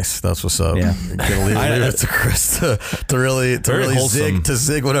 Nice, that's what's up. Yeah, gonna leave it to Chris to really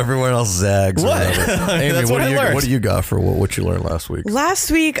zig what everyone else zags. What? Amy, That's what I learned. What do you got for what you learned last week?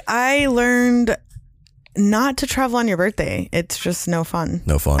 Last week, I learned not to travel on your birthday. It's just no fun.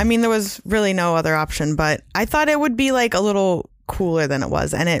 No fun. I mean, there was really no other option, but I thought it would be like a little cooler than it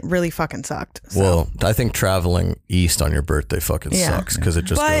was, and it really fucking sucked. So. Well, I think traveling east on your birthday fucking sucks because it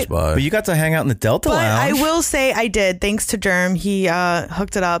just goes by. But you got to hang out in the Delta Lounge. I will say I did, thanks to Germ. He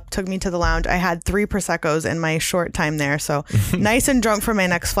hooked it up, took me to the lounge. I had 3 Prosecco's in my short time there, so nice and drunk for my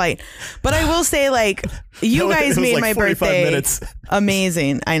next flight. But I will say, like, you guys made my birthday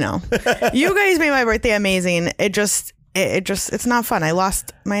amazing. I know. You guys made my birthday amazing. It's not fun. I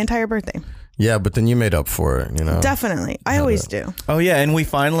lost my entire birthday. Yeah, but then you made up for it, you know? Definitely. I always do. Oh, yeah. And we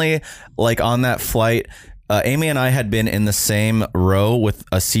finally, like on that flight, Amy and I had been in the same row with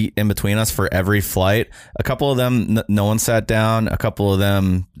a seat in between us for every flight. A couple of them, no one sat down. A couple of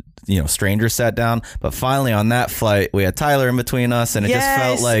them, strangers sat down. But finally on that flight, we had Tyler in between us, and it just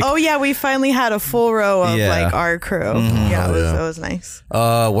felt like... Oh, yeah. We finally had a full row of like our crew. Mm-hmm. Yeah, it was nice.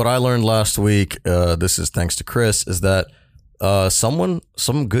 What I learned last week, this is thanks to Chris, is that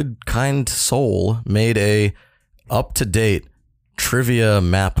some good kind soul made a up-to-date trivia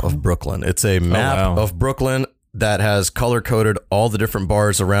map of Brooklyn. It's a map of Brooklyn that has color-coded all the different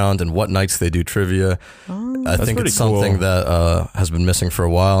bars around and what nights they do trivia. I think it's something that has been missing for a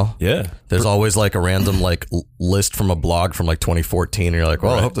while. Yeah. There's always like a random like list from a blog from like 2014 and you're like,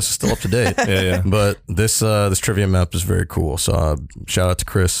 well, I hope this is still up to date. Yeah. But this trivia map is very cool. So shout out to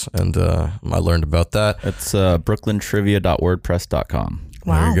Chris, and I learned about that. It's brooklyntrivia.wordpress.com.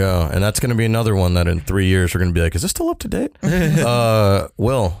 Wow. There you go. And that's going to be another one that in 3 years we're going to be like, is this still up to date?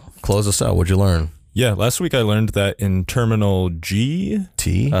 Will, close us out. What'd you learn? Yeah, last week I learned that in Terminal T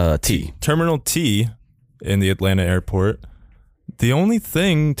in the Atlanta airport, The only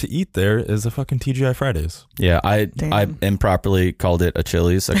thing to eat there is a fucking TGI Fridays. Yeah, I improperly called it a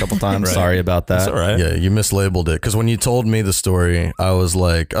Chili's a couple times. Right. Sorry about that. That's all right. Yeah, you mislabeled it. Because when you told me the story, I was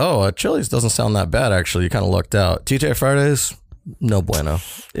like, oh, Chili's doesn't sound that bad, actually. You kind of lucked out. TGI Fridays, no bueno.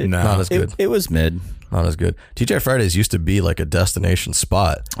 Not as good. It was mid. Not as good. TGI Fridays used to be like a destination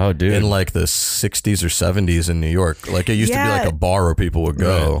spot. Oh, dude. In like the 60s or 70s in New York. Like it used to be like a bar where people would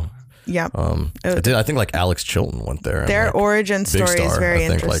go. Right. Yep. I think like Alex Chilton went there. Their like, origin story is very I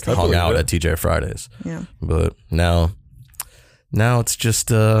think interesting. like hung out at TGI Fridays. Yeah. But now it's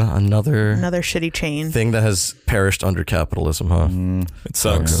just another shitty chain thing that has perished under capitalism, huh? It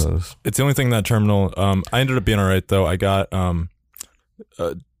sucks. It's the only thing in that terminal. I ended up being all right though. I got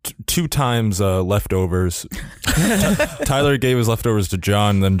 2 times leftovers. Tyler gave his leftovers to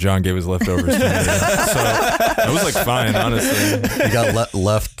John, then John gave his leftovers to me. So it was like fine, honestly. You got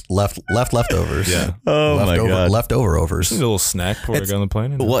leftovers. Yeah. Oh my God. Leftover overs. Just a little snack before I got on the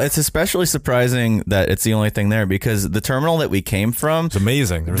plane. Well, it's especially surprising that it's the only thing there because the terminal that we came from, it's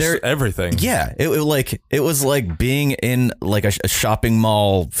amazing. There's everything. Yeah, it was like being in like a shopping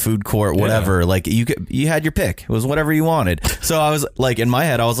mall, food court, whatever. Yeah. Like you had your pick. It was whatever you wanted. So I was like in my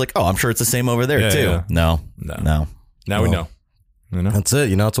head, I was like, oh, I'm sure it's the same over there too. Yeah. No. Now we know. You know? That's it.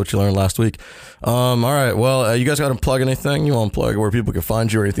 It's what you learned last week. All right. Well, you guys got to plug anything? You want to plug where people can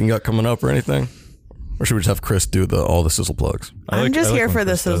find you or anything you got coming up or anything? Or should we just have Chris do all the sizzle plugs? I'm just here for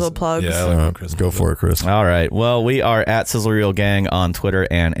the sizzle plugs. Yeah, I like Chris. Go for it, Chris. All right. Well, we are at Sizzle Reel Gang on Twitter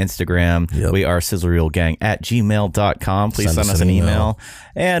and Instagram. Yep. We are sizzlereelgang at gmail.com. Please send us an email.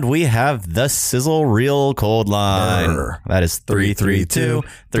 And we have the Sizzle Reel Cold Line. That is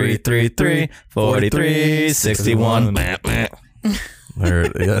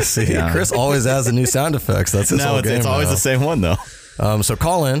 332-333-4361. Chris always has the new sound effects. That's his whole game. It's always the same one though. So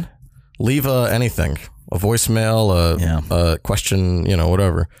call in, leave anything, a voicemail, a question,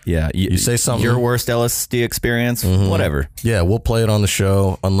 whatever. Yeah, you say something. Your worst LSD experience, whatever. Yeah, we'll play it on the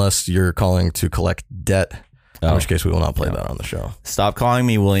show unless you're calling to collect debt. In which case, we will not play that on the show. Stop calling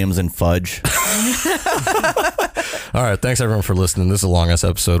me Williams and Fudge. All right, thanks everyone for listening. This is a long-ass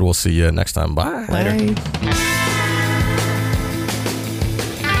episode. We'll see you next time. Bye. Later.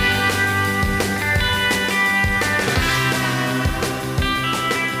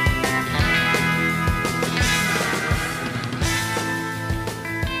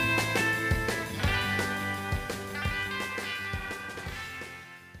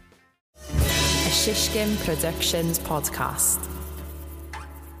 Shishkin Productions podcast.